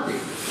problematic,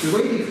 the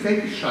way he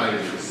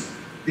fetishizes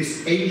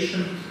this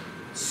ancient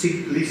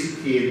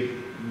simplicity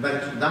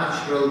and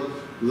natural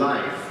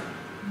life.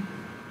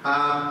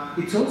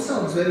 It all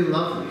sounds very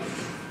lovely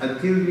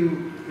until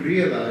you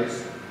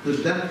realize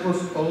that that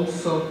was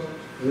also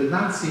the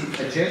Nazi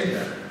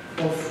agenda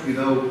of, you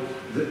know,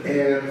 the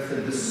earth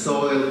and the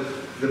soil.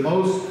 The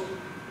most,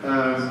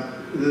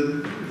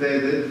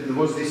 there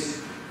was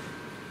this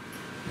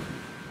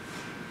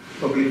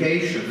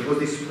publication, there was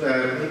this,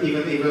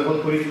 even a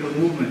whole political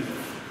movement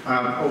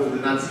of the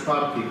Nazi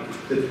party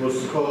that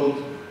was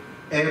called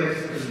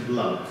Earth and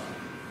Blood.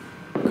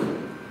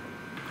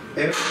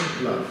 Earth and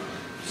blood.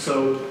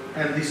 So,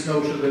 and this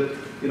notion that,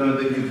 you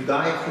know, that you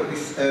die for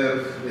this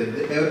earth, that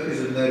the earth is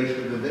a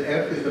nourishment, that the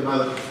earth is the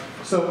mother.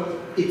 So,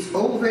 it's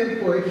all very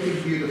poetic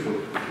and beautiful.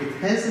 It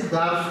has a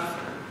dark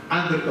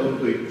undertone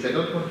to it, which I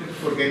don't want you to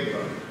forget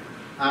about.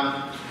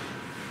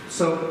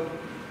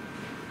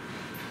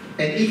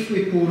 And if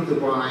we pour the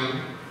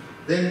wine,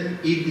 then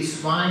in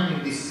this wine,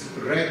 in this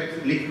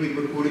red liquid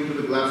we pour into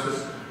the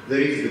glasses,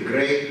 there is the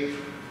grape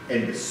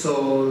and the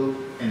soul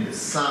and the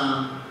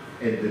sun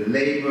and the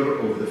labor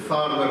of the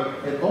farmer,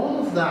 and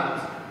all of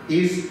that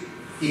is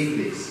in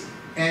this.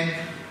 And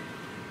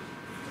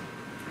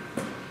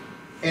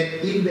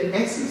in the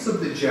essence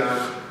of the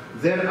jug,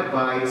 there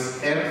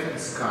abides earth and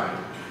sky.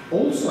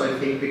 Also, I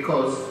think,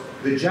 because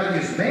the jug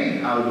is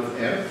made out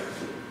of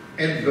earth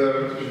and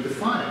burned in the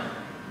fire.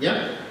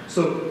 Yeah?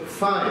 So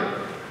fire,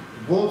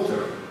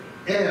 water,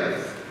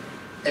 earth,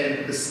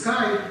 and the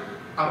sky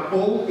are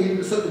all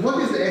in. So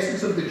what is the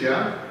essence of the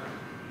jug?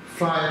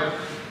 Fire,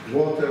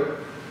 water,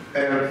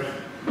 earth,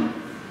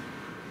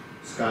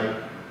 sky,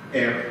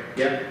 air.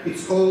 Yeah?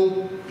 It's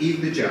all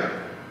in the jug.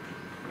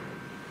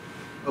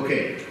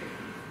 Okay.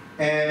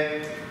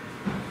 And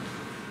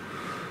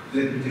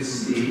let me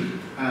just see.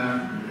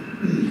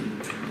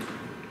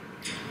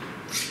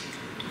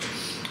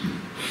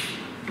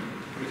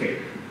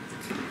 Okay.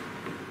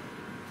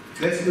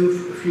 Let's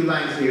do a few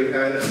lines here.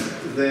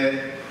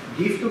 The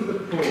gift of the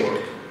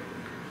poor.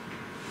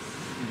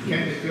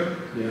 Can you hear?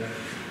 Yeah.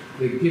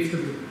 The gift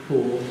of the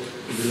poor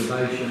is a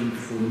libation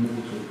for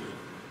mortals.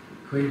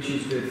 It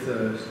quenches their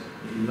thirst,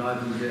 it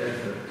enlivens their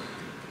efforts,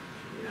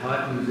 it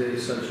heightens their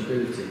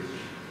sociability.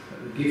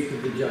 But the gift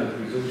of the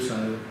jug is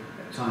also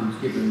at times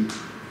given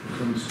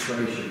for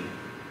consecration.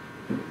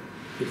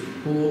 If the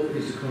poor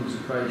is a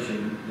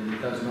consecration, then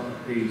it does not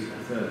appease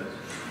a thirst.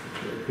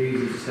 It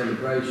appeases a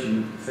celebration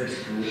of the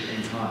festival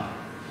on high.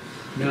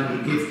 Now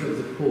the gift of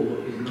the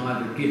poor is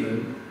neither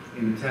given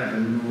in the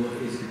tavern, nor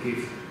is the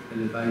gift a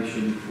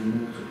libation for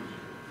mortals.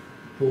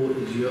 Poor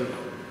is your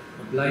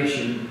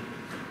oblation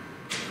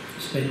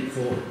spent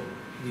for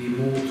the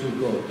immortal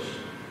gods.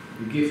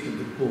 The gift of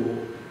the poor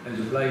as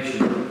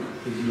oblation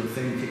is an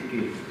authentic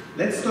gift.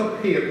 Let's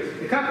stop here.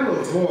 A couple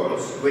of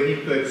words we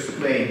need to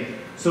explain.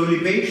 So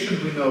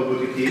libation, we know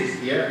what it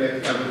is. Yeah,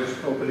 I will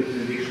just open it in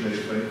the dictionary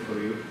for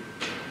you.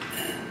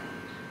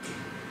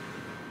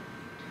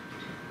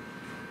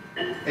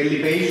 A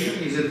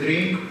libation is a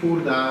drink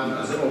poured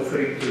out as an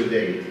offering to a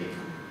deity.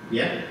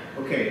 Yeah?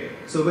 Okay.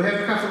 So we have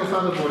a couple of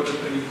other words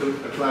that we need to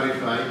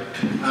clarify.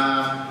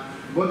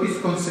 What is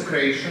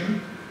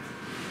consecration?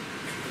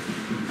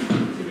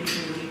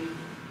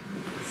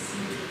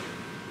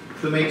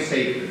 To make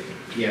sacred.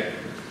 Yeah.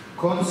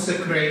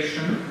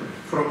 Consecration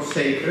from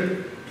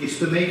sacred is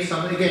to make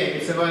something, again,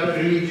 it's about a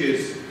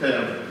religious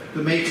term,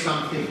 to make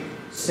something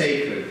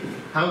sacred.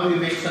 How do you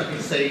make something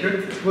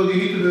sacred? Well, you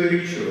need to do a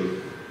ritual.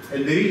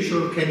 And the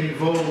ritual can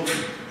involve,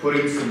 for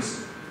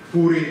instance,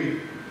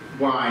 pouring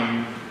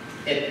wine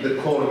at the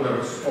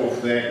corners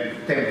of the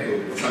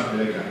temple or something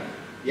like that.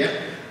 Yeah?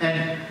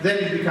 And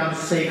then it becomes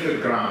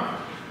sacred ground.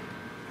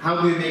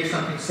 How do you make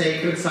something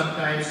sacred?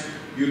 Sometimes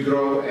you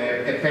draw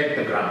a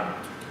pentagram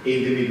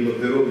in the middle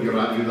of the room, you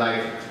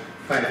light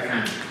 5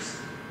 candles.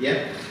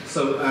 Yeah?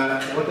 So,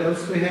 what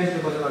else do we have?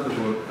 There was another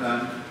word.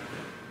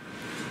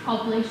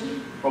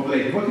 Oblation.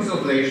 Oblation. What is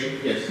oblation?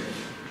 Yes.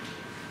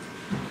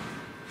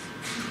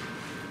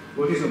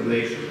 What is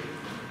oblation?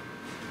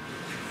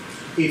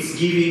 It's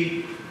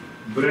giving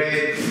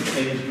bread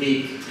and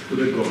meat to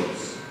the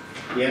gods.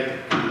 Yeah?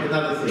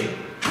 Another thing.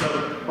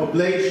 So,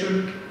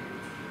 oblation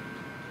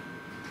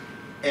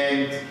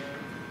and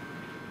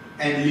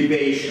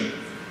libation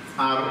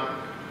are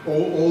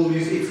all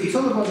these. It's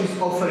all about this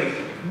offering.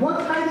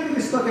 What Heidegger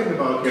is talking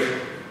about here,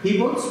 he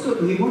wants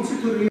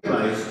you to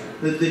realize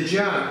that the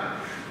jar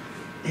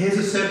has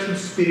a certain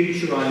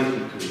spirituality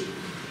to it.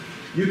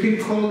 You can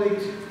call it,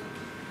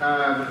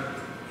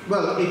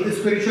 the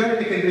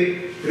spirituality can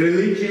be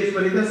religious,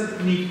 but it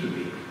doesn't need to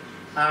be.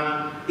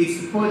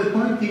 The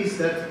point is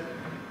that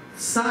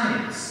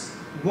science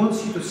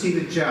wants you to see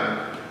the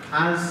jar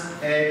as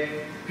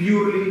a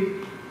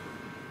purely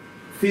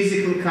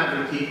physical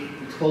cavity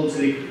that holds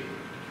liquid.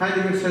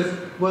 Heidegger says,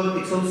 well,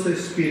 it's also a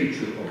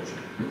spiritual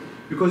object,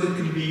 because it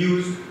can be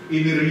used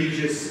in a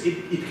religious,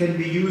 it can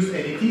be used,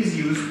 and it is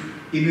used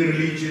in a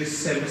religious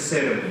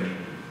ceremony.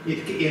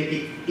 It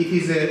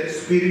is a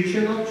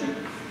spiritual object,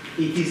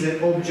 it is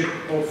an object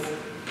of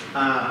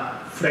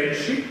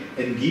friendship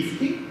and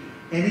gifting,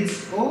 and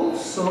it's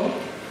also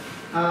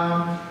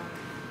a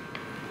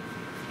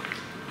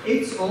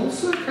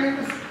kind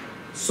of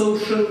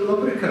social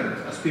lubricant,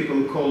 as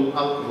people call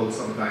alcohol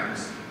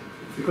sometimes,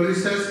 because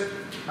it says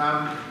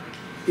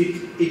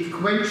it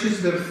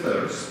quenches their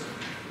thirst.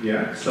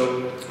 Yeah,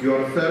 so you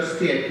are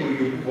thirsty, I pour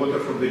you water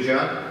from the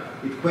jar,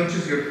 it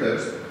quenches your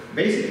thirst,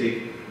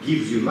 basically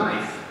gives you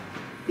life.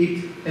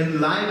 It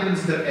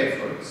enlivens their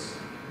efforts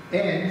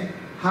and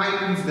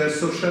heightens their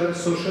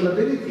social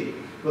ability.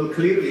 Well,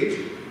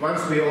 clearly,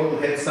 once we all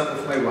had some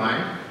of my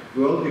wine,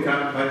 we all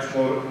become much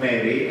more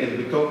merry and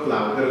we talk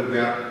louder and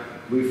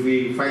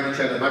we find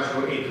each other much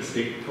more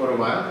interesting for a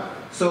while.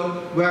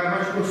 So we are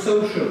much more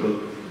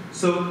sociable.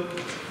 So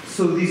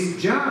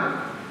this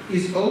jar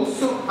is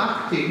also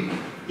acting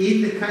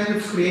in the kind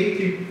of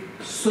creating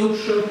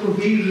social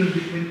cohesion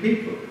between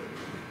people.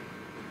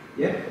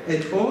 Yeah?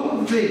 And all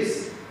of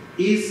this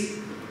is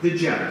the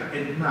jar.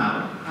 And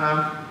now,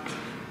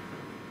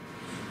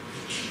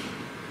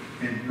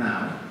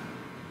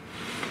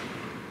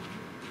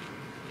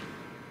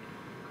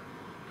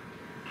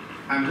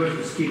 I'm going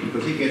to skip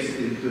because he gets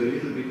into a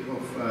little bit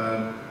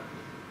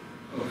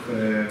of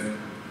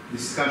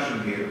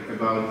discussion here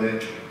about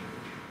the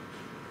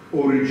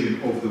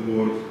origin of the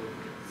word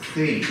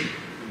thing.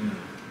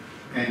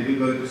 And we're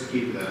going to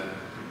skip that.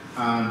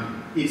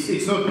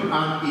 It's not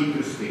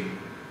uninteresting.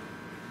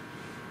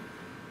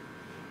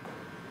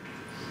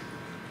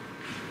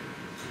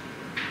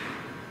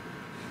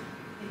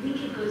 I think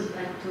it goes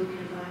back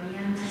talking about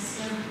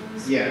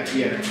Neanderthals. Yeah.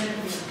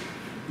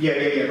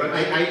 But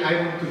I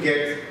want to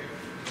get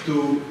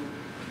to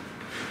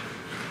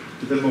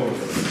the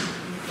mortals.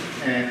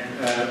 And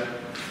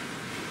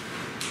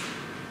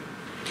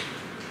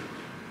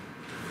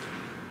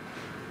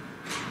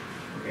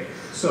okay,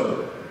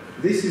 so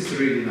this is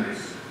really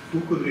nice. Who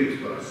could read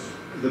for us?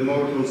 The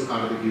mortals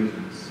are the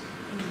humans.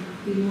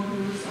 The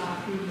mortals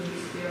are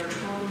humans. They are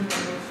called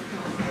mortals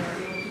because they are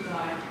able to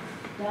die.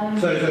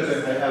 Sorry,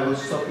 I will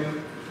stop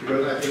you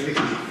because I think this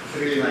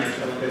is really nice.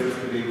 I want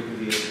everyone to be able to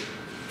hear it.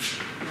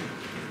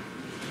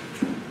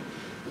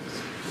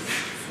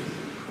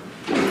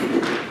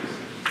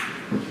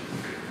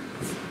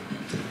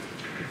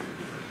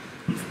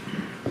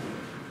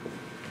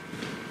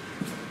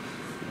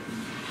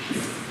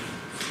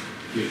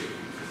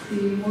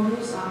 The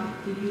mortals are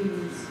the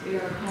humans. They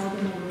are called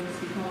the mortals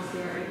because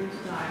they are able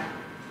to die.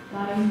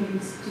 Dying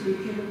means to be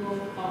capable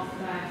of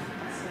death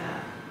as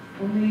death.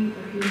 Only a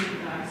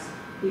human dies.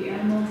 The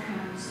animal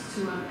comes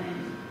to an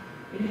end.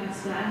 It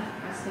has death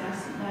as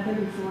death, neither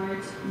before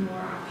it nor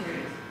after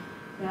it.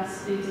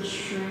 Death is a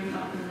strain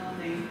of the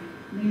nothing.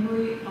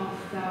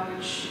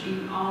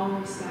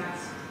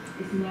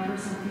 never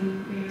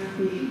something mere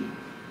being,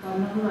 but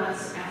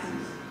nonetheless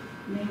essence,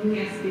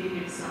 namely as being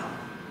itself.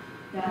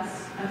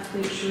 Thus, as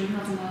the shrink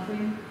of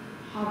nothing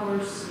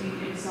hovers in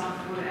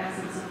itself for the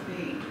essence of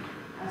being,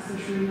 as the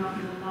shrink of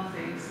the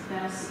nothings,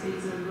 thus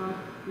is a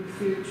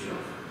refuge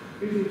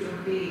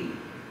of being.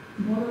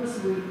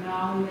 Mortals we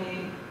now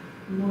name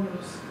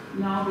mortals,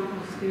 now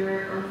because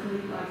their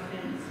earthly life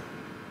ends,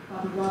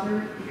 but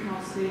rather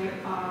because they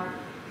are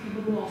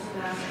capable of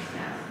death as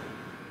death.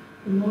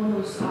 The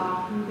mortals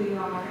are who they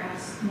are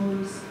as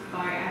mortals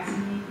by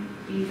ascending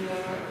in the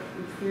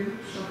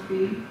refuge of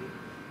being.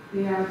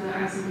 They are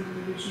the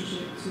ascending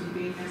relationship to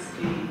being as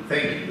being.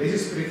 Thank you. This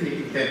is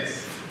pretty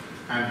intense.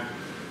 And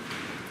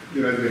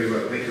you read very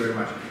well. Thank you very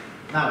much.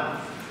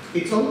 Now,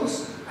 it's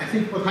almost, I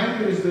think what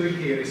Heidegger is doing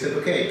here is that,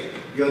 okay,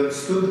 you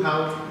understood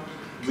how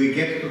we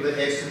get to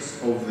the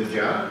essence of the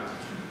jar.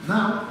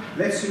 Now,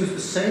 let's use the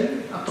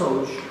same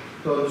approach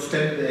to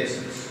understand the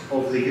essence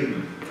of the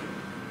human.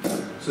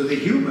 So the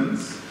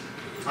humans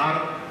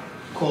are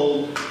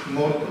called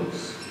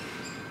mortals.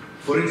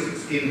 For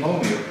instance, in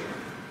Homer,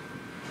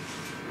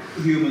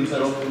 humans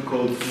are often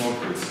called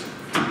mortals.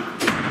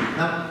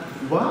 Now,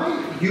 why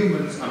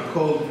humans are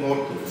called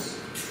mortals?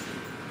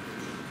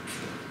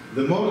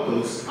 The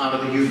mortals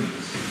are the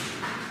humans.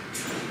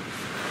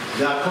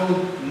 They are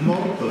called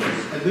mortals.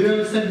 And do you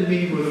understand the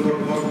meaning of the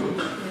word mortal?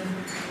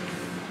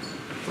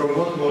 From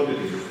what word it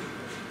is?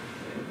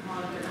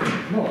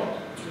 Mort,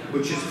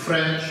 which is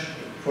French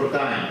for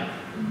dying.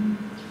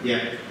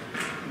 Yeah.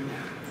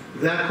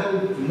 They are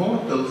called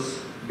mortals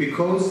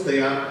because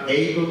they are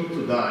able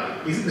to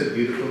die. Isn't that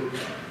beautiful?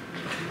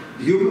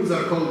 Humans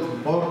are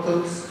called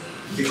mortals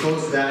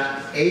because they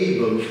are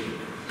able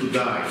to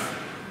die.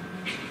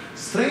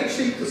 Strange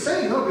thing to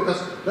say, no?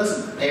 Because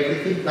doesn't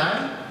everything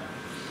die?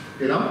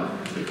 You know?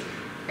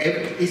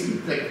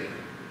 Isn't like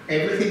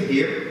everything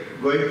here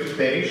going to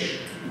perish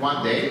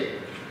one day?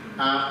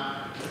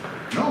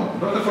 No,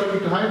 not according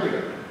to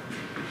Heidegger.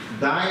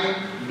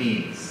 Dying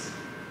means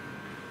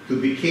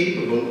to be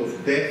capable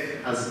of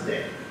death as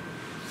death.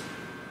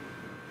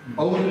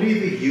 Only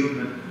the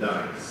human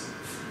dies.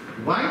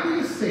 Why do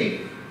you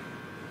think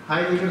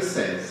Heidegger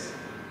says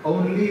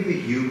only the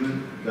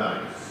human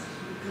dies?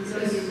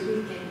 Because we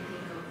can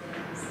think of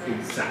them as death.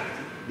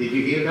 Exactly. Did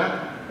you hear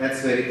that?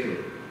 That's very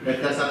true.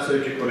 That's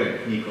absolutely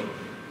correct, Nico.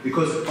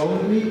 Because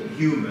only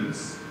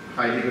humans,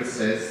 Heidegger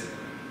says,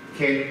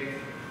 can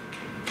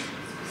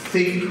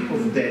think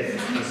of death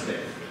as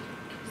death.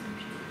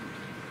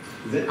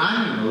 The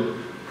animal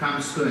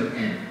comes to an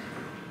end.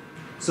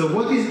 So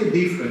what is the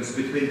difference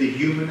between the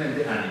human and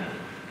the animal?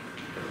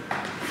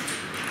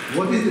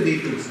 What is the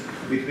difference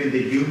between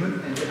the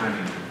human and the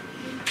animal?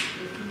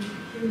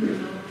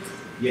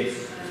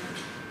 Yes.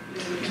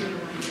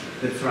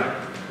 That's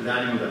right. The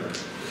animal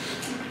doesn't.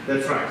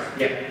 That's right.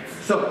 Yeah.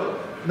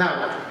 So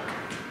now,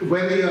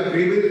 whether you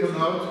agree with it or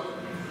not,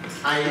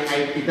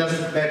 it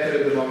doesn't matter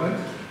at the moment.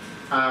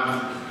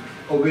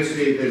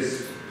 Obviously,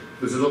 there's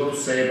a lot to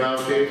say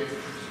about it,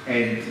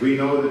 and we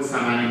know that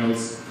some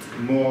animals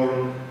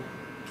mourn,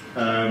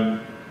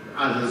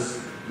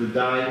 others will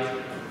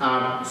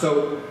die.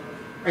 So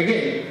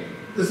again,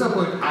 there's no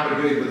point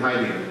arguing with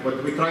Heidegger.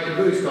 What we try to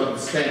do is to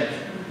understand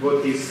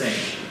what he's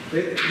saying.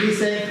 He's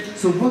saying,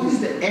 so what is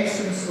the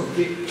essence of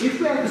the...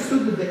 If we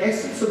understood that the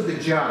essence of the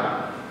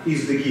jar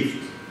is the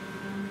gift,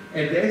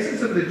 and the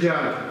essence of the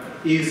jar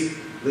is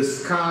the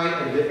sky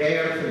and the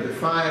earth and the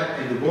fire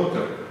and the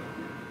water,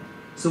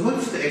 so what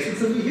is the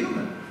essence of the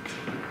human?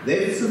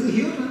 The essence of the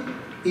human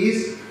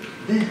is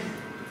death.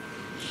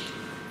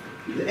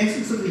 The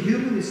essence of the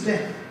human is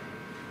death.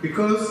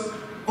 Because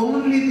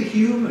only the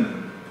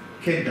human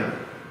can die.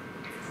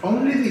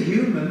 Only the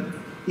human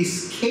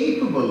is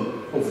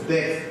capable of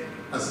death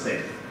as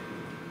death.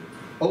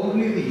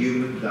 Only the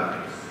human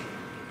dies.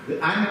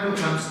 The animal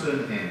comes to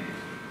an end.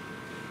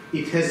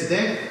 It has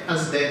death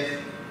as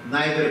death,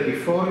 neither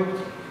before it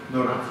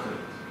nor after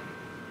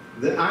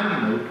it. The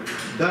animal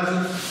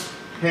doesn't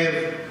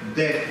have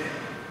death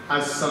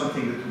as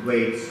something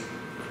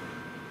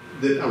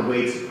that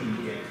awaits in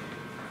the end.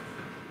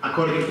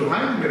 According to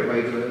Heidegger,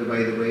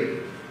 by the way,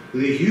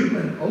 the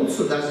human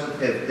also doesn't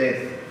have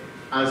death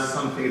as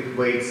something that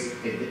waits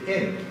at the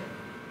end.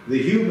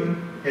 The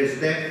human has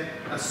death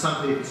as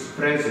something that is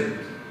present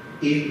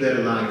in their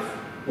life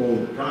all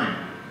the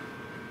time.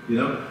 You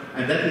know?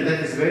 And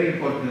that is very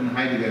important in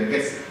Heidegger. It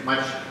gets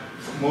much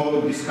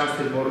more discussed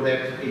in more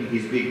depth in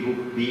his big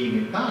book, Being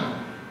and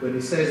Time, when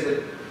he says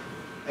that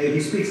he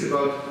speaks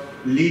about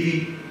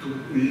living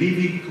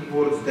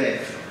towards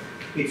death.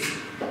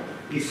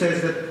 He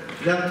says that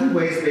there are two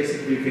ways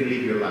basically you can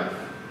live your life.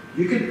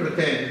 You can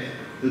pretend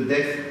that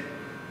death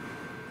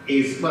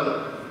is,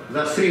 well,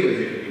 there are three ways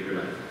you can live your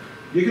life.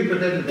 You can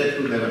pretend that death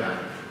will never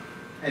happen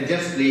and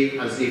just live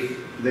as if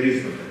there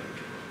is no death.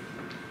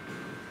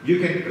 You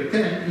can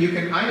pretend, you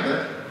can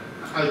either,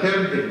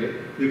 alternatively,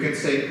 you can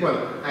say,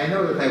 well, I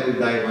know that I will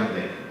die one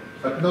day,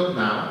 but not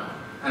now,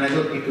 and I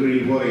don't need to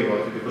really worry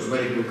about it, because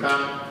when it will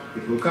come,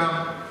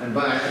 and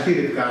until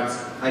it comes,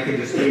 I can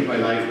just live my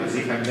life as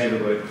if I'm never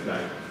going to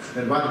die.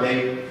 then one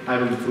day I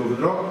will be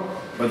proven wrong,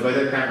 but by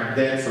that time I'm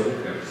dead, so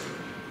who cares?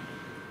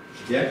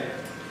 Yeah?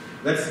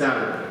 That's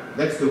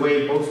the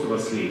way most of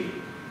us live.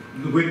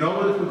 We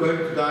know that we're going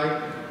to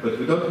die, but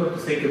we don't want to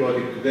think about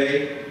it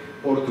today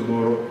or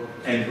tomorrow,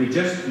 and we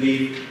just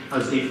live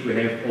as if we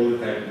have all the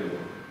time in the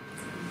world.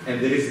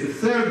 And there is the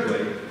third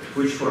way,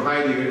 which for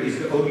Heidegger is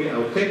the only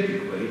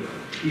authentic way,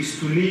 is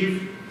to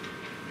live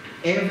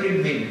every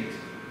minute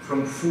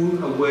from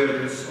full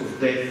awareness of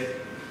death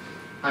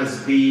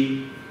as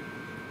being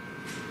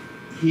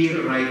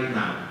here right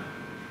now.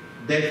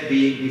 Death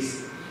being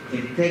this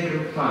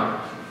integral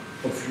part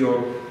of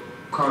your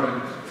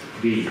current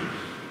being.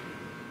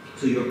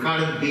 So your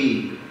current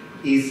being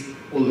is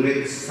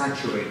already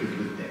saturated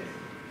with death.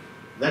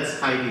 That's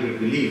Heidegger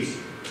believes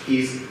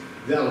is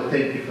the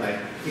authentic life.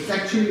 It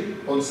actually,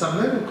 on some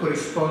level,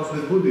 corresponds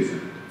with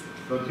Buddhism,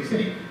 don't you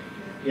think?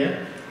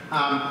 Yeah?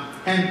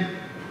 And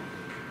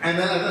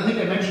I think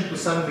I mentioned to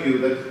some of you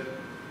that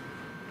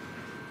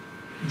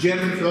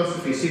German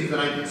philosophy since the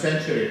 19th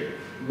century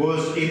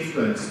was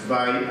influenced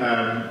by,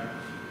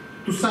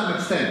 to some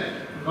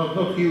extent,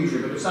 not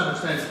hugely, but to some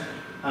extent,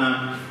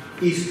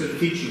 Eastern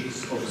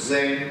teachings of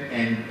Zen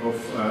and of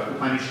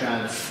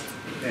Upanishads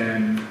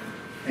and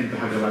the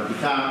Bhagavad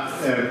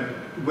Gita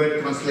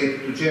were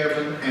translated to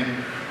German,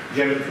 and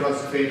German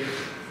philosophy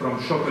from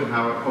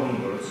Schopenhauer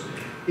onwards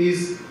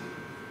is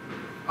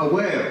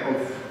aware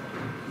of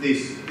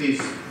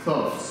these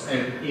thoughts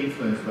and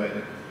influenced by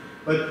them.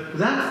 But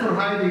that for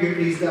Heidegger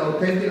is the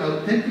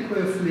authentic way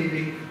of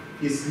living,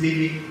 is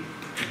living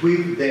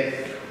with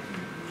death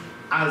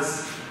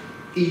as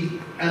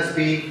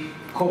being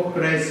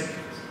co-present.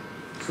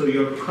 So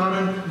your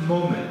current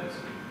moment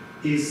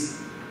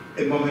is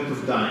a moment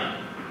of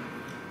dying.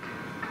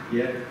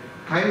 Yeah?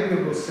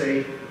 Heidegger will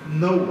say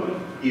no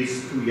one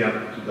is too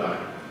young to die.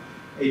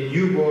 A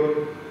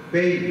newborn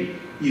baby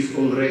is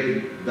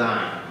already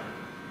dying,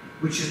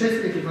 which is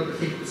definitely not a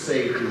thing to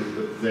say to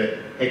the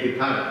happy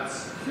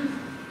parents. And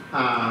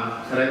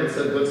I don't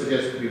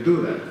suggest you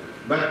do that.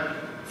 But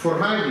for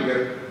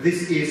Heidegger,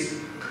 this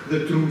is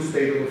the true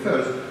state of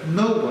affairs.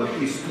 No one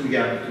is too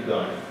young to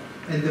die.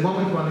 And the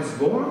moment one is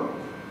born,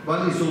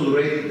 one is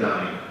already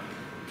dying.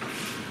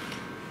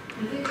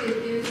 I think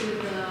it deals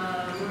with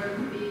the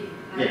word being.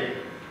 Yeah.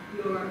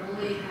 You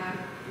only have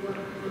what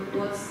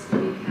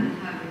we can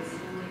have is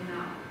only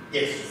now.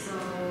 Yes. So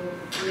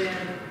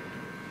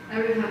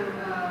every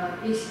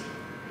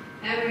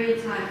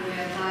time we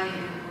are dying,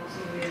 and also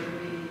we are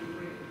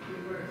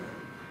rebirth.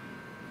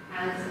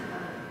 As I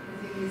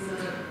think it's a.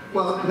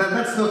 Well,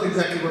 that's not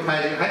exactly what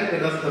Heidegger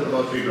doesn't talk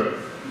about rebirth.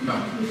 No.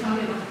 We're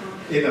talking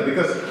about.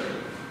 Because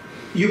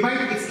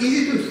it's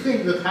easy to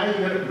think that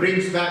Heidegger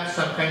brings back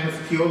some kind of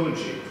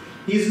theology.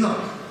 He's not.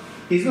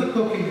 He's not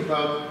talking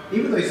about,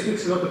 even though he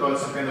speaks a lot about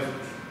some kind of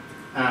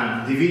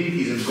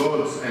divinities and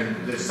gods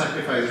and the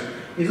sacrifices,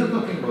 he's not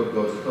talking about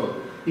gods at all.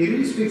 He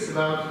really speaks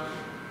about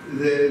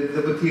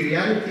the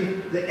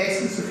materiality, the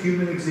essence of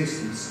human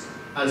existence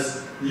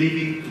as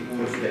living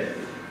towards death.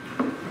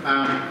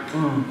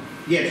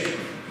 Yes?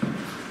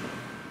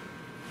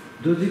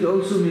 Does it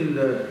also mean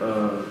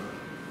that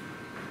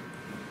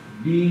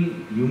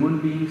being human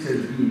beings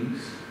as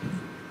beings,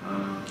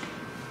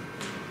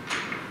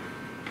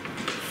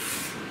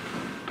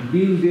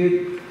 being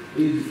dead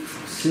is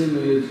same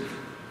as...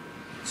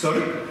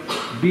 Sorry?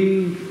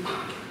 We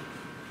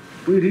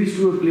reach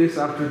to a place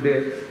after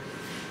death,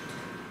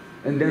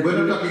 and that...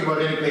 We're not talking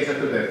about any place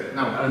after death.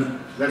 No,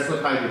 that's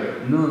not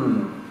Heidegger.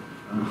 No.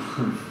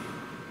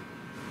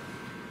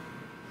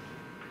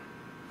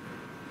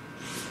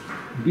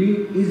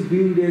 Is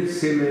being dead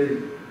same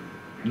as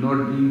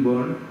not being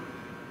born?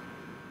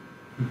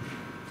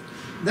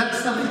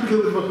 That's nothing to do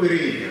with what we're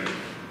reading here.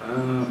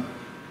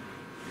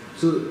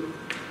 So,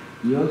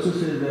 you also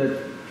say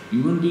that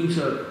human beings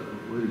are,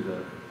 what is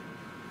that?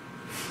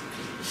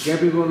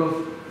 Capable of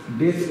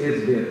death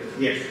as death.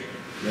 Yes.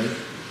 Yes.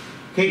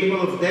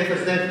 Capable of death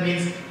as death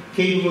means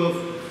capable of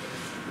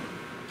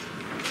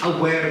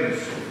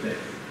awareness of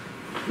death.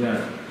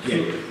 Yeah.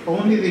 Yeah.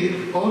 Only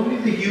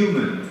the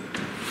human,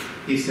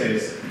 he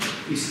says,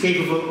 is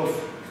capable of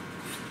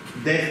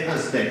death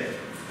as death.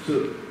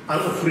 So,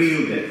 of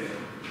real death.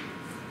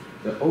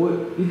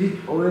 Is it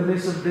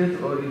awareness of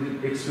death or is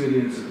it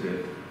experience of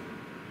death?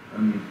 I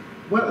mean,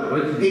 well,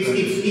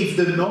 it's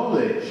the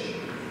knowledge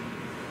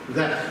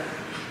that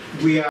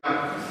we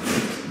are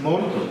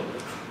mortal.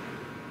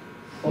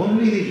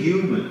 Only the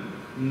human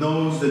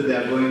knows that they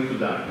are going to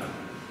die.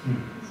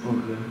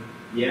 Okay.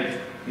 Yeah.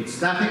 It's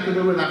nothing to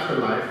do with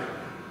afterlife.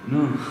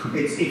 No.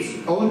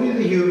 It's only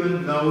the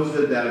human knows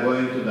that they are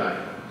going to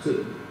die.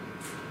 So,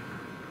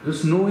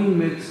 this knowing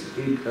makes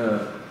it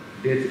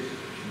death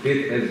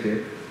as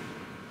death?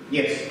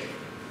 Yes.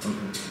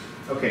 Okay.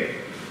 Okay.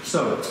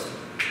 So,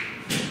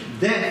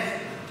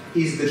 death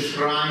is the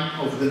shrine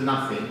of the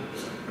nothing.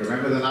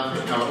 Remember the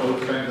nothing, our old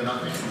friend the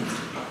nothing?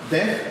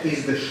 Death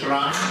is the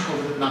shrine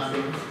of the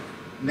nothing,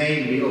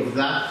 namely of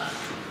that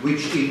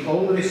which in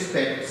all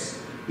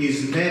respects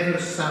is never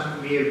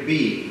some mere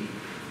being,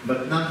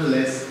 but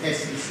nonetheless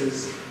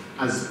essences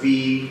as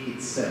being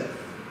itself.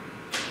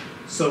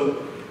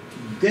 So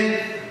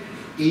death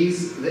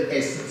is the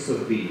essence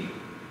of being.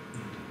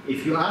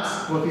 If you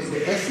ask what is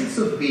the essence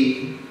of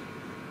being,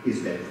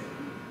 is death.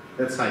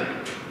 That's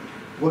Heidegger.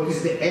 What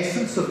is the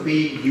essence of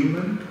being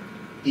human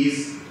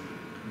is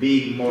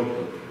being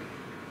mortal.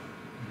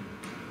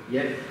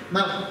 Yeah.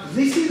 Now,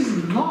 this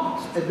is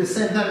not at the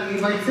same time,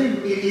 you might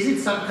think, is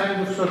it some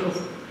kind of sort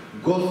of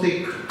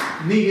Gothic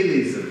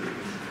nihilism?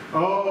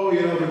 Oh,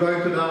 you know, we're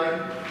going to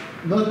die.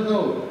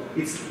 No.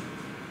 It's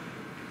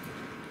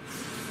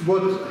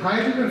what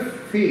Heidegger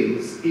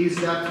feels is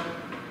that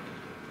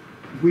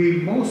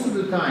we most of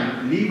the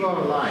time live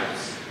our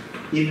lives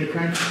in a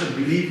kind of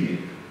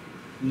oblivion,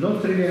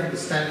 not really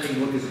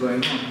understanding what is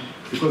going on,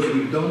 because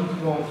we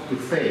don't want to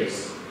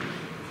face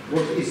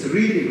what is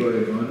really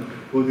going on.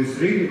 What is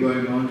really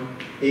going on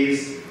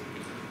is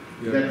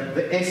that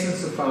the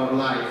essence of our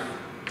life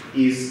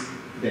is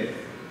death.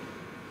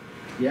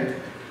 Yeah?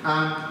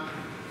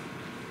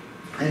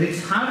 And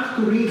it's hard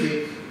to read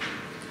it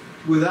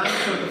without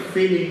sort of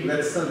feeling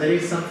that there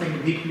is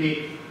something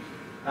deeply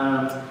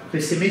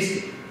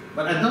pessimistic.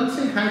 But I don't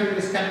think Heidegger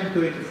is coming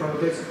to it from a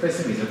place of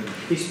pessimism.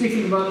 He's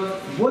speaking about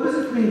what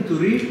does it mean to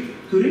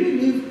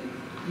really live,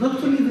 not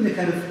to live in a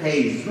kind of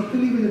haze, not to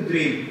live in a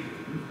dream,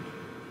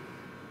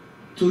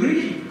 to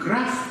really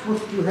grasp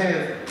what you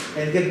have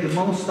and get the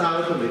most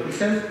out of it. He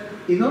says,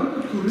 in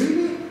order to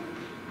really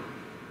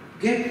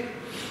get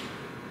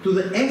to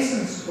the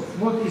essence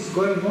of what is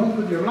going on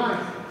with your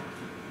life,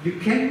 you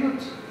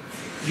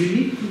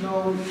need to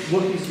know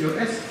what is your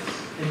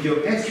essence. And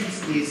your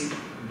essence is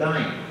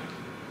dying.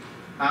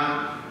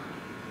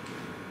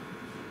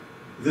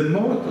 The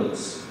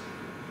mortals,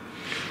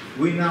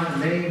 we now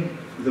name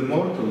the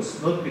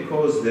mortals not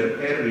because their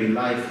early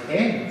life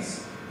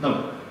ends.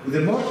 No,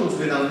 the mortals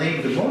we now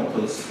name the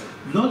mortals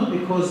not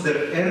because their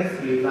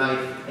earthly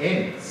life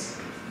ends,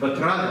 but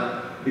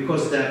rather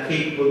because they are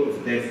capable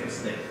of death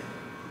as death.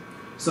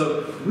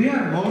 So we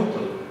are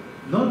mortal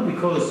not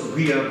because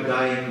we are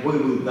dying, we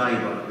will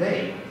die one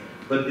day,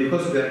 but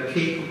because we are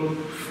capable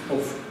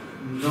of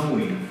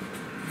knowing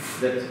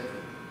that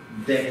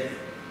death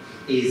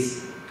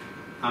is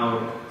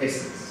our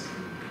essence.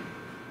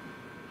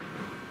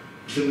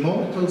 The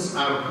mortals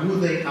are who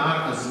they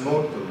are as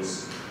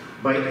mortals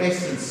by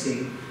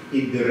essencing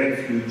in the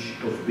refuge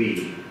of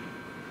being.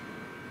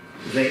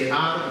 They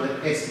are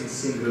the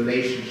essencing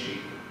relationship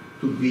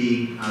to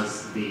being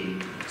as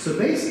being. So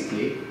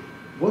basically,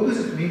 what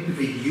does it mean to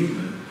be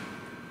human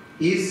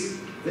is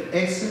the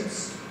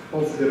essence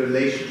of the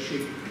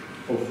relationship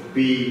of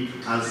being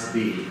as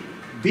being.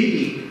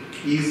 Being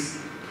is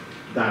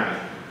dying.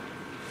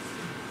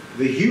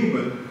 The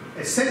human,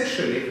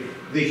 essentially,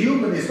 the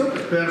human is not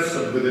a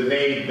person with a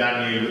name,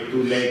 Daniel, with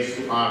 2 legs,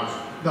 2 arms.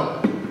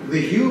 No, the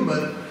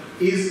human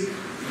is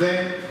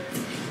the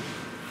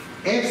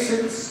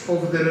essence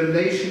of the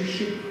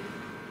relationship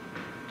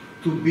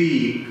to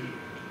being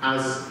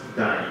as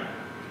dying.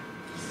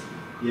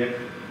 Yeah?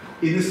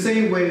 In the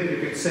same way that you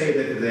could say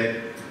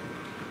that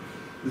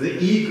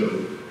the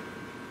eagle,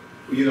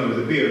 you know,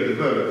 the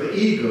bird, the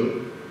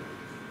eagle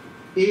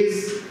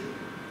is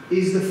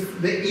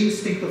the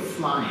instinct of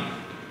flying.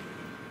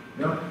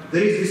 You know?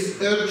 There is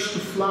this urge to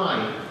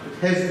fly that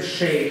has the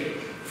shape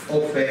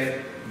of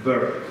a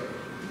bird.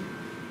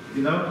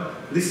 You know?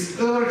 This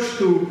urge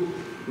to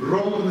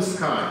roam the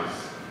skies.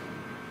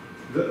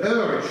 The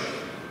urge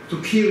to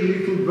kill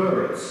little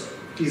birds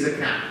is a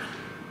cat,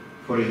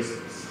 for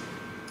instance.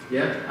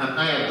 Yeah? And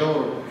I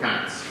adore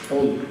cats,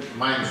 all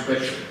mine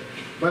especially.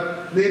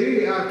 But they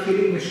really are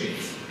killing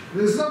machines.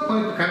 There's no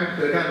point to come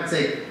to a cat and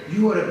say,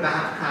 you are a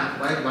bad cat,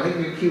 why do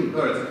you kill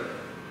birds?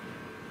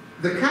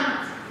 The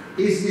cat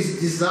is this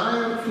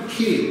desire to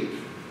kill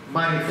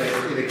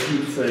manifest in a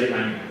cute furry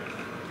animal.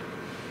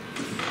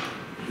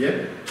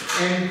 Yeah?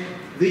 And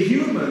the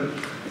human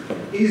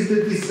is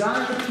the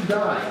desire to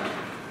die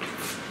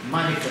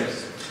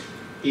manifest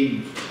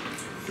in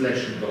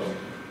flesh and bone.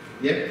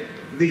 Yeah?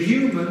 The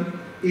human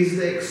is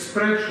the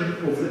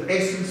expression of the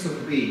essence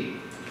of being.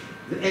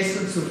 The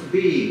essence of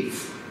being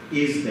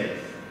is death.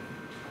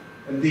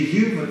 And the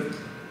human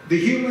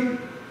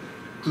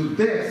to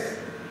death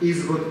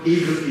is what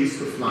eagle is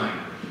to flying.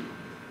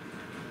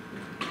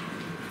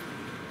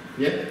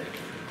 Yeah?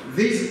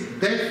 This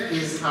death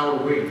is our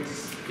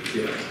wings, if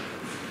you like.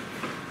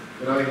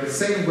 You know, in the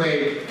same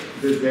way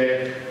that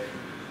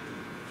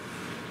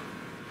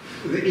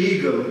the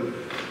eagle,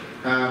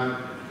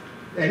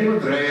 anyone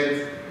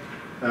read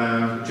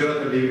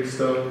Jonathan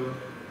Livingstone,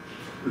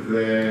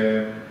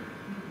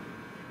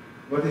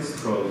 what is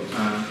it called?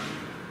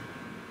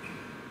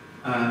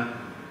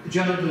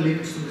 Jonathan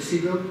Livingstone, the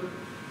seagull.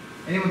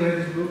 Anyone read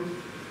this book?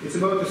 It's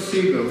about a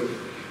seagull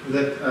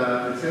that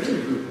it's a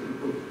really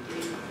good book.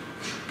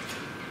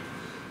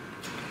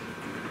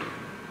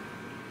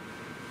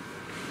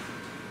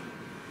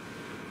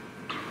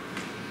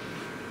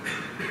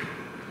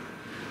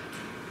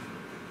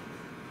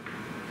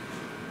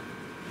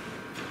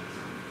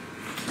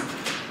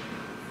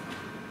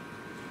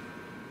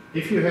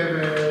 If you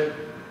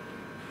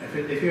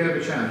have a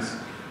chance,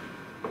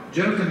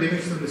 Jonathan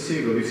Livingston, The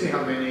Seagull. You see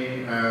how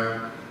many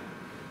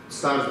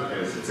stars it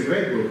has. It's a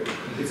great book.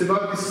 It's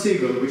about this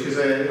seagull, which is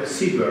a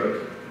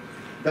seabird,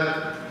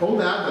 that all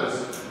the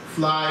others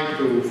fly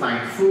to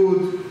find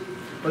food,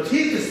 but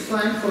he's just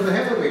flying for the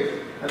hell of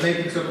it and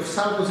making sort of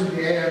circles in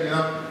the air,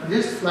 and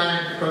just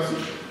flying because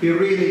he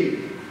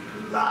really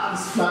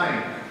loves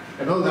flying.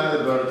 And all the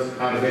other birds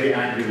are very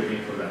angry with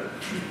him for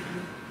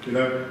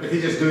that. But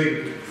he's just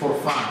doing it for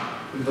fun,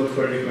 not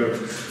for any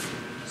purpose.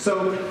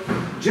 So,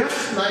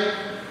 just like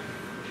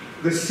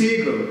the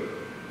seagull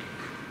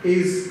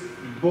is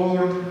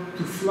born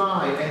to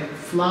fly, and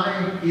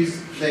flying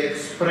is the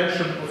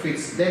expression of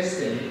its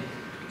destiny,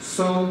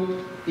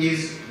 so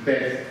is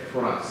death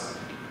for us.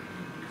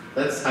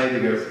 That's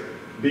Heidegger's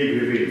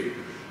big reveal.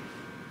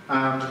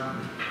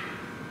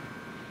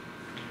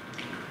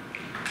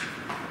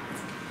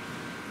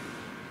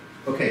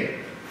 Okay,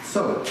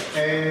 so,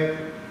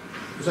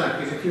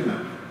 Zach, is it you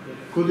now? Yeah.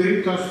 Could you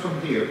read us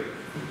from here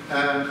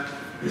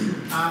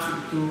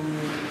up to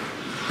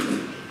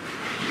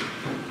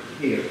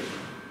here?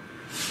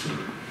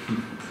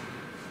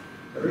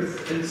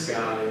 Earth and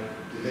sky,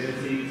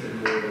 divinities and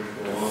mortals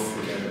belong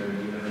together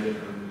and united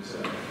from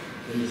themselves.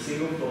 In the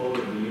single fold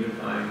of the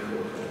unifying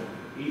fourfold,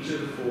 each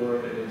of the four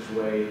in its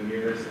way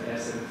mirrors the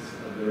essence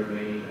of the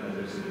remaining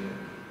others again.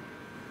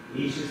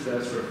 Each is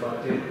thus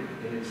reflected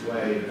in its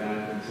way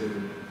back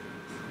into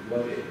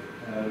what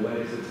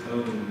is its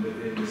own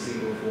within the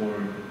single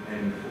form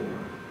and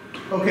form.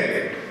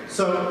 Okay,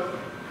 so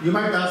you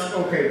might ask,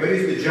 okay, where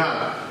is the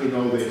jug in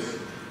all this?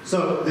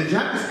 So the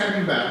jug is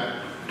coming back.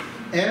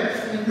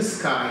 Earth and the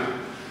sky,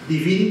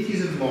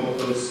 divinities and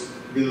mortals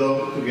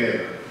belong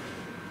together.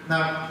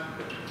 Now,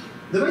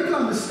 the way to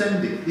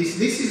understand it, this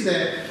is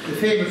the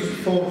famous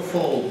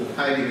fourfold that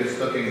Heidegger is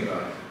talking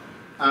about.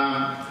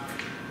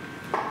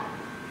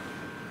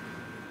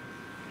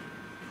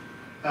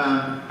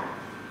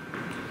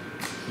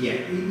 Yeah,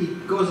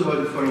 it goes about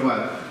it for a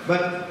while.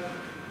 But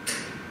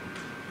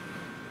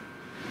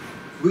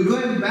we're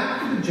going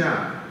back to the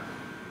jug,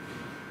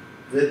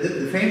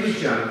 the famous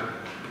jug.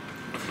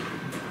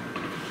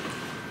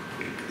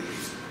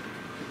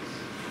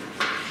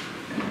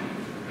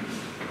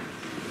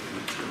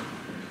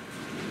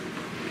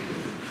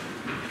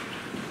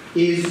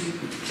 Is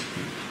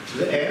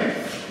the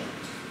earth,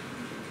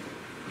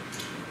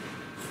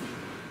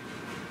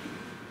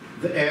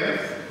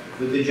 that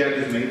the jug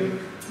is made of,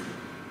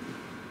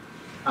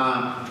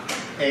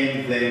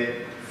 and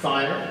the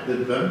fire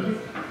that burned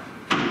it,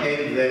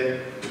 and the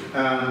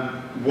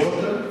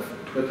water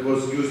that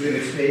was used in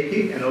its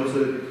making and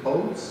also that it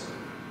holds,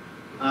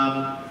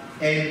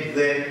 and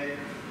the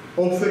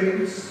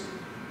offerings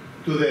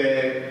to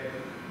the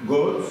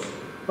gods,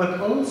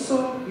 but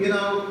also,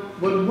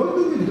 what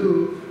do we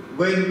do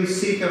when we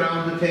sit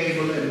around the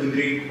table and we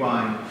drink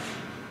wine?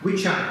 We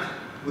chat,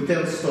 we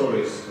tell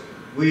stories,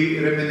 we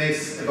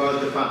reminisce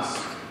about the past.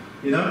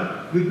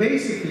 We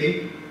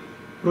basically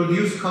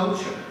produce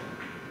culture.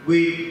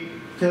 We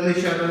tell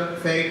each other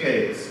fairy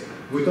tales.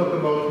 We talk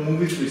about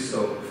movies we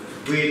saw.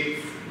 We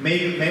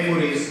make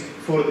memories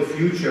for the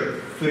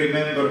future to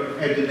remember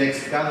at the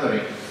next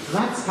gathering.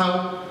 That's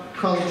how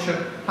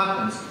culture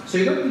happens. So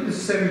you don't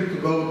necessarily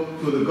to go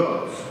to the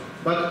gods,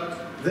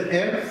 but the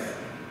earth,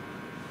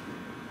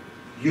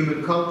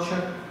 human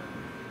culture,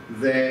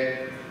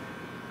 the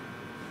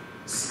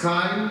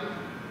sky,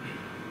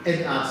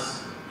 and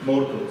us,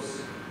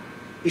 mortals.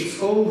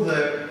 It's all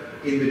there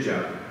in the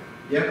jug.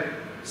 Yeah?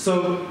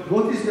 So,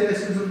 what is the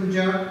essence of the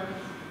jug?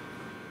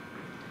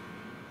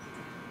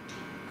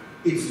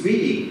 Its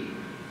being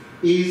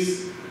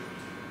is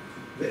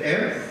the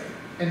earth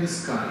and the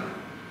sky,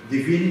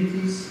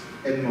 divinities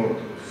and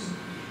mortals.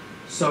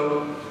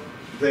 So,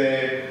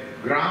 the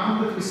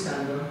ground that we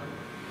stand on,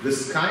 the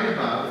sky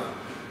above.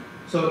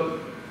 So,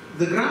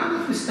 the ground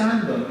that we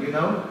stand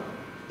on,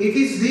 it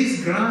is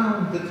this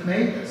ground that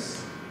made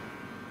us.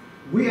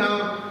 We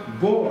are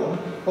born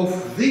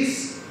of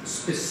this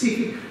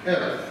specific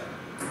earth,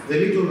 the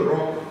little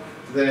rock,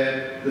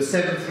 the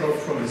seventh rock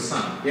from the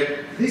sun.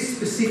 Yeah? This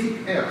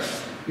specific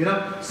earth.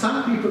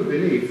 Some people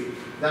believe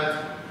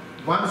that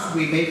once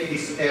we make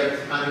this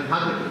earth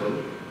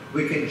uninhabitable,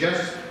 we can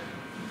just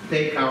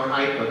take our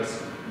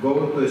iPads,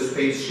 go into a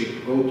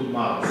spaceship, go to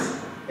Mars,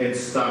 and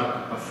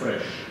start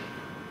afresh.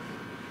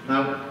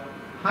 Now,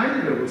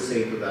 Heidegger would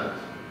say to that,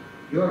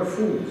 you are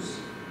fools,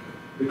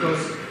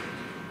 because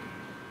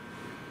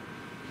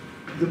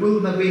there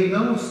will be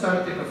no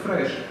starting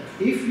afresh.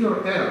 If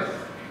your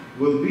earth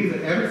will be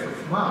the earth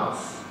of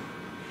Mars,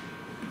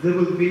 it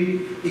will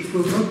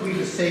not be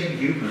the same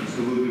humans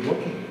who will be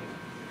walking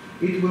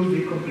it. It will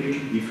be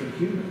completely different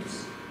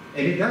humans.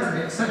 And it does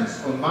make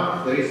sense. On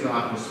Mars there is no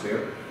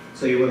atmosphere,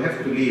 so you will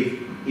have to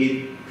live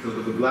in sort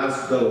of the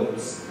glass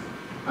domes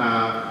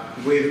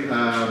with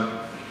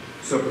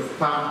sort of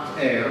pumped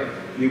air.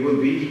 You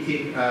will be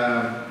eating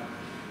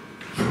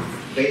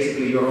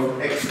basically your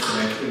own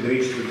excrement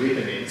enriched with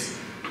vitamins.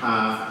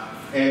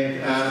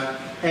 And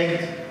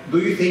do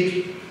you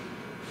think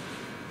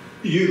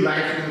you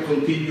life will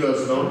continue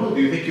as normal?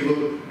 Do you think it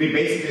will be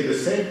basically the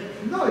same?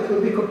 No, it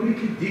will be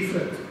completely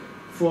different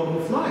form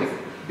of life,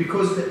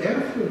 because the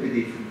earth will be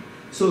different.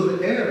 So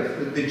the earth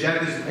that the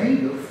jug is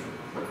made of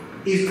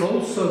is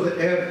also the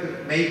earth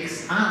that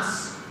makes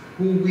us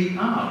who we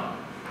are.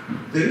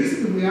 The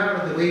reason we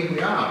are the way we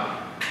are,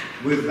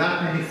 with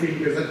that many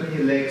fingers, that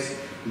many legs,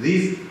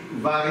 these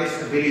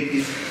various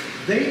abilities,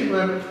 they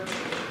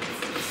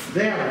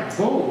are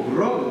both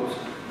brought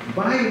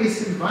by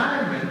this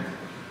environment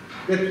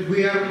that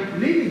we are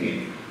living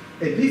in.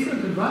 A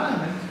different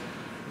environment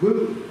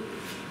will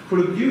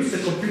produce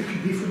a completely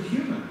different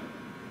human.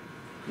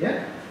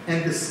 Yeah?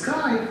 And the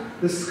sky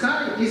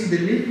is the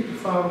limit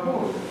of our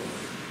world.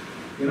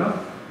 You know?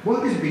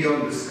 What is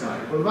beyond the sky?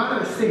 Well,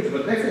 various things,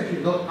 but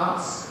definitely not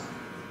us.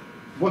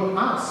 What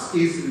us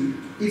is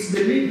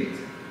the limit,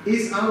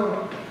 is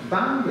our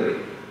boundary.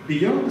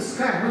 Beyond the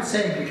sky, I'm not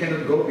saying we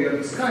cannot go beyond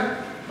the sky,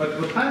 but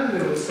what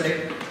Heidegger will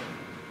say,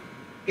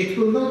 it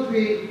will not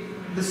be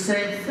the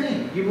same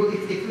thing. It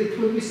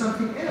will be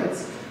something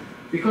else.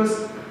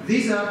 Because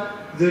these are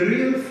the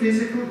real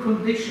physical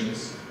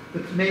conditions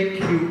that make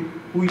you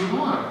who you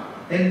are.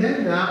 And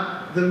then there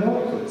are the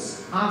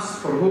mortals, us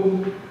for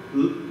whom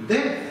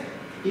death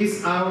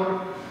is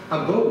our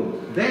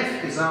abode.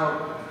 Death is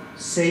our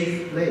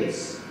safe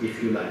place,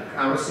 if you like,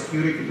 our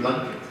security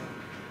blanket.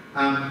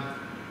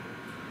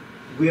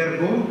 We are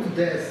born to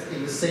death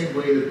in the same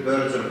way that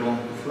birds are born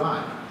to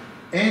fly.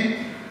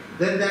 And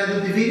then there are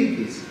the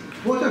divinities.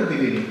 What are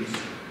divinities?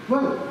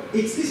 Well,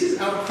 this is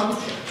our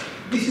culture.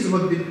 This is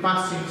what's been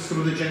passing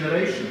through the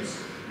generations.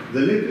 The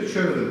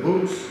literature, the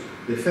books,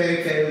 the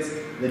fairy tales,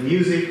 the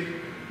music,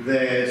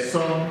 the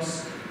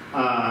songs,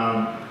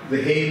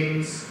 the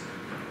hymns.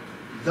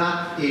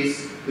 That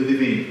is the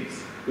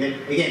divinities. Yeah?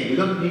 Again, we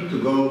don't need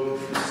to go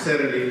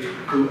necessarily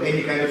to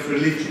any kind of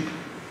religion.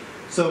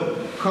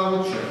 So,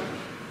 culture,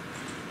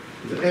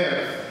 the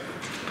earth,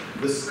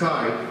 the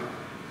sky,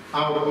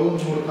 our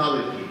own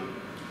mortality,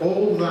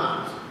 all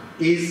that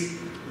is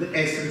the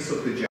essence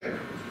of the jug.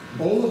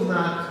 All of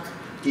that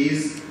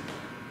is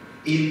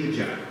in the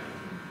jug.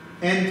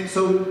 And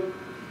so,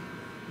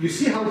 you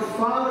see how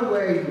far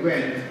away we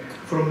went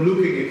from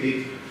looking at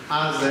it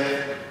as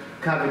a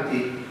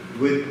cavity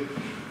with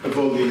a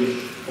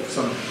volume of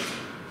something.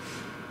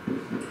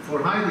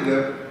 For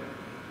Heidegger,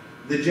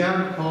 the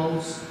jug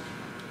holds,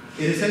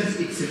 in a sense,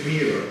 it's a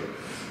mirror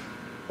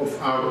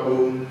of our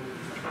own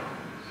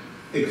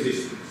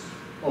existence,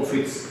 of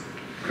its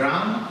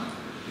ground,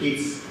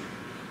 its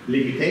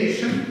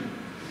limitation,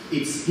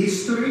 its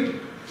history,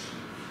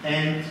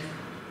 and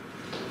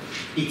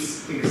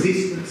its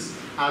existence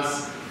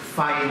as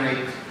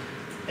finite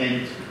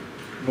and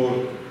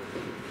mortal.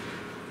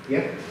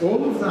 Yeah?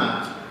 All of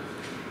that,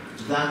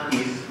 that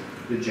is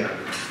the jug.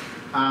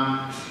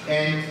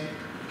 And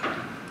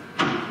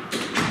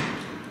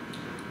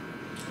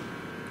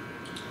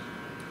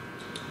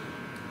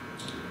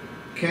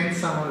can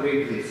someone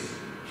read this?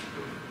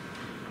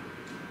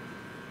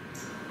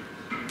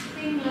 The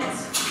thing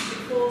lets the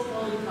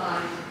fourfold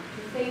divide.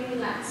 The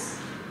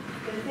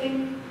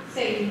thing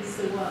things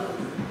the world.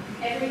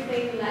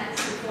 Everything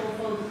lets the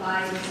fourfold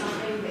divide in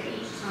something that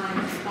each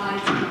time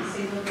divides in a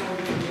single fold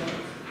of the world.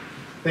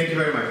 Thank you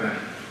very much, Dan.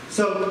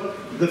 So,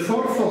 the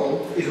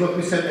fourfold is what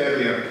we said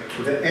earlier.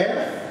 The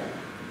earth,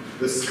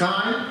 the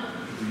sky,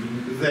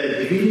 the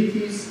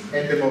divinities,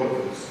 and the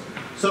mortals.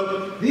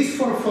 So, this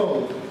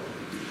fourfold,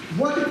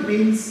 what it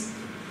means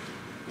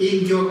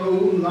in your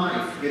own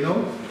life, you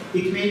know?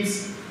 It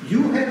means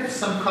you have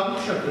some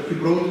culture that you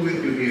brought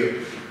with you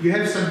here. You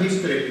have some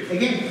history.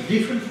 Again,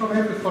 different for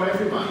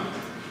everyone.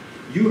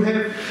 You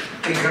have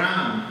a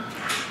ground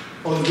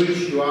on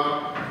which you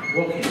are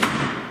walking.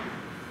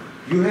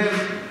 You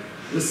have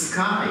the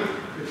sky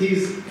that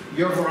is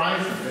your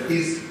horizon, that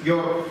is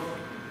the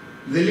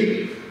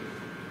limit.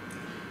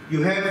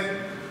 You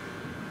have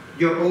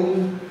your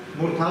own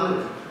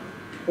mortality.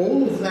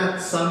 All of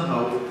that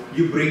somehow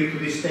you bring to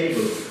this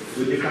table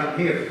when you come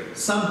here.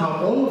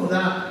 Somehow all of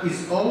that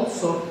is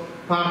also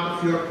part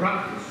of your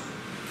practice.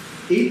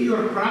 In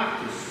your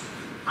practice,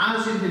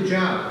 as in the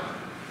job,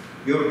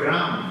 your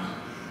ground,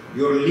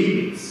 your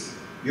limits,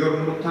 your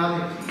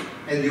mortality,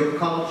 and your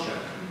culture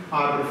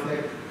are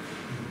reflected.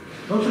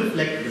 Not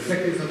reflected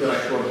is not the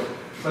right word,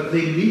 but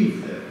they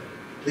live there.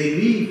 They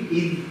live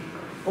in,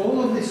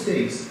 all of these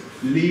things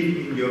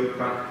live in your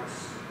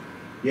practice.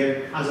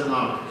 Yeah, as an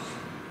artist.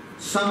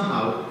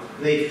 Somehow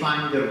they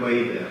find their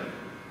way there.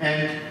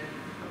 And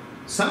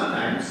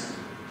sometimes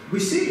we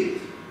see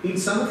it. In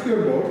some of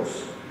your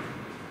works,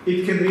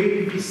 it can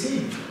really be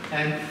seen,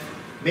 and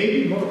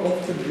maybe more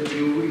often than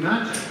you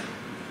imagine.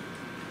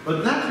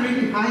 But that's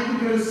really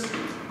Heidegger's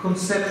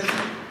conception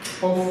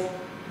of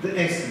the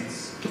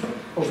essence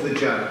of the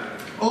jug.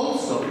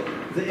 Also,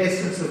 the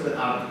essence of the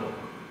artwork.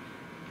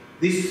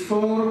 These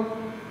four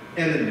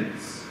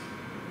elements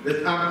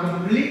that are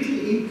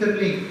completely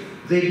interlinked,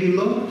 they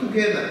belong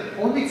together.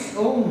 On its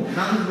own,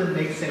 none of them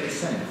makes any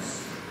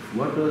sense.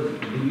 What does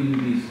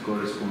divinities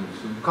correspond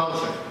to?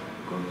 Culture.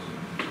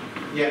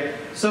 Yeah.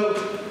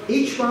 So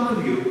each one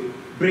of you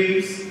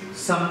brings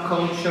some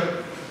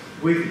culture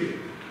with you.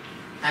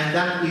 And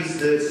that is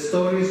the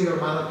stories your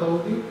mother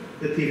told you,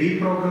 the TV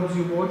programs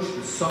you watched,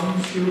 the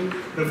songs you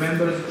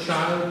remember as a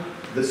child,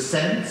 the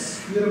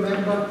scents you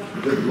remember,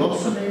 the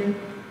blossoming,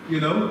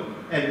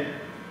 and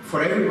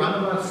for every one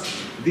of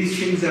us, these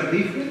things are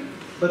different,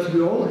 but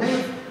we all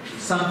have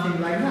something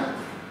like that.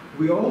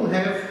 We all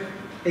have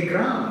a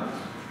ground.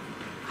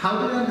 How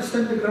do you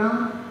understand the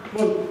ground?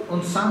 Well,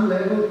 on some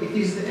level, it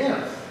is the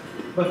earth,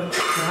 but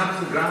perhaps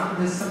the ground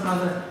has some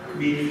other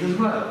meaning as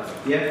well.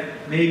 Yeah,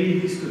 maybe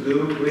it is to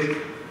do with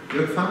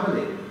your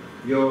family,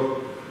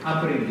 your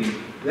upbringing.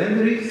 Then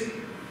there is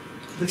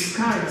the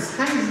sky. The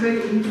sky is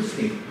very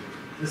interesting.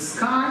 The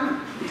sky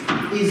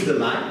is the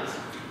light,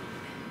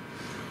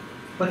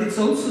 but it's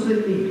also the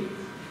limit,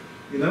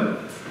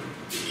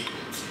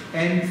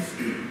 And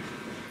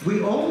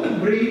we all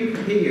bring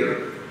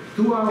here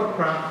to our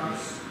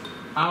practice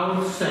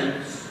our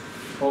sense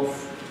of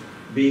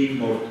being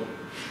mortal,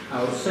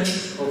 our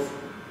sense of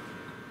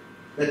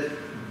that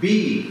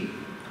being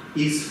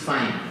is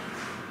finite,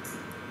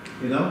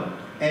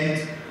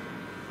 and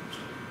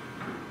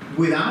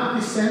without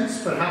this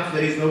sense, perhaps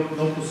there is no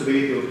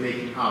possibility of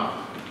making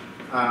art.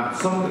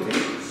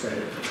 Socrates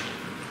said,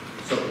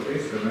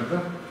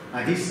 remember?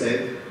 He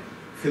said,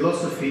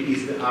 philosophy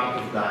is the art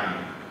of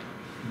dying.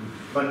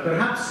 But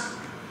perhaps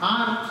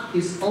art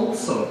is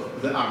also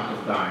the art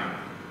of dying.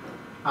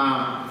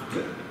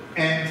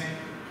 And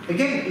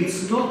again,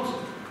 it's not,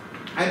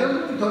 I don't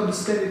want you to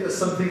understand it as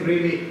something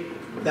really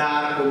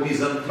dark or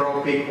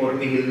misanthropic or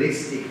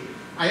nihilistic.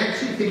 I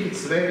actually think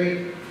it's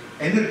very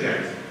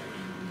energizing,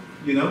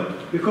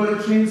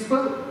 because it means,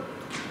 well,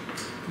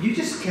 you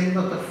just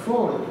cannot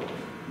afford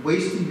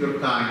wasting your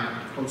time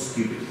on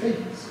stupid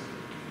things.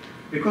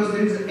 Because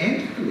there is an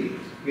end to it,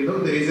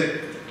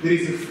 there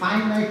is a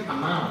finite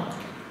amount.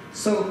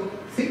 So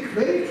think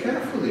very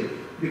carefully,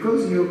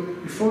 because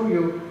before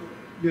you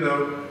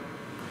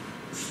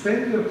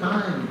spend your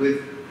time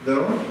with the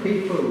wrong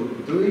people,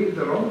 doing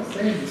the wrong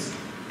things,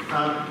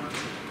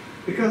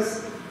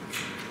 because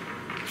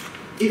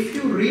if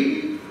you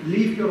really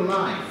live your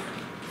life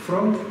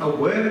from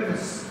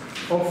awareness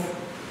of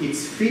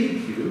its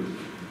finitude,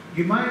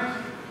 you might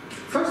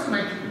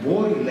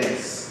worry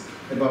less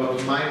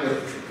about minor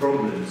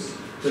problems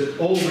that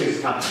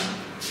always happen.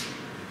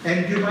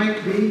 And you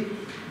might be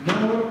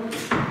more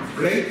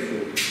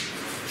grateful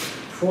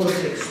for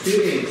the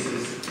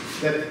experiences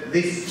that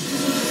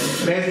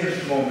this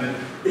present moment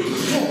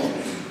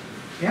holds.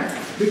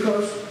 Yeah?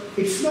 Because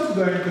it's not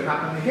going to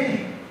happen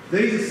again.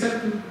 There is a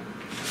certain,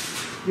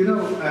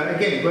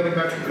 again, going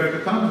back to Greta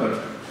Thunberg,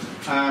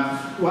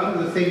 one of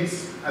the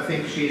things I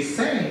think she's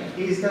saying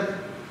is that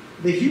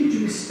the huge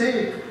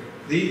mistake,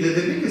 the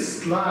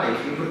biggest lie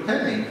you were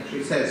telling,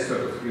 she says,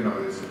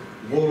 these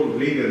world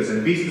leaders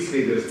and business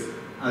leaders,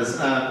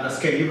 as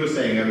Ken, you were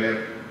saying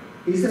earlier,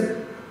 is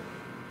that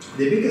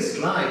the biggest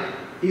lie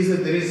is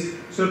that there is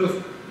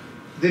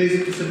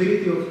a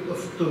possibility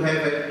to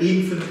have an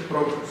infinite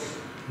progress,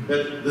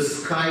 that the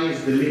sky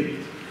is the limit,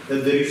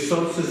 that the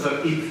resources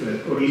are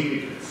infinite or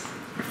limitless.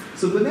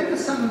 So whenever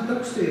someone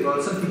talks to you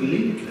about something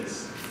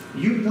limitless,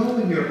 you know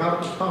in your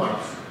heart of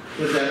hearts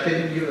that they're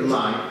telling you a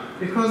lie,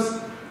 because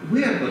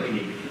we are not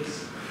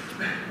limitless,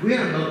 we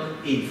are not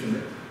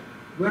infinite,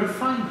 we are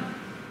finite.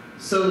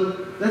 So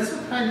that's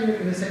what Heidegger,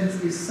 in a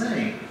sense, is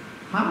saying.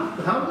 How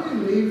do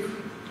you live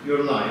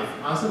your life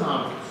as an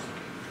artist?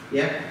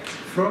 Yeah,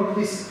 from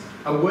this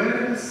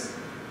awareness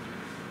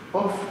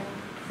of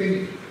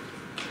finitude.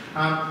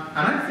 And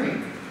I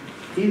think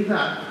in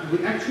that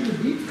we actually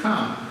did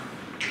come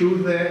to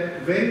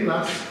the very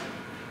last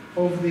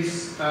of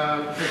this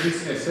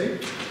essay.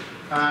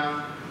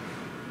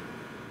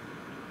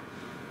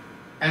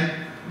 And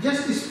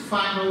just these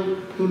final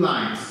two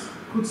lines.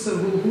 Could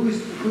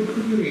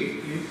you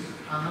read, please,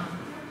 Anna?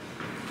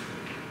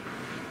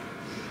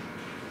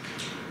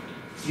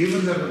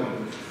 Humans are the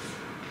models.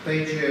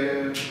 Page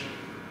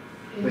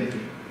 20.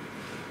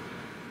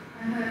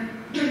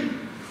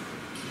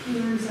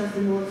 Humans as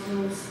the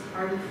mortals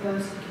are the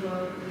first to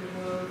dwell in the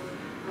world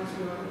as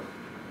well.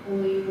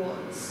 Only what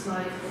is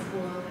light or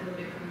world ever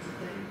becomes a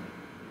thing.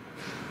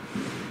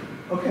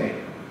 Okay.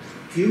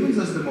 Humans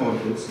as the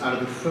mortals are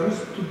the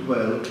first to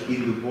dwell in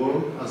the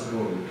world as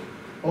world.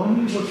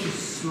 Only what is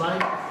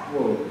slight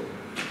world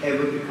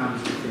ever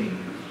becomes a thing.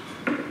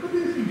 What do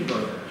you think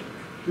about that?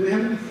 Do you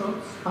have any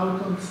thoughts how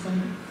to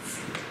understand it?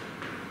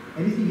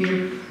 Anything here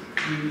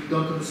you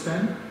don't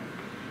understand?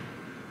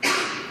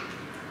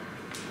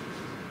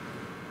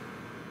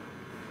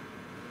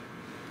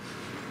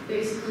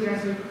 Basically,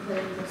 as we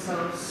proclaim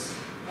ourselves,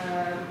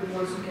 the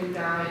ones who can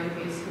die and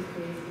basically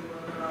create the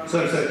world around us.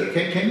 Sorry,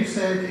 can you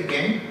say it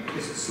again?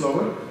 Just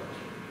slower?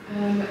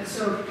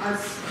 So as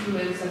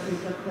humans, as we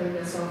proclaim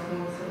ourselves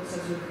mortals,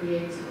 as we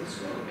create this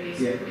world,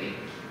 basically,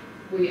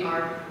 we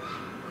are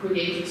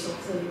creating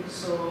something,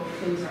 so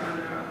things are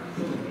under our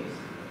control, basically.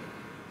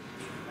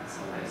 That's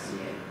how I see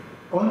it.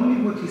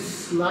 Only what is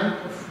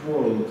slight of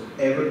world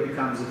ever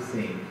becomes a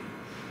thing.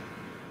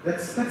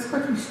 That's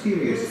quite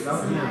mysterious, no?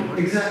 Slight.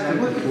 Exactly.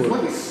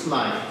 What is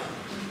slight?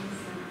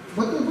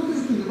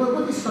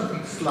 What is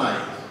something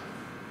slight?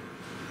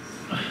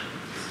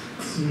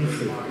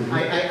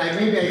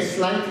 Maybe I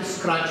slightly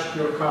scratched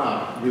your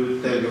car. You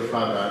would tell your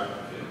father.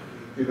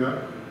 You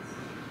know.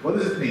 What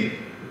does it mean?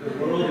 The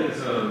world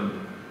is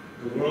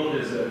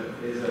a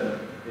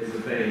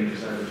thing,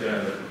 just like a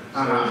joke.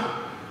 So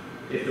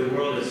if the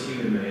world is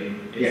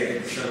human-made,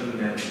 it's something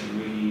that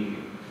we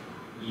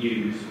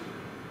use.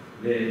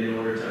 Then, in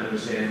order to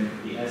understand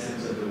the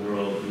essence of the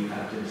world, you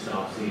have to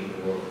stop seeing the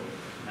world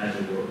as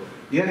a world.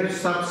 You have to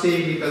stop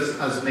seeing it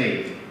as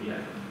made.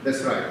 Yeah.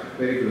 That's right.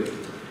 Very good.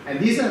 And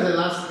these are the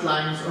last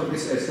lines of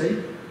this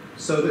essay.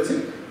 So that's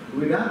it.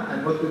 We're done.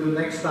 And what we do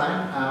next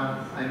time,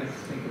 I need to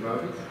think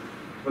about it.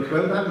 But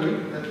well done,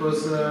 you. That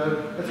was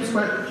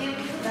quite. Can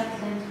we go back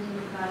then to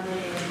the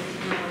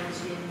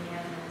technology and the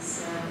awareness?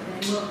 Can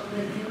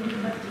we go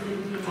back to the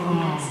beginning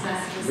next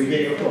class?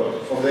 Beginning of what?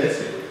 Of the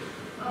essay.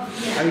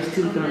 Yeah. I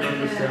still can't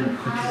understand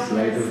what is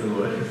light of the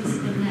world.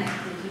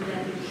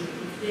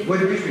 Where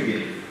do we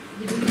begin?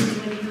 The beginning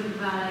when you talk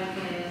about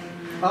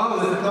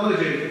Oh, the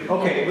technology.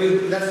 Okay, well,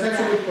 that's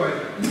a good point.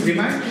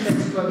 Remind me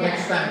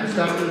next time to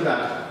start with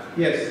that.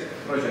 Yes,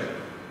 Roger.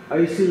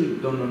 I still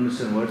don't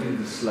understand what is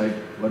this light.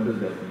 What does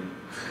that mean?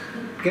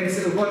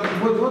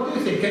 What do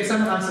you think? Can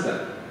someone answer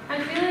that? I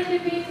feel like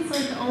it means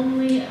like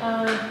only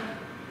a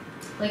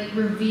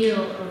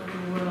reveal of the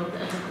world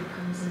as it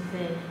becomes a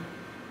thing.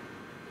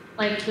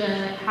 Like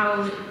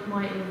how it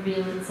might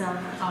reveal itself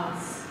to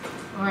us.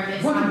 Or I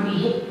guess how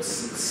we...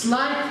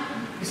 Slight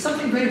is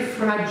something very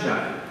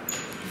fragile.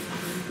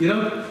 You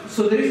know?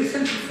 So there is a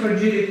sense of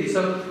fragility.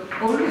 So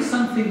only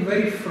something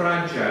very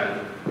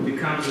fragile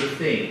becomes a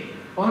thing.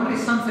 Only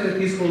something that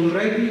is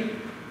already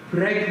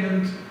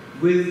pregnant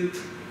with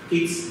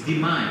its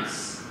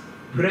demise,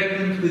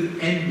 pregnant with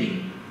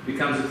ending,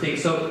 becomes a thing.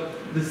 So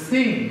the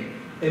thing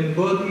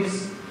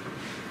embodies,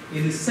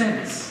 in a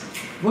sense,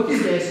 what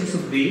is the essence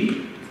of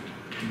being?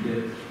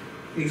 Death.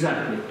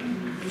 Exactly.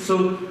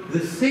 So the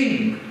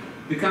thing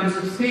becomes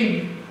a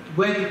thing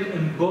when it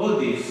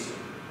embodies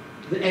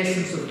the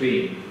essence of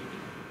being.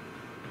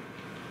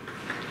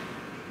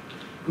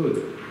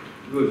 Good,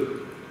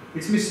 good.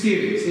 It's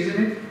mysterious,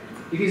 isn't it?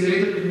 It is a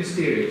little bit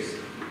mysterious.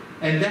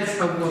 And that's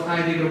what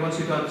Heidegger wants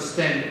you to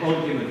understand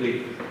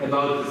ultimately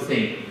about the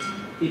thing.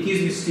 It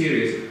is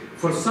mysterious.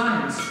 For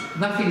science,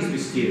 nothing is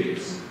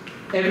mysterious.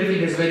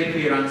 Everything has a very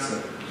clear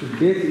answer. So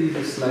death is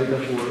a slight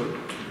of world.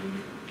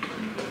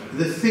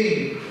 The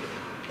thing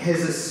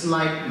has a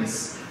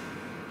slightness.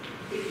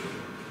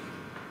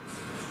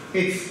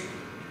 It's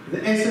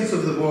the essence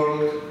of the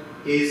world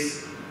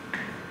is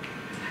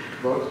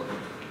what?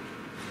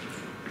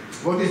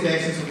 What is the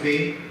essence of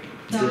being?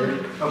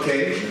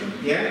 Okay,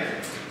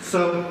 yeah.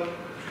 So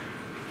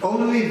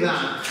only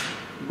that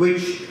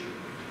which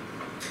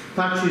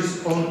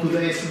touches onto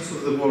the essence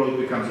of the world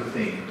becomes a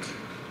thing.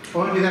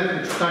 Only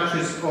that which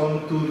touches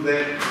onto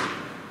the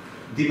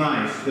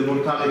demise, the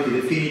mortality,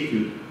 the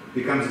finitude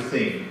becomes a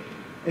thing.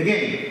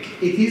 Again,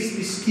 it is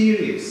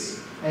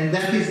mysterious, and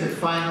that is the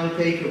final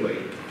takeaway.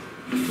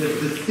 That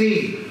the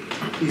thing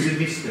is a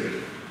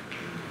mystery.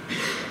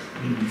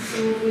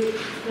 So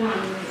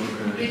one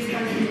next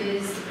question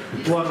is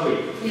 1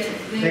 week.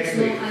 yeah, Next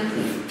no week.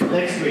 answer.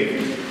 Next week.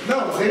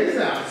 No, there is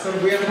that. So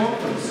we are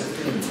hopeless.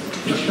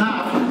 But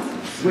now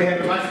we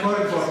have a much more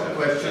important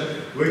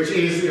question, which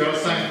is your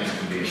assignment.